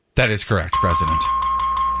 That is correct, President.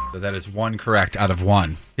 So that is one correct out of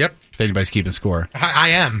one. Yep. If anybody's keeping score. I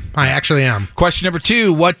am. I actually am. Question number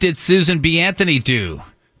 2. What did Susan B. Anthony do?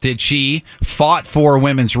 Did she fought for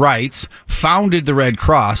women's rights, founded the Red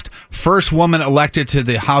Cross, first woman elected to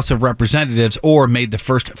the House of Representatives, or made the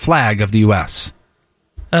first flag of the U.S.?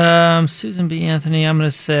 Susan B. Anthony, I'm going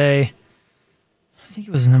to say, I think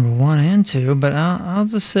it was number 1 and 2, but I'll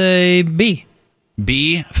just say B.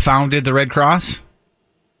 B, founded the Red Cross?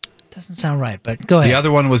 Doesn't sound right, but go ahead. The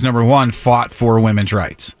other one was number 1, fought for women's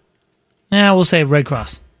rights. Yeah, we'll say Red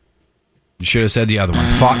Cross. You should have said the other one.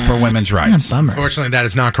 Fought for women's rights. Bummer. Unfortunately, that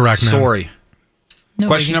is not correct, man. Sorry.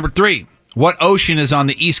 Question number 3. What ocean is on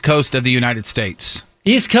the east coast of the United States?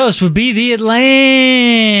 East Coast would be the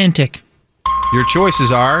Atlantic. Your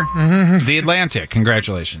choices are the Atlantic.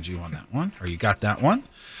 Congratulations. You won that one, or you got that one.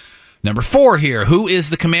 Number 4 here. Who is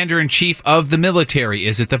the commander-in-chief of the military?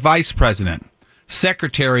 Is it the Vice President,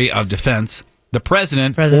 Secretary of Defense, the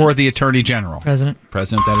President, or the Attorney General? President.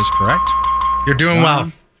 President, that is correct. You're doing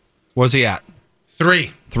well. Where's he at?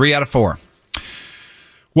 3. 3 out of 4.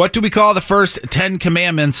 What do we call the first 10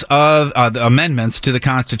 commandments of the amendments to the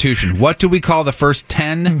Constitution? What do we call the first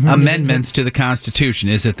 10 amendments to the Constitution?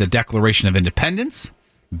 Is it the Declaration of Independence?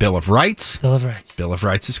 Bill of Rights? Bill of Rights. Bill of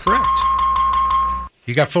Rights is correct.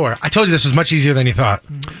 You got 4. I told you this was much easier than you thought.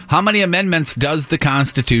 How many amendments does the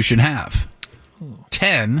Constitution have?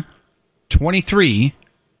 10, 23,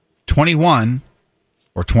 21,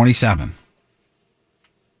 or 27?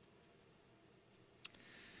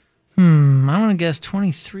 I want to guess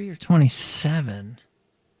 23 or 27.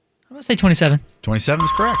 I'm going to say 27. 27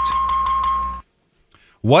 is correct.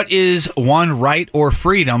 What is one right or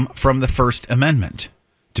freedom from the First Amendment?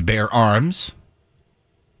 To bear arms,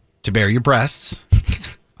 to bear your breasts.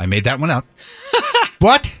 I made that one up.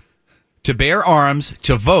 What? To bear arms,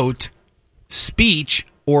 to vote, speech,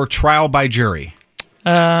 or trial by jury.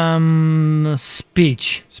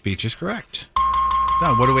 Speech. Speech is correct.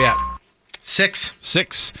 Now, what are we at? 6.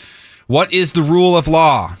 6. What is the rule of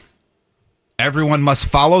law? Everyone must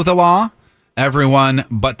follow the law. Everyone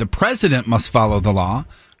but the president must follow the law.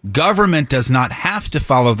 Government does not have to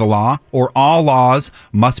follow the law, or all laws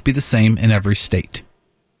must be the same in every state.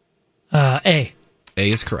 A.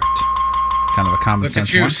 A is correct. Kind of a common Look sense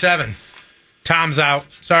at you, one. 7. Tom's out.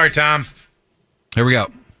 Sorry, Tom. Here we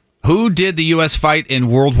go. Who did the U.S. fight in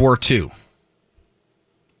World War II?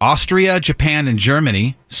 Austria, Japan, and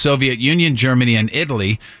Germany, Soviet Union, Germany, and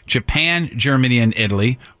Italy, Japan, Germany, and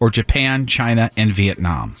Italy, or Japan, China, and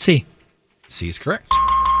Vietnam? C. C is correct.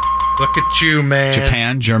 Look at you, man.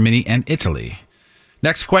 Japan, Germany, and Italy.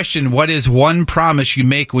 Next question. What is one promise you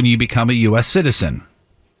make when you become a U.S. citizen?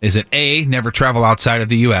 Is it A, never travel outside of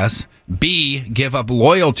the U.S., B, give up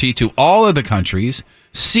loyalty to all other countries,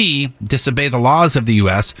 C, disobey the laws of the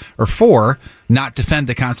U.S., or 4, not defend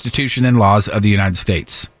the Constitution and laws of the United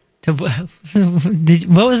States? What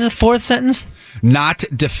was the 4th sentence? Not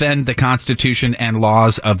defend the Constitution and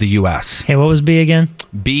laws of the U.S. Hey, what was B again?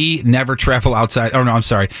 B, never travel outside. Oh, no, I'm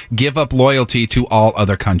sorry. Give up loyalty to all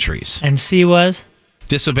other countries. And C was?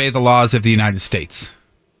 Disobey the laws of the United States.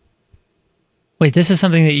 Wait, this is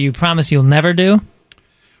something that you promise you'll never do?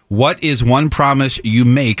 What is one promise you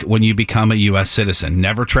make when you become a U.S. citizen?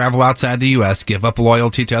 Never travel outside the U.S., give up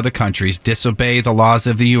loyalty to other countries, disobey the laws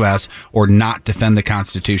of the U.S., or not defend the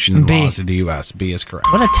Constitution and laws of the U.S. B is correct.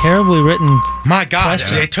 What a terribly written My God,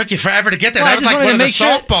 question. it took you forever to get that. Well, that was like one of the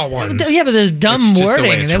softball sure. ones. Yeah, but there's dumb It's just the way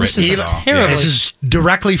wording. it's That was written, just is all. terrible. This is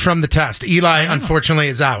directly from the test. Eli, unfortunately,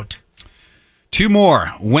 is out. 2 more.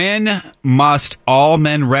 When must all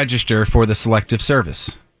men register for the Selective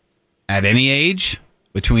Service? At any age?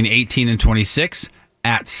 Between 18 and 26,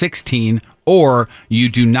 at 16, or you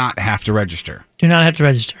do not have to register. Do not have to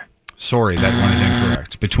register. Sorry, that one is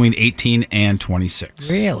incorrect. Between 18 and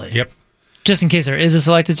 26. Really? Yep. Just in case there is a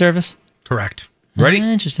selected service? Correct. Ready?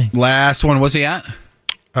 Interesting. Last one. What's he at?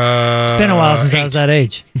 It's been a while since I was that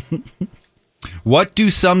age. What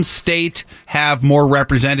do some state have more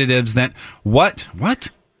representatives than... What? What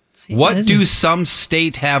do some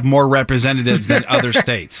state have more representatives than other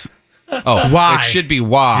states? Oh, why? It should be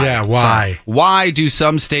why. Yeah, why? Sorry. Why do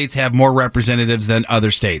some states have more representatives than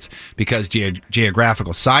other states? Because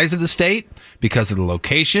geographical size of the state, because of the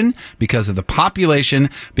location, because of the population,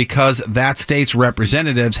 because that state's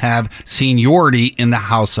representatives have seniority in the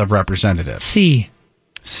House of Representatives. C.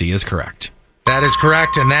 C is correct. That is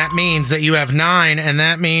correct, and that means that you have 9, and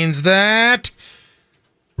that means that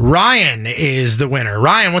Ryan is the winner.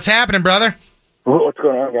 Ryan, what's happening, brother? What's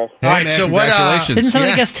going on, guys? All right, so what? Didn't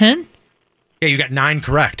somebody guess 10? Yeah, you got 9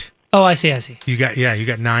 correct. Oh, I see. You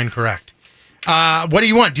got 9 correct. What do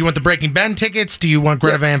you want? Do you want the Breaking Ben tickets? Do you want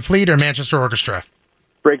Greta Van Fleet or Manchester Orchestra?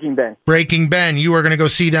 Breaking Ben. Breaking Ben. You are going to go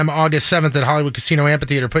see them August 7th at Hollywood Casino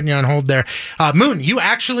Amphitheater. Putting you on hold there. Moon, you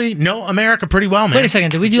actually know America pretty well, man. Wait a second.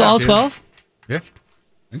 Did we do all 12? Yeah, I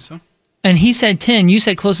think so. And he said 10. You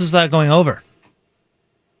said closest without going over.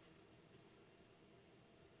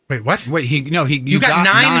 Wait, what? Wait, you got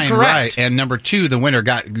 9 correct. right, and number 2, the winner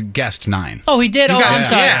guessed 9. Oh, he did? I'm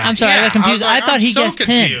sorry. Yeah. I'm sorry. I got confused. I thought he guessed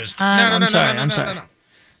 10. Confused. I'm sorry.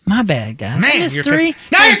 My bad, guys. Man, I missed you're 3.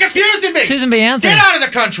 Now you're confusing me. Susan B. Anthony. Get out of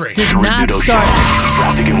the country. Did not start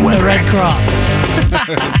Traffic and the weather. Red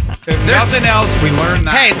Cross. If nothing else, we learned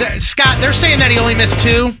that. Hey, Scott, they're saying that he only missed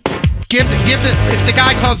 2. If the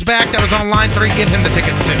guy calls back that was on line 3, give him the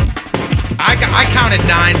tickets too. I counted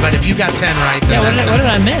 9, but if you got 10 right, then what did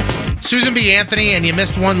I miss? Susan B. Anthony, and you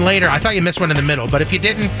missed one later. I thought you missed one in the middle, but if you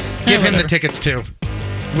didn't, give him the tickets too.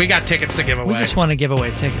 We got tickets to give away. We just want to give away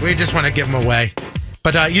tickets. We just want to give them away.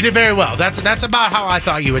 But you did very well. That's about how I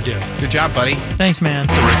thought you would do. Good job, buddy. Thanks, man.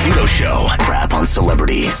 The Rizzuto Show. Crap on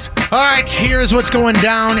celebrities. All right, here's what's going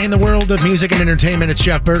down in the world of music and entertainment. It's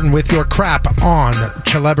Jeff Burton with your crap on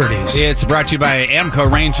celebrities. It's brought to you by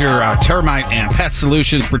Amco Ranger Termite and Pest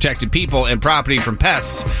Solutions, protected people and property from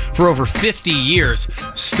pests for over 50 years.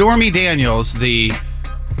 Stormy Daniels, the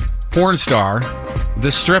porn star,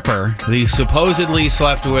 the stripper, the supposedly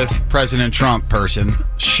slept with President Trump person,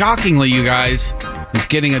 shockingly, you guys, is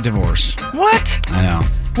getting a divorce. What? I know.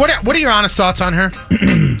 What are your honest thoughts on her?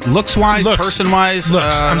 Looks-wise, person-wise,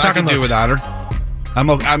 I'm talking I can do without her.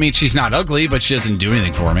 I mean, she's not ugly, but she doesn't do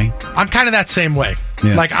anything for me. I'm kind of that same way.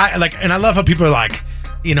 Yeah. And I love how people are like,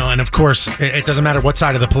 and of course, it doesn't matter what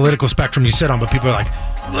side of the political spectrum you sit on, but people are like,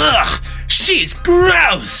 ugh, she's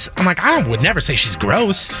gross. I'm like, I would never say she's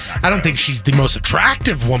gross. I don't think she's the most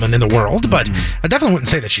attractive woman in the world, but I definitely wouldn't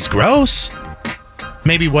say that she's gross.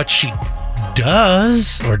 Maybe what she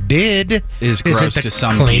does or did is gross the to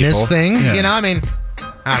some cleanest people. thing. Yeah. I mean,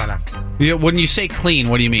 I don't know. Yeah, when you say clean,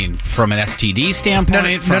 what do you mean? From an STD standpoint?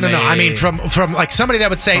 No. I mean, from like somebody that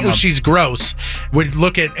would say, "Oh, she's gross," would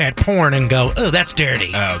look at porn and go, "Oh, that's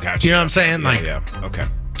dirty." Oh, gotcha. You know what I'm saying? Yeah. Okay.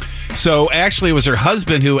 So actually, it was her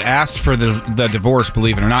husband who asked for the divorce,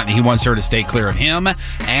 believe it or not, and he wants her to stay clear of him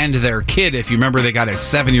and their kid. If you remember, they got a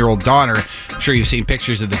 7-year-old daughter. I'm sure you've seen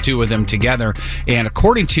pictures of the two of them together. And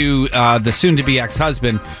according to the soon-to-be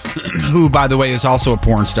ex-husband, who, by the way, is also a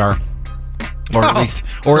porn star, or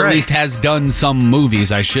at least has done some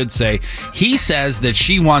movies, I should say. He says that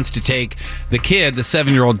she wants to take the kid, the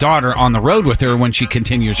 7-year-old daughter, on the road with her when she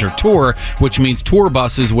continues her tour, which means tour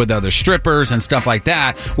buses with other strippers and stuff like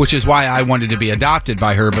that, which is why I wanted to be adopted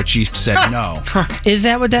by her, but she said no. Is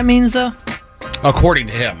that what that means, though? According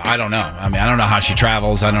to him, I don't know. I mean, I don't know how she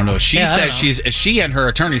travels. I don't know. She says she and her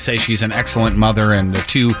attorney say she's an excellent mother, and the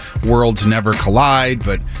two worlds never collide.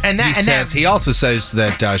 But he also says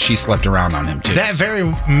that she slept around on him too. That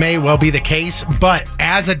very may well be the case. But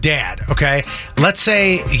as a dad, okay, let's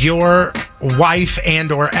say your wife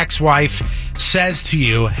and or ex-wife says to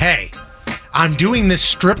you, "Hey, I'm doing this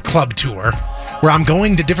strip club tour where I'm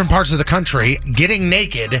going to different parts of the country, getting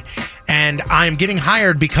naked, and I'm getting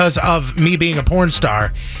hired because of me being a porn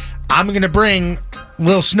star. I'm going to bring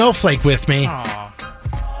Lil Snowflake with me." Aww.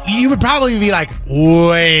 You would probably be like,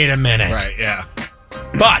 wait a minute. Right, yeah.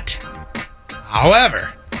 But,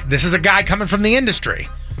 however, this is a guy coming from the industry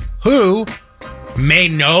who may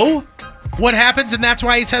know what happens and that's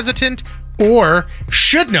why he's hesitant, or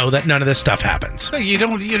should know that none of this stuff happens. You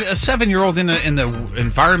don't. A 7-year-old in the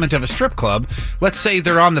environment of a strip club. Let's say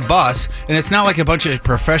they're on the bus, and it's not like a bunch of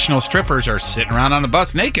professional strippers are sitting around on the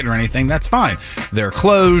bus naked or anything. That's fine. They're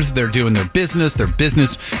clothed. They're doing their business. They're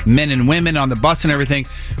business men and women on the bus and everything.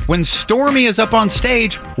 When Stormy is up on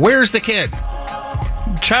stage, where's the kid?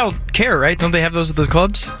 Child care, right? Don't they have those at those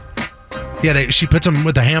clubs? Yeah, she puts them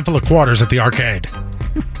with a handful of quarters at the arcade.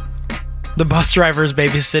 The bus driver is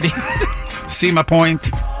babysitting. See my point?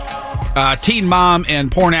 Teen mom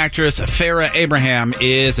and porn actress Farrah Abraham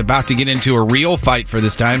is about to get into a real fight for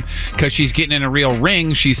this time because she's getting in a real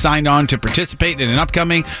ring. She signed on to participate in an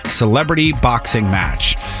upcoming celebrity boxing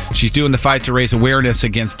match. She's doing the fight to raise awareness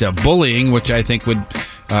against bullying, which I think would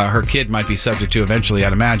her kid might be subject to eventually,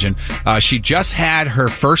 I'd imagine. She just had her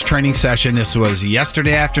first training session. This was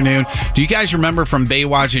yesterday afternoon. Do you guys remember from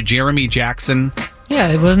Baywatch Jeremy Jackson?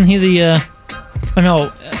 Yeah, wasn't he the...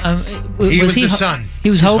 he was the son. He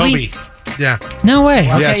was Hobie? Yeah. No way.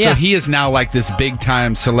 Okay, yeah, so he is now like this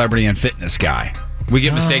big-time celebrity and fitness guy. We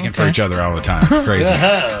get mistaken for each other all the time. It's crazy.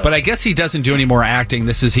 But I guess he doesn't do any more acting.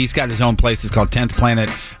 He's got his own place. It's called 10th Planet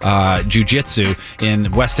Jiu-Jitsu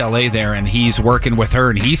in West LA there, and he's working with her,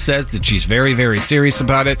 and he says that she's very, very serious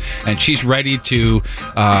about it, and she's ready to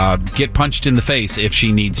get punched in the face if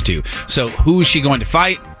she needs to. So who is she going to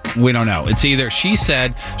fight? We don't know. It's either she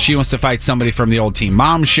said she wants to fight somebody from the old Teen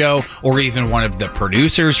Mom show or even one of the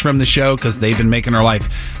producers from the show because they've been making her life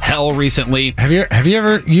hell recently. Have you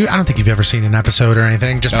ever? I don't think you've ever seen an episode or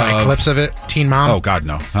anything, just by clips of it. Teen Mom. Oh God,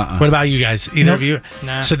 no. What about you guys? Either of you?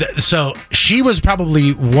 Nah. So she was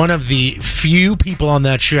probably one of the few people on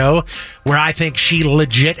that show where I think she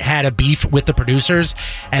legit had a beef with the producers,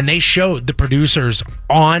 and they showed the producers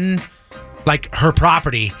on like her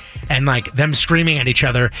property and like them screaming at each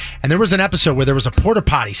other. And there was an episode where there was a porta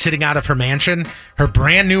potty sitting out of her mansion, her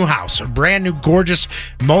brand new house, her brand new gorgeous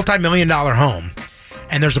multi-million-dollar home,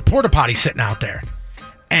 and there's a porta potty sitting out there,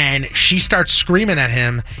 and she starts screaming at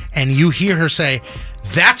him, and you hear her say,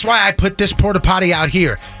 "That's why I put this porta potty out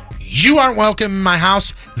here. You aren't welcome in my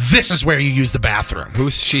house. This is where you use the bathroom."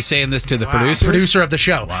 Who's she saying this to? The producers? Producer of the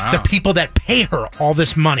show. Wow. The people that pay her all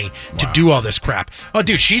this money to do all this crap. Oh,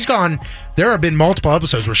 dude, she's gone. There have been multiple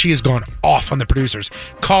episodes where she has gone off on the producers.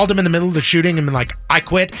 Called them in the middle of the shooting and been like, "I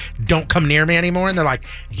quit. Don't come near me anymore." And they're like,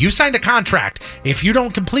 "You signed a contract. If you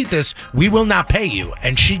don't complete this, we will not pay you."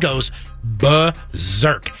 And she goes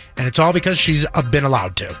berserk. And it's all because she's been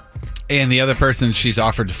allowed to. And the other person she's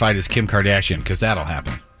offered to fight is Kim Kardashian, because that'll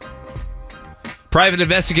happen. Private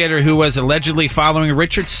investigator who was allegedly following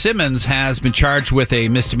Richard Simmons has been charged with a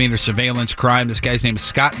misdemeanor surveillance crime. This guy's name is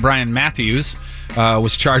Scott Brian Matthews.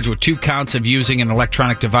 Was charged with 2 counts of using an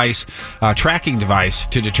electronic device, tracking device,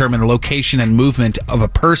 to determine the location and movement of a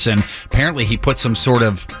person. Apparently, he put some sort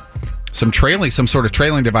of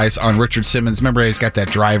trailing device on Richard Simmons. Remember, he's got that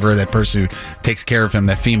driver, that person who takes care of him,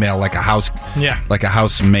 that female, like a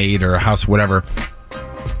housemaid or a house whatever.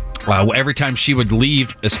 Every time she would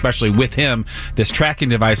leave, especially with him, this tracking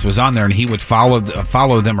device was on there, and he would follow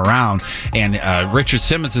them around. And Richard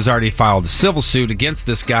Simmons has already filed a civil suit against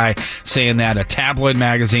this guy, saying that a tabloid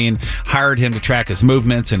magazine hired him to track his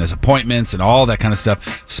movements and his appointments and all that kind of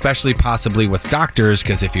stuff, especially possibly with doctors,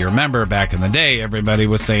 because if you remember back in the day, everybody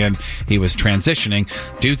was saying he was transitioning.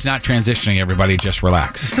 Dude's not transitioning, everybody. Just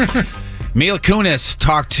relax. Mila Kunis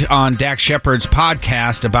talked on Dax Shepard's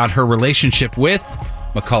podcast about her relationship with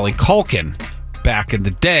Macaulay Culkin back in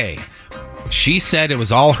the day. She said it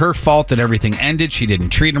was all her fault that everything ended. She didn't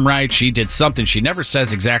treat him right. She did something. She never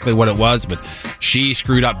says exactly what it was, but she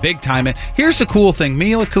screwed up big time. And here's the cool thing.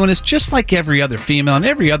 Mila Kunis, just like every other female and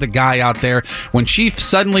every other guy out there, when she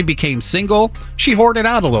suddenly became single, she hoarded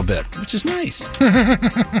out a little bit, which is nice.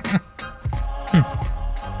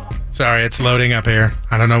 Sorry, it's loading up here.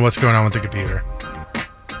 I don't know what's going on with the computer.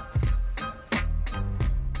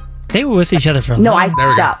 They were with each other for a No, long I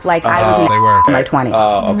f***ed up. Like, I was in my 20s.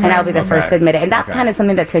 Oh, okay. And I'll be the first to admit it. And that's kind of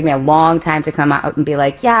something that took me a long time to come out and be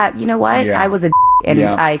like, yeah, you know what? Yeah. I was a and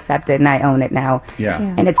I accept it and I own it now. Yeah.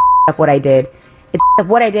 And it's up what I did. It's up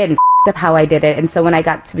what I did and up how I did it. And so when I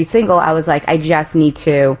got to be single, I was like, I just need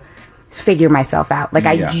to figure myself out. Like,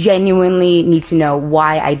 I genuinely need to know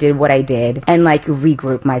why I did what I did and, like,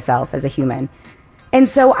 regroup myself as a human. And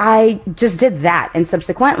so I just did that. And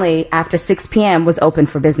subsequently, after 6 p.m. was open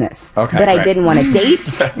for business. Okay, but I right. didn't want to date.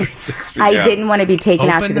 6 p.m. I didn't want to be taken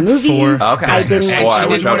out to the movies. Okay. I didn't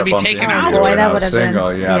want to be taken out. Boy, that would have been.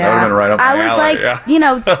 Single. Yeah, that would have been right up my I was alley. like, you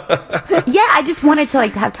know, I just wanted to,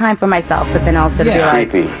 like, have time for myself, but then also to be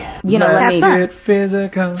like, you know, let me get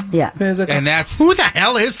physical. Yeah. Physical. And that's who the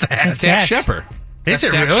hell is that? That's Dax Shepard. Is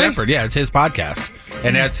it Dax really? Shepard. Yeah, it's his podcast,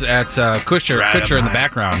 and that's Kutcher in the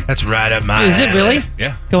background. That's right up my. Is it really?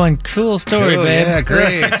 Yeah. Going cool story, Cool, babe. yeah,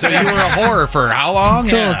 great. So you were a whore for how long?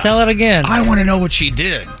 Cool. Yeah. Tell it again. I want to know what she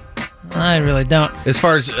did. I really don't. As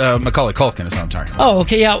far as Macaulay Culkin is what I'm talking about. Oh,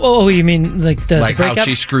 okay, yeah. Oh, you mean like the Like breakup? how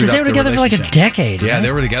she screwed 'Cause up they were the together for like a relationship. decade. Yeah, right?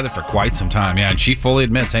 they were together for quite some time. Yeah, and she fully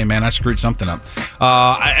admits, hey, man, I screwed something up.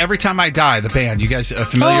 Every Time I Die, the band, you guys are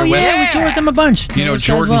familiar with? Yeah, we toured with them a bunch. You know Those guys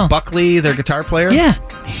Jordan well. Buckley, their guitar player? Yeah.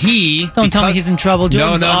 Don't tell me he's in trouble.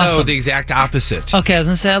 Jordan's no, awesome. the exact opposite. Okay, I was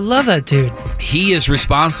gonna say I love that dude. He is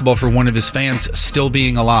responsible for one of his fans still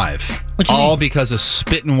being alive. What you all mean? because of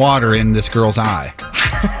spitting water in this girl's eye.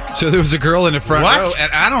 So there was a girl in the front row,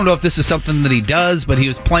 and I don't know if this is something that he does, but he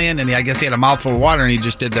was playing, and I guess he had a mouthful of water, and he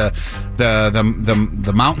just did the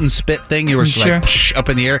the mountain spit thing. You were Sure. like psh, up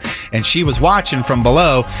in the air, and she was watching from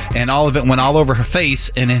below, and all of it went all over her face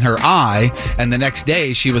and in her eye. And the next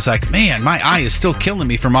day, she was like, "Man, my eye is still killing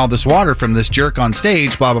me from all this water from this jerk on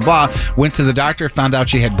stage." Blah blah blah. Went to the doctor, found out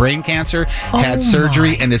she had brain cancer, had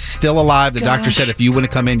surgery, and is still alive. The doctor said, "If you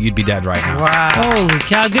wouldn't come in, you'd be dead right now." Wow! Holy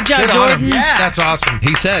cow! Good job, Good on Jordan. him. That's awesome.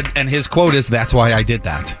 He said, and his quote is, "That's why I did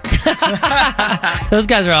that." Those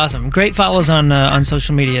guys are awesome. Great follows on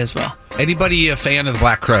social media as well. Anybody a fan of the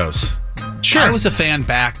Black Crowes? Sure. I was a fan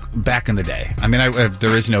back in the day. I mean,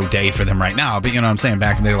 there is no day for them right now, but you know what I'm saying?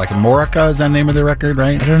 Back in the day, like Morica is that the name of the record,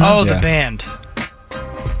 right? I don't know. Oh, the band.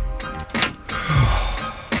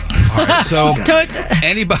 All right, so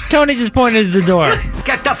anybody... Tony just pointed to the door.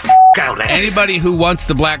 Get the f*** out of there. Anybody who wants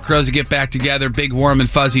the Black Crowes to get back together, big, warm, and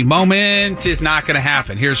fuzzy moment is not going to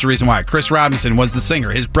happen. Here's the reason why. Chris Robinson was the singer.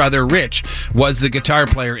 His brother, Rich, was the guitar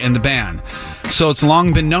player in the band. So it's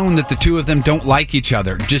long been known that the two of them don't like each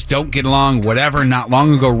other, just don't get along, whatever. Not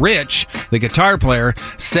long ago, Rich, the guitar player,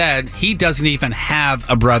 said he doesn't even have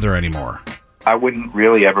a brother anymore. I wouldn't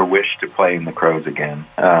really ever wish to play in the Crowes again.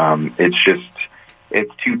 It's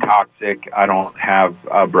too toxic. I don't have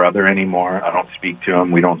a brother anymore. I don't speak to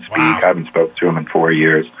him. We don't speak. I haven't spoken to him in 4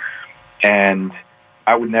 years. And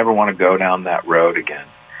I would never want to go down that road again.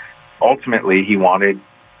 Ultimately, he wanted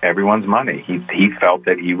everyone's money. He felt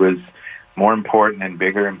that he was more important and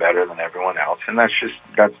bigger and better than everyone else. And that's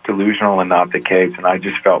delusional and not the case. And I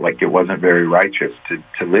just felt like it wasn't very righteous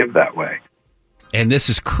to live that way. And this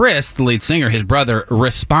is Chris, the lead singer, his brother,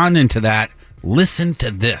 responding to that. Listen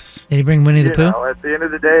to this. Did he bring Winnie the Pooh? At the end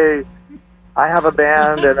of the day, I have a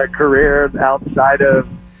band and a career outside of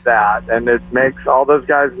that, and it makes all those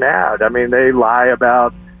guys mad. I mean, they lie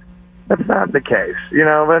about that's not the case,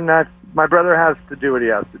 and my brother has to do what he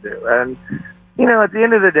has to do. And, at the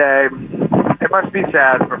end of the day, it must be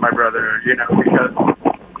sad for my brother, because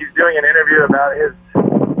he's doing an interview about his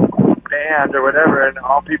band or whatever, and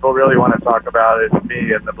all people really want to talk about is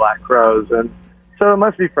me and the Black Crowes. And so it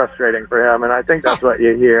must be frustrating for him, and I think that's what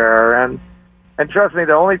you hear. And trust me,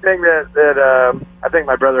 the only thing that I think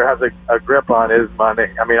my brother has a grip on is money.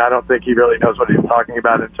 I mean, I don't think he really knows what he's talking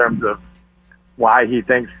about in terms of why he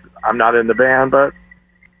thinks I'm not in the band, but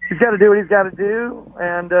he's got to do what he's got to do,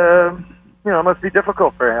 and it must be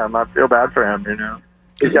difficult for him. I feel bad for him,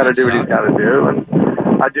 He's got to do what he's got to do, and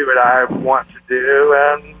I do what I want to do,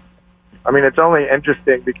 and I mean, it's only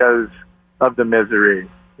interesting because of the misery.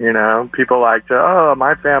 People like to,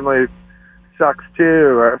 my family sucks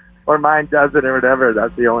too, or mine doesn't, or whatever.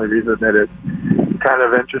 That's the only reason that it's kind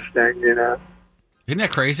of interesting, Isn't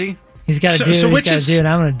that crazy? He's got to do what he's got to do, and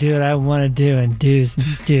I'm going to do what I want to do, and dudes.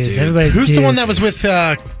 Everybody's Who's the one that was with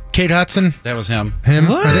Kate Hudson? That was him.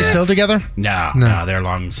 What? Are they still together? No, they're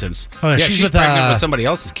long since. Oh, yeah, she's with, pregnant with somebody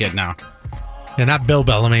else's kid now. Yeah, not Bill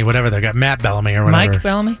Bellamy, whatever they got. Matt Bellamy or whatever. Mike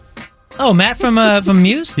Bellamy? Oh, Matt from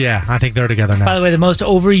Muse? Yeah, I think they're together now. By the way, the most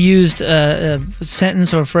overused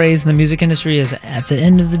sentence or phrase in the music industry is "at the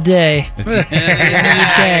end of the day." At the end of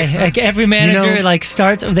the day. Like every manager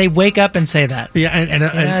starts, they wake up and say that. Yeah, and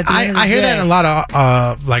I hear that in a lot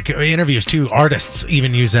of interviews too. Artists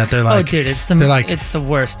even use that. They're like, "Oh, dude, it's the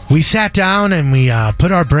worst." We sat down and we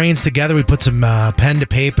put our brains together. We put some pen to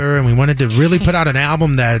paper, and we wanted to really put out an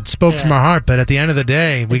album that spoke from our heart. But at the end of the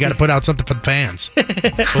day, we got to put out something for the fans.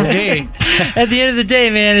 Okay. At the end of the day,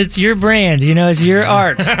 man, it's your brand. It's your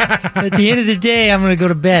art. At the end of the day, I'm going to go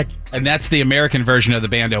to bed. And that's the American version of the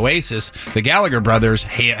band Oasis. The Gallagher brothers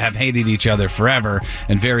have hated each other forever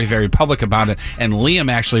and very, very public about it. And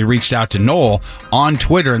Liam actually reached out to Noel on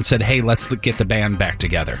Twitter and said, hey, let's get the band back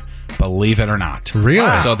together. Believe it or not. Really?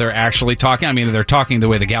 Wow. So they're actually talking. I mean, they're talking the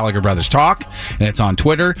way the Gallagher brothers talk, and it's on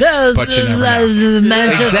Twitter. But you never know.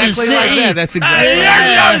 Exactly like that. That's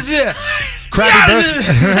exactly right. Crappy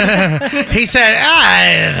birthday. He said,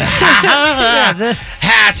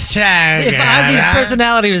 hashtag. If Ozzy's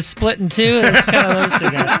personality was split in two, it's kind of those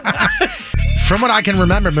two guys. From what I can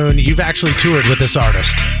remember, Moon, you've actually toured with this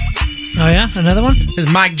artist. Oh, yeah? Another one?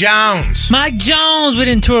 It's Mike Jones. Mike Jones! We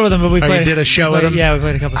didn't tour with him, but we played. You did a show with him? Yeah, we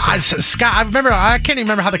played a couple of shows. Scott, I can't even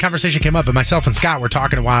remember how the conversation came up, but myself and Scott were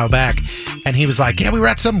talking a while back, and he was like, yeah, we were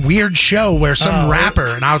at some weird show where some rapper,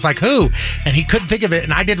 and I was like, who? And he couldn't think of it,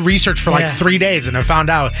 and I did research for 3 days, and I found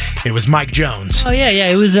out it was Mike Jones. Oh, yeah.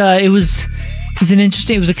 It was an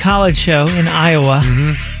interesting, it was a college show in Iowa,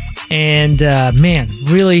 and, man,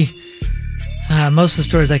 really, most of the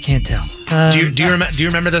stories I can't tell. Do you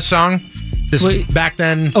remember this song? Back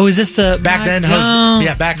then. Oh, is this the back then? Hoes,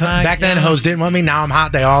 yeah, back then. Hoes didn't want me. Now I'm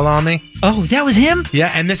hot. They all on me. Oh, that was him?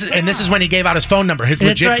 Yeah, and this is when he gave out his phone number, his That's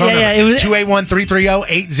legit right, phone yeah, number. yeah,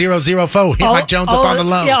 281-330-8004. Hit Mike Jones up on the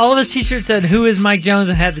low. Yeah, all of his t-shirts said, "Who is Mike Jones?"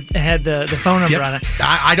 and had the phone number on it.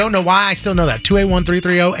 I don't know why I still know that.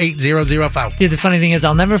 281-330-8005. Dude, the funny thing is,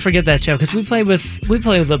 I'll never forget that show because we played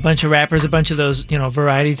with a bunch of rappers, a bunch of those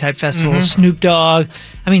variety type festivals. Mhm. Snoop Dogg,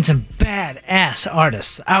 I mean some badass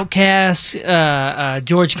artists, Outkast,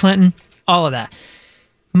 George Clinton, all of that.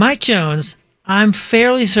 Mike Jones, I'm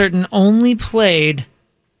fairly certain, only played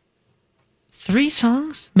 3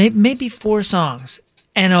 songs, maybe 4 songs,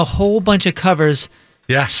 and a whole bunch of covers.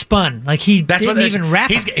 Yeah, spun like he didn't even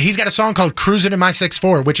rap. He's got a song called "Cruising in My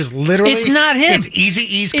 6'4", which is literally it's not him. It's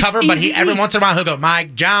Eazy-E's cover, but every once in a while he'll go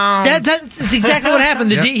Mike Jones. That's exactly what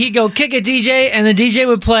happened. Yep. He'd go kick a DJ, and the DJ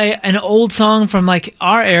would play an old song from like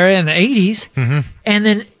our era in the 80s, and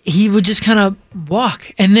then he would just kind of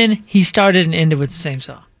walk, and then he started and ended with the same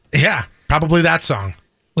song. Yeah, probably that song.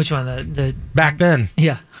 Which one? The back then.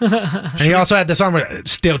 Yeah. And he also had the song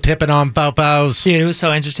 "Still Tipping on Popos." Dude, it was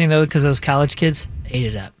so interesting though because those college kids ate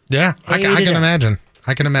it up. Yeah, I can imagine.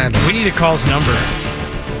 I can imagine. We need to call his number.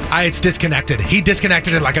 It's disconnected. He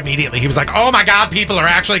disconnected it like immediately. He was like, "Oh my God, people are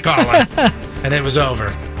actually calling," and it was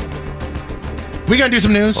over. We gonna do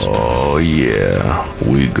some news? Oh yeah,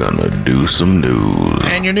 we gonna do some news.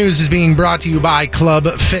 And your news is being brought to you by Club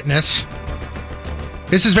Fitness.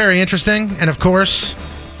 This is very interesting, and of course,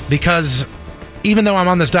 because even though I'm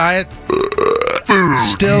on this diet,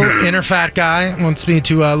 still Inner Fat Guy wants me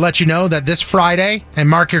to let you know that this Friday, and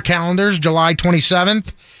mark your calendars, July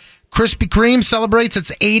 27th, Krispy Kreme celebrates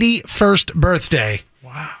its 81st birthday.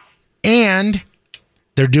 Wow. And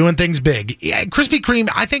they're doing things big. Yeah, Krispy Kreme,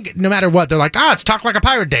 I think no matter what, they're like, it's Talk Like a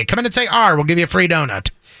Pirate Day. Come in and say R, we'll give you a free donut.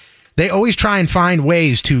 They always try and find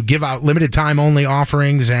ways to give out limited time only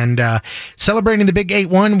offerings, and celebrating the big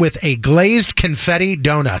 8-1 with a glazed confetti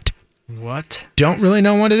donut. What? Don't really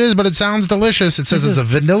know what it is, but it sounds delicious. It says it's a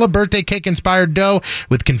vanilla birthday cake inspired dough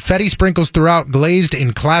with confetti sprinkles throughout, glazed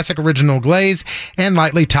in classic original glaze, and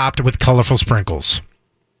lightly topped with colorful sprinkles.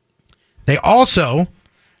 They also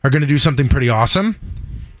are going to do something pretty awesome.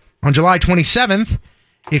 On July 27th,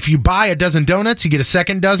 if you buy a dozen donuts, you get a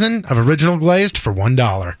second dozen of original glazed for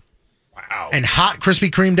 $1. Wow. And hot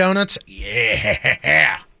Krispy Kreme donuts,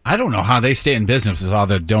 yeah. I don't know how they stay in business with all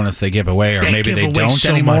the donuts they give away, or maybe they don't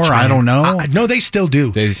so anymore. much, I don't know. No, they still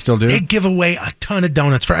do. They still do? They give away a ton of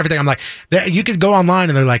donuts for everything. I'm like, you could go online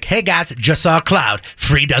and they're like, hey guys, just saw a cloud,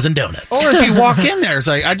 free dozen donuts. Or if you walk in there, it's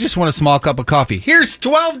like, I just want a small cup of coffee. Here's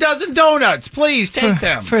 12 dozen donuts. Please take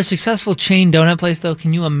them. For a successful chain donut place, though,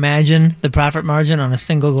 can you imagine the profit margin on a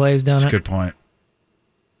single glazed donut? That's a good point.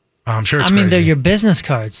 I'm sure it's I mean, crazy. they're your business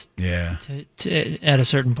cards. Yeah. At a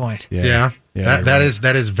certain point. Yeah.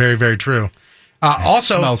 That is very, very true.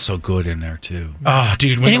 Also, it smells so good in there too. Oh,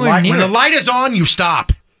 dude, when the light is on, you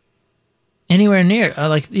stop. Anywhere near,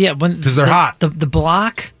 because they're hot. The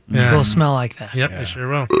block will smell like that. Yep, they sure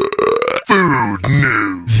will. Food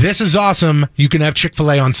news. This is awesome. You can have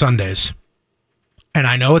Chick-fil-A on Sundays, and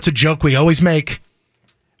I know it's a joke we always make,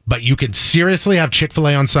 but you can seriously have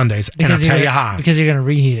Chick-fil-A on Sundays, and I'll tell you how. Because you're going to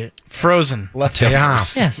reheat it. Frozen.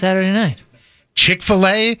 Leftovers. Yeah, Saturday night.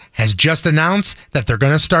 Chick-fil-A has just announced that they're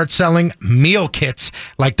going to start selling meal kits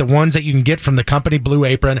like the ones that you can get from the company Blue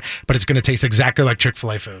Apron, but it's going to taste exactly like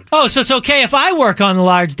Chick-fil-A food. Oh, so it's okay if I work on the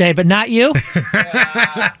large day, but not you?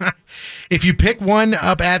 If you pick one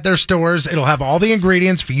up at their stores, it'll have all the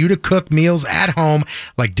ingredients for you to cook meals at home,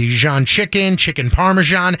 like Dijon chicken, chicken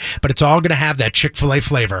parmesan, but it's all going to have that Chick-fil-A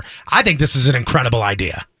flavor. I think this is an incredible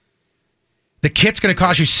idea. The kit's going to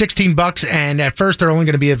cost you $16, and at first they're only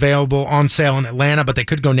going to be available on sale in Atlanta, but they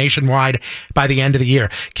could go nationwide by the end of the year.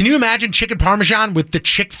 Can you imagine chicken parmesan with the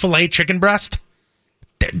Chick-fil-A chicken breast?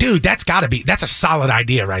 Dude, that's a solid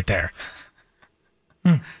idea right there.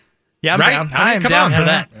 Yeah, I'm right? down. I I'm mean, down come for on.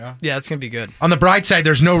 that. Yeah, it's going to be good. On the bright side,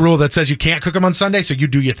 there's no rule that says you can't cook them on Sunday, so you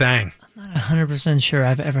do your thing. I'm not 100% sure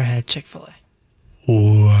I've ever had Chick-fil-A.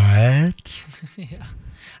 What? Yeah.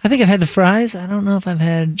 I think I've had the fries. I don't know if I've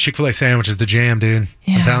had... Chick-fil-A sandwich is the jam, dude.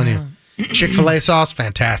 Yeah, I'm telling you. Chick-fil-A sauce,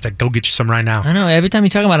 fantastic. Go get you some right now. I know. Every time you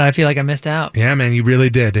talk about it, I feel like I missed out. Yeah, man, you really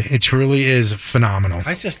did. It truly is phenomenal.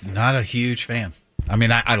 I'm just not a huge fan. I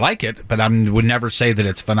mean, I like it, but I would never say that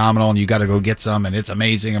it's phenomenal and you got to go get some and it's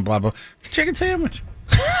amazing and blah, blah. It's a chicken sandwich.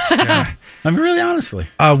 Yeah. I mean, really, honestly.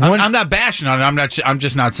 I'm not bashing on it. I'm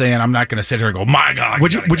just not saying, I'm not going to sit here and go, my God.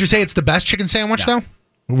 Would you say it's the best chicken sandwich, though?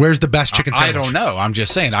 Where's the best chicken sandwich? I don't know. I'm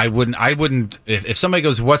just saying. I wouldn't. If somebody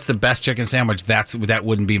goes, "What's the best chicken sandwich?" That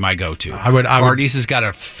wouldn't be my go-to. Hardee's has got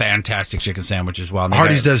a fantastic chicken sandwich as well.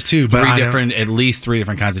 Hardee's does too. But at least three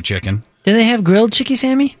different kinds of chicken. Do they have grilled chicky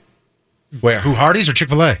Sammy? Where? Who, Hardee's or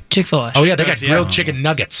Chick-fil-A? Chick-fil-A. Oh, yeah, they got grilled chicken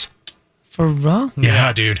nuggets. For raw?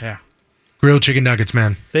 Yeah, dude. Yeah. Grilled chicken nuggets,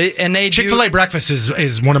 man. They Chick-fil-A breakfast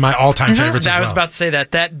is one of my all-time favorites as well. I was about to say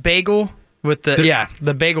that bagel with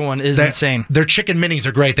the bagel one is insane. Their chicken minis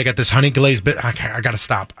are great. They got this honey glazed bit. I got to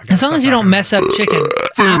stop. As long as you don't mess up chicken.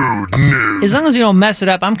 As long as you don't mess it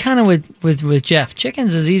up, I'm kind of with Jeff.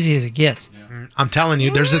 Chicken's as easy as it gets. I'm telling you,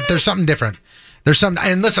 there's something different. There's some,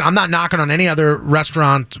 and listen, I'm not knocking on any other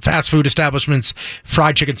restaurant, fast food establishments,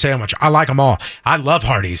 fried chicken sandwich. I like them all. I love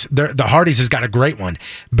Hardee's. The Hardee's has got a great one.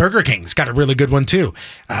 Burger King's got a really good one too.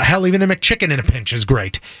 Hell, even the McChicken in a pinch is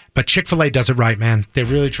great. But Chick-fil-A does it right, man. They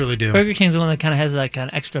really, truly do. Burger King's the one that kind of has like an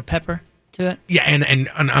extra pepper to it. Yeah, and an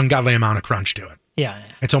ungodly amount of crunch to it. Yeah.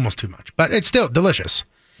 It's almost too much, but it's still delicious.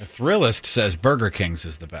 The Thrillist says Burger King's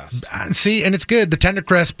is the best. See, and it's good. The tender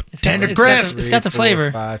crisp. It's got the flavor.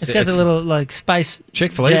 It's got the little like spice.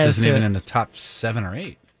 Chick-fil-A isn't even in the top 7 or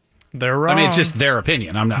 8. They're wrong. I mean, it's just their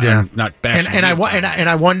opinion. I'm not bashing. And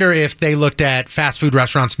I wonder if they looked at fast food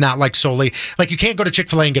restaurants not like solely like you can't go to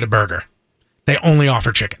Chick-fil-A and get a burger. They only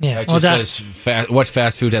offer chicken. Yeah, it just says what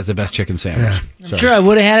fast food has the best chicken sandwich. Yeah. I'm sure I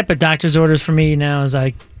would have had it, but doctor's orders for me now is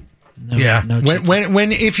like. No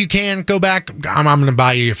when if you can go back, I'm going to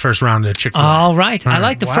buy you your first round of Chick-fil-A. All right. I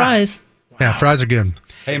like the fries. Yeah, fries are good.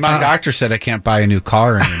 Hey, my doctor said I can't buy a new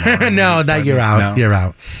car anymore. No, you're out. No. You're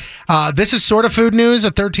out. This is sort of food news.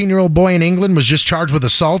 A 13-year-old boy in England was just charged with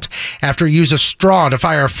assault after he used a straw to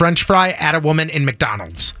fire a French fry at a woman in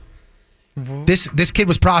McDonald's. This kid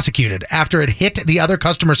was prosecuted after it hit the other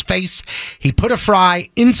customer's face. He put a fry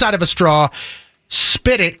inside of a straw,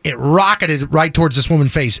 spit it rocketed right towards this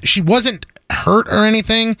woman's face. She wasn't hurt or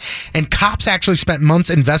anything, and cops actually spent months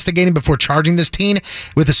investigating before charging this teen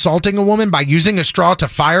with assaulting a woman by using a straw to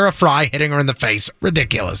fire a fry, hitting her in the face.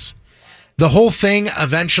 Ridiculous. The whole thing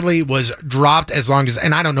eventually was dropped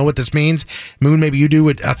and I don't know what this means. Moon, maybe you do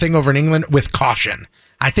a thing over in England with caution.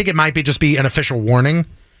 I think it might just be an official warning.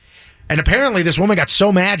 And apparently this woman got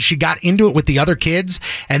so mad she got into it with the other kids,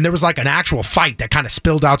 and there was like an actual fight that kind of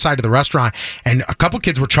spilled outside of the restaurant, and a couple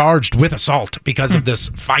kids were charged with assault because of this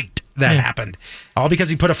fight that happened. All because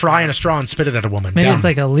he put a fry in a straw and spit it at a woman. Maybe it's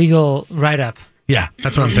like a legal write-up. Yeah,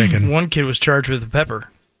 that's what I'm thinking. One kid was charged with pepper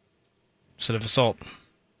instead of assault.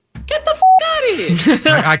 Get the out of here!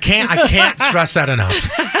 I can't stress that enough.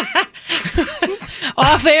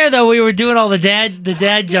 Off air though, we were doing all the dad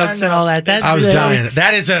jokes and all that. I was dying.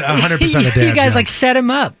 That is 100% a dad joke. You guys like set him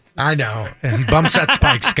up. I know. And bump set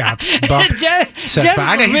spike, Scott. Bump Jeff's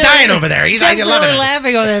I know he's dying over there. He's Jeff's loving really it.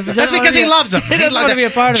 laughing over there. That's because he loves them. He doesn't want to be a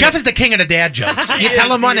part of Jeff it. is the king of the dad jokes. You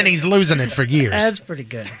tell him one and he's losing it for years. That's pretty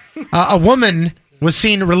good. A woman was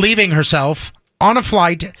seen relieving herself on a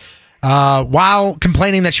flight while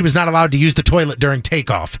complaining that she was not allowed to use the toilet during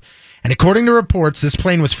takeoff. And according to reports, this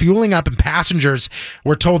plane was fueling up and passengers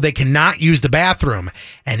were told they cannot use the bathroom.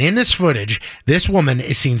 And in this footage, this woman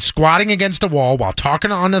is seen squatting against a wall while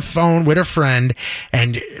talking on the phone with her friend.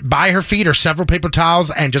 And by her feet are several paper towels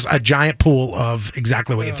and just a giant pool of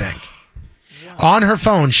exactly what you think. On her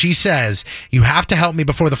phone, she says, "You have to help me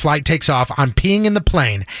before the flight takes off. I'm peeing in the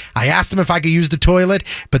plane. I asked them if I could use the toilet,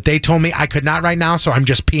 but they told me I could not right now, so I'm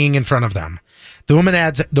just peeing in front of them." The woman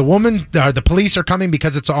adds, the police are coming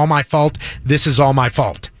because it's all my fault. This is all my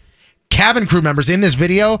fault. Cabin crew members in this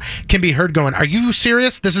video can be heard going, "Are you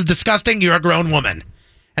serious? This is disgusting. You're a grown woman."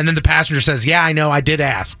 And then the passenger says, "Yeah, I know. I did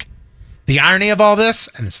ask." The irony of all this,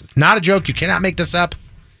 and this is not a joke. You cannot make this up.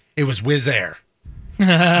 It was Wizz Air.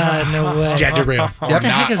 No way. Dead to real. What the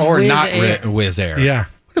heck is Wizz Air. Yeah.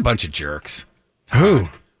 What a bunch of jerks. Who?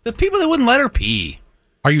 The people that wouldn't let her pee.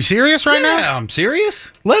 Are you serious right now? Yeah, I'm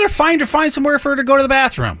serious. Let her find somewhere for her to go to the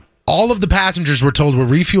bathroom. All of the passengers were told we're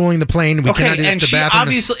refueling the plane. We cannot use the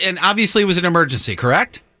bathroom. Obviously it was an emergency,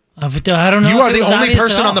 correct? I don't know. You are the only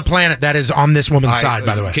person on the planet that is on this woman's side,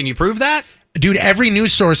 by the way. Can you prove that? Dude, every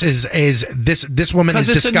news source is this woman is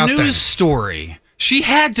disgusting. Because it's a news story. She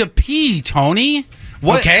had to pee, Tony.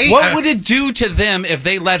 What would it do to them if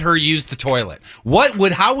they let her use the toilet?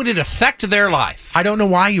 How would it affect their life? I don't know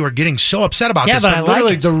why you are getting so upset about this, but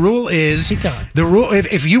literally the rule is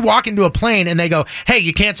if you walk into a plane and they go, "Hey,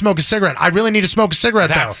 you can't smoke a cigarette." I really need to smoke a cigarette.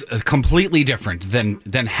 That's completely different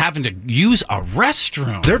than having to use a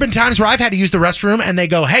restroom. There have been times where I've had to use the restroom and they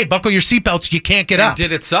go, "Hey, buckle your seatbelts, you can't get up."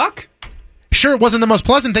 Did it suck? Sure, it wasn't the most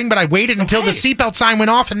pleasant thing, but I waited until the seatbelt sign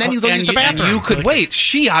went off, and then you go use the bathroom. And you could wait.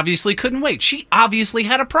 She obviously couldn't wait. She obviously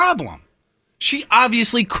had a problem. She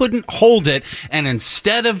obviously couldn't hold it, and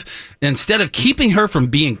instead of keeping her from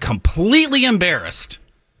being completely embarrassed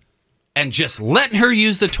and just letting her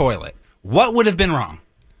use the toilet, what would have been wrong?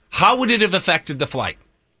 How would it have affected the flight?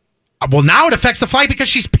 Well, now it affects the flight because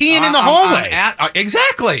she's peeing in the hallway.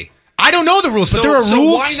 Exactly. I don't know the rules, but there are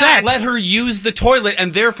rules why set. Not let her use the toilet,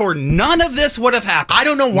 and therefore none of this would have happened. I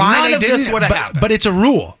don't know why they didn't. This would have happened. But it's a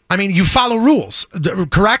rule. I mean, you follow rules,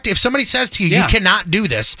 correct? If somebody says to you, you cannot do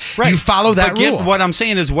this, you follow that rule. What I'm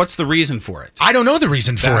saying is, what's the reason for it? I don't know the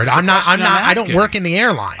reason for it. I don't work in the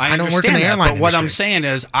airline. I don't work in the airline. But what I'm saying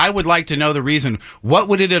is, I would like to know the reason. What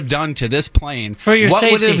would it have done to this plane? For your safety.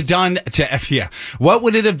 What would it have done to What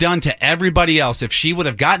would it have done to everybody else if she would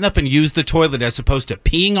have gotten up and used the toilet as opposed to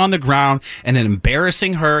peeing on the ground and then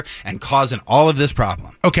embarrassing her and causing all of this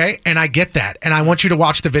problem? Okay, and I get that, and I want you to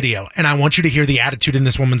watch the video, and I want you to hear the attitude in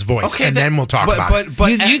this woman's voice, and then we'll talk about it.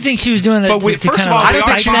 But you think she was doing it? First of all, we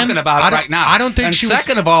are talking about it right now. I don't think and she was.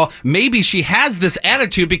 Second of all, maybe she has this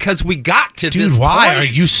attitude because we got to this Dude, why point. are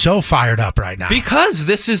you so fired up right now? Because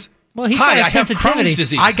this is. Well, he's Hi, got a I have sensitivity. Crohn's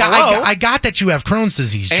disease. I got that you have Crohn's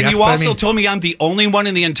disease, and Jeff, you also told me I'm the only one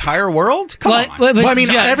in the entire world? Come on. Well, I mean,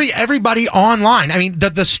 everybody online. I mean,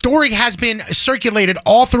 the story has been circulated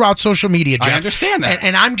all throughout social media, Jeff. I understand that.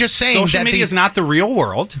 And I'm just saying social media is not the real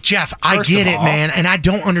world. Jeff, I get it, man. And I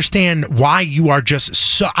don't understand why you are just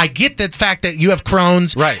so... I get the fact that you have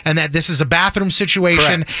Crohn's. Right. And that this is a bathroom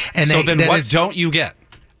situation. Correct. And so then what don't you get?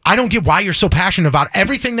 I don't get why you're so passionate about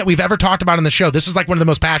everything that we've ever talked about on the show. This is like one of the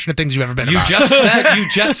most passionate things you've ever been about. You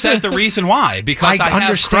just said the reason why. Because I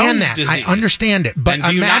understand have Crohn's disease. I understand it. But and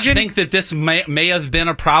do you not think that this may have been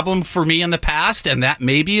a problem for me in the past, and that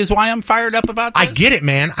maybe is why I'm fired up about this? I get it,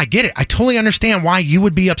 man. I get it. I totally understand why you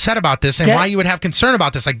would be upset about this and why you would have concern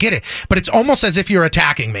about this. I get it. But it's almost as if you're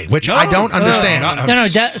attacking me, which I don't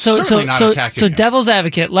understand. So devil's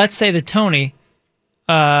advocate, let's say that Tony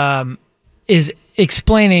is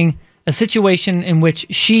explaining a situation in which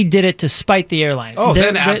she did it to spite the airline. Oh,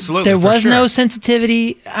 then absolutely. There was no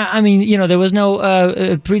sensitivity. I mean, there was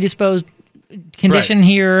no predisposed condition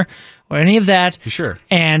here or any of that. Sure.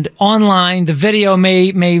 And online, the video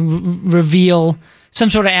may reveal some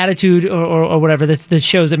sort of attitude or whatever that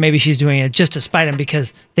shows that maybe she's doing it just to spite him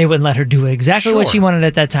because they wouldn't let her do exactly what she wanted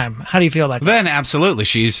at that time. How do you feel about that? Then absolutely.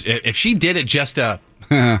 If she did it just to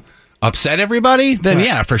upset everybody, then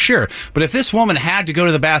yeah, for sure. But if this woman had to go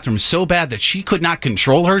to the bathroom so bad that she could not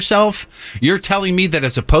control herself, you're telling me that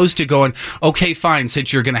as opposed to going, okay, fine,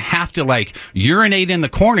 since you're going to have to urinate in the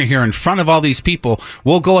corner here in front of all these people,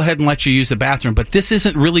 we'll go ahead and let you use the bathroom. But this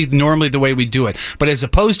isn't really normally the way we do it. But as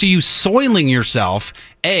opposed to you soiling yourself,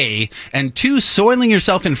 A, and 2, soiling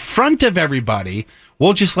yourself in front of everybody,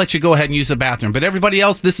 we'll just let you go ahead and use the bathroom. But everybody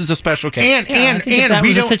else, this is a special case. And if that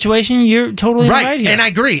was a situation, you're totally right here. And I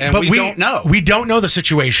agree. And but we don't know. We don't know the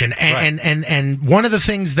situation. And one of the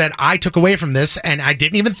things that I took away from this, and I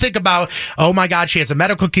didn't even think about, oh my God, she has a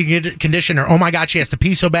medical condition, or oh my God, she has to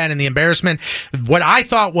pee so bad, and the embarrassment. What I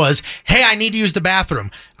thought was, hey, I need to use the bathroom.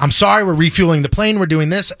 I'm sorry, we're refueling the plane. We're doing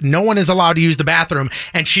this. No one is allowed to use the bathroom.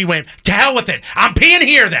 And she went, to hell with it. I'm peeing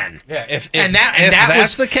here then. Yeah, if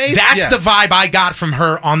that's the case, that's the vibe I got from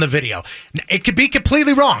her on the video. It could be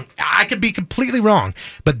completely wrong. I could be completely wrong,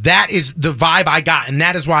 but that is the vibe I got, and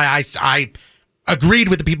that is why I agreed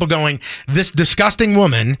with the people going, this disgusting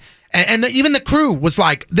woman, and even the crew was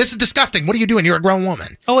like, this is disgusting. What are you doing? You're a grown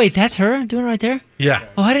woman. Oh wait, that's her doing it right there? Yeah.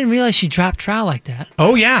 Oh, I didn't realize she dropped trowel like that.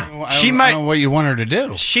 Oh yeah. Well, I don't know what you want her to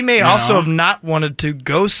do. She may also have not wanted to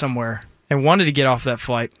go somewhere and wanted to get off that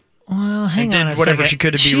flight. Well, hang on a did whatever second. she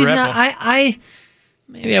could to be She's rebel. not.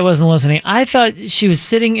 Maybe I wasn't listening. I thought she was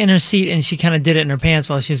sitting in her seat and she kind of did it in her pants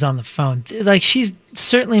while she was on the phone. Like, she's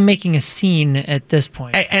certainly making a scene at this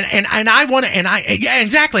point. And I want to, yeah,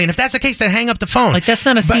 exactly. And if that's the case, then hang up the phone. Like, that's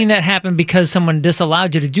not a scene that happened because someone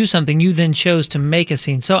disallowed you to do something. You then chose to make a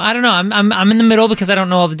scene. So I don't know. I'm in the middle because I don't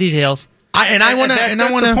know all the details. That's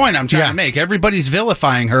the point I'm trying to make. Everybody's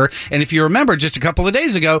vilifying her, and if you remember, just a couple of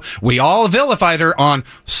days ago, we all vilified her on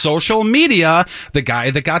social media. The guy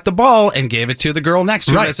that got the ball and gave it to the girl next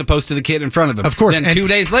to him, as opposed to the kid in front of him. Of course. Then 2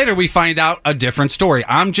 days later, we find out a different story.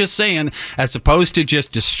 I'm just saying, as opposed to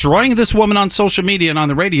just destroying this woman on social media and on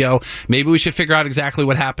the radio, maybe we should figure out exactly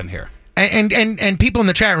what happened here. And people in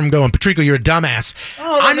the chat room going, Patrico, you're a dumbass.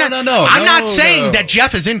 Oh, I'm not saying that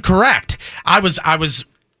Jeff is incorrect. I was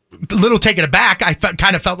a little taken aback. I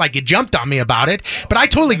kind of felt like you jumped on me about it, but I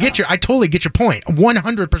totally get your point,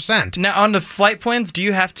 100%. Now, on the flight plans, do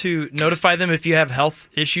you have to notify them if you have health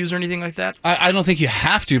issues or anything like that? I don't think you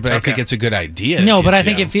have to, but I think it's a good idea. No, but I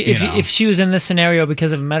think if she was in this scenario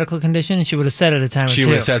because of a medical condition, she would have said it at a time or two. She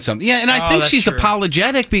would have said something. Yeah, and I think she's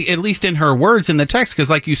apologetic, at least in her words in the text, because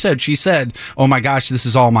like you said, she said, oh my gosh, this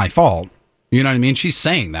is all my fault. You know what I mean? She's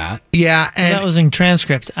saying that. Yeah, and that was in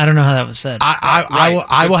transcript. I don't know how that was said.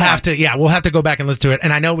 I will have to. Yeah, we'll have to go back and listen to it.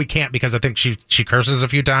 And I know we can't because I think she curses a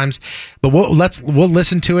few times. But we'll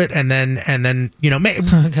listen to it and then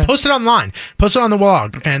post it online, post it on the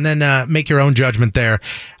blog, and then make your own judgment there.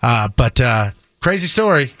 But crazy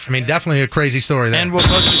story. I mean, definitely a crazy story there. And we'll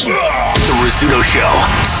post it. The Rizzuto Show.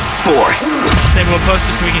 Sports. Say we'll post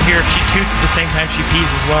it so we can hear if she toots at the same time she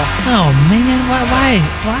pees as well. Oh man, why?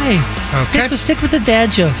 Okay. Stick with the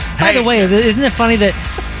dad jokes. By the way, isn't it funny that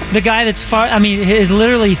the guy that's is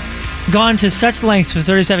literally gone to such lengths for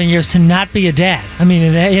 37 years to not be a dad. I mean,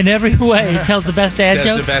 in every way, he tells the best dad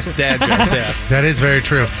jokes. That's the best dad jokes, yeah. That is very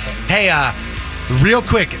true. Hey, real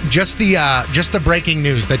quick, just the breaking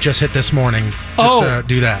news that just hit this morning.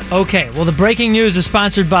 Do that. Okay. Well, the breaking news is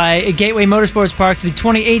sponsored by Gateway Motorsports Park. The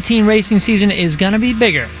 2018 racing season is going to be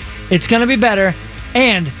bigger. It's going to be better,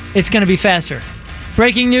 and it's going to be faster.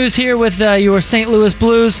 Breaking news here with your St. Louis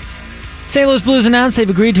Blues. St. Louis Blues announced they've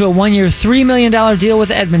agreed to a 1-year, $3 million deal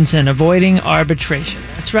with Edmondson, avoiding arbitration.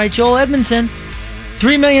 That's right, Joel Edmondson.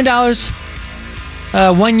 $3 million.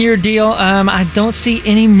 1-year deal. I don't see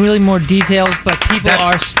any really more details, but people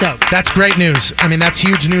are stoked. That's great news. I mean, that's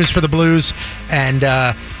huge news for the Blues. And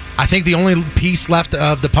I think the only piece left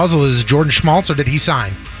of the puzzle is Jordan Schmaltz, or did he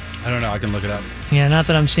sign? I don't know. I can look it up. Yeah, not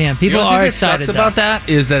that I'm seeing. People are excited. Sucks about that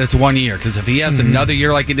is that it's 1 year, because if he has another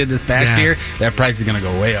year like he did this past year, that price is going to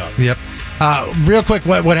go way up. Yep. Real quick,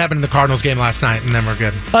 what happened in the Cardinals game last night, and then we're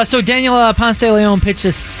good. So Daniel Ponce de Leon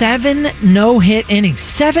pitched 7 no-hit innings.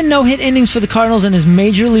 7 no-hit innings for the Cardinals in his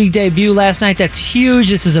major league debut last night. That's huge.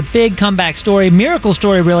 This is a big comeback story, miracle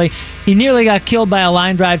story, really. He nearly got killed by a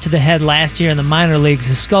line drive to the head last year in the minor leagues.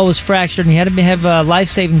 His skull was fractured, and he had to have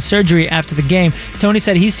life-saving surgery after the game. Tony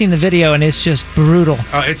said he's seen the video, and it's just brutal.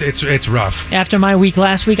 Oh, it's rough. After my week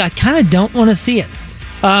last week, I kind of don't want to see it.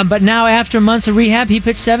 But now, after months of rehab, he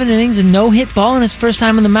pitched 7 innings and no-hit ball in his first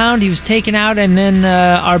time on the mound. He was taken out, and then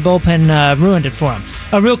our bullpen ruined it for him.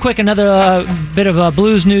 Real quick, another bit of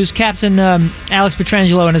Blues news. Captain Alex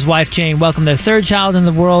Pietrangelo and his wife Jane welcomed their 3rd child in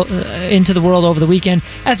the world into the world over the weekend,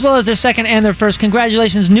 as well as their 2nd and their 1st.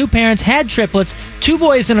 Congratulations, new parents had triplets, 2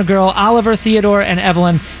 boys and a girl, Oliver, Theodore, and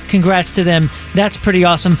Evelyn. Congrats to them. That's pretty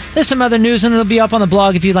awesome. There's some other news, and it'll be up on the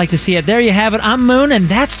blog if you'd like to see it. There you have it. I'm Moon, and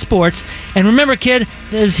that's sports. And remember, kid,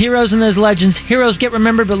 there's heroes and there's legends. Heroes get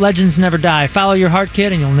remembered, but legends never die. Follow your heart,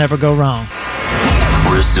 kid, and you'll never go wrong.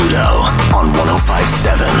 Rizzuto on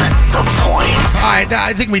 105.7 The Point. All right,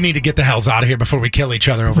 I think we need to get the hells out of here before we kill each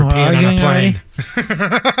other over peeing on a plane.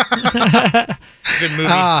 Good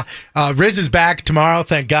movie. Riz is back tomorrow,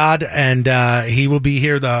 thank God, and he will be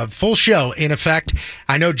here the full show in effect.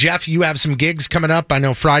 I know, Jeff, you have some gigs coming up. I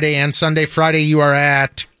know Friday and Sunday. Friday you are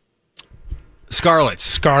at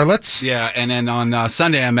Scarlett's. Yeah, and then on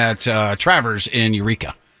Sunday I'm at Travers in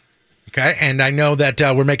Eureka. Okay, and I know that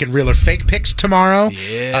we're making real or fake picks tomorrow.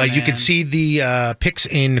 Yeah, you can see the picks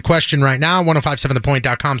in question right now,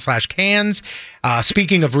 1057thepoint.com/cans.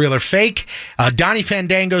 Speaking of real or fake, Donnie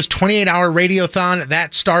Fandango's 28-hour radiothon,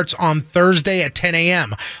 that starts on Thursday at 10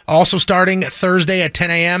 a.m. Also starting Thursday at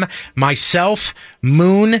 10 a.m., myself,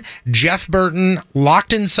 Moon, Jeff Burton,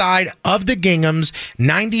 locked inside of the Ginghams,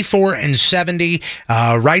 94 and 70.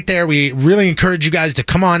 Right there, we really encourage you guys to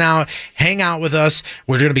come on out, hang out with us.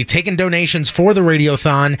 We're going to be taking donations for the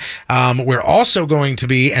radiothon. We're also going to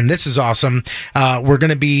be, and this is awesome, we're going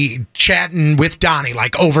to be chatting with Donnie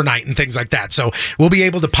like overnight and things like that. So we'll be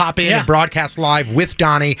able to pop in and broadcast live with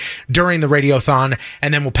Donnie during the radiothon,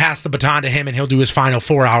 and then we'll pass the baton to him, and he'll do his final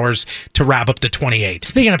 4 hours to wrap up the 28.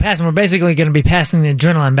 Speaking of passing, we're basically going to be passing the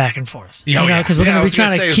adrenaline back and forth. Because we're going to be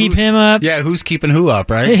trying to keep him up. Yeah, who's keeping who up,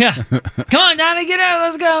 right? Yeah. Come on, Donnie, get out.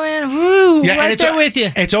 Let's go, man. Woo, right there with you.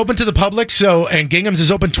 It's open to the public, and Gingham's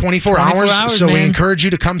is open 24 hours, so man. We encourage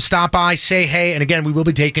you to come stop by, say hey, and again, we will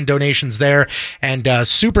be taking donations there, and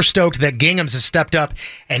super stoked that Gingham's has stepped up,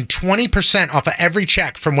 and 20% off of every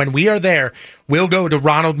check from when we are there will go to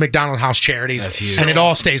Ronald McDonald House Charities. That's huge. And it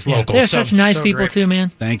all stays local. They're such nice people too, man.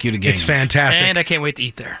 Thank you to Gingham's. It's fantastic. And I can't wait to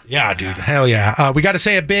eat there. Yeah, dude. Hell yeah. We got to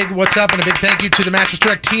say a big what's up and a big thank you to the Mattress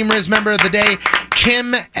Direct Team Riz member of the day,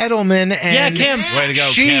 Kim Edelman. And Kim. Way to go,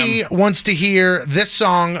 she Kim. wants to hear this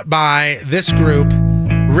song by this group.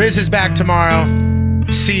 Riz is back tomorrow.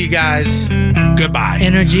 See you guys. Goodbye.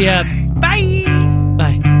 Energy up. Bye.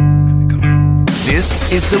 Bye. This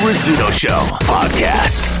is the Rizzuto Show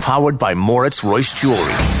podcast, powered by Moritz Royce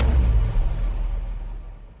Jewelry.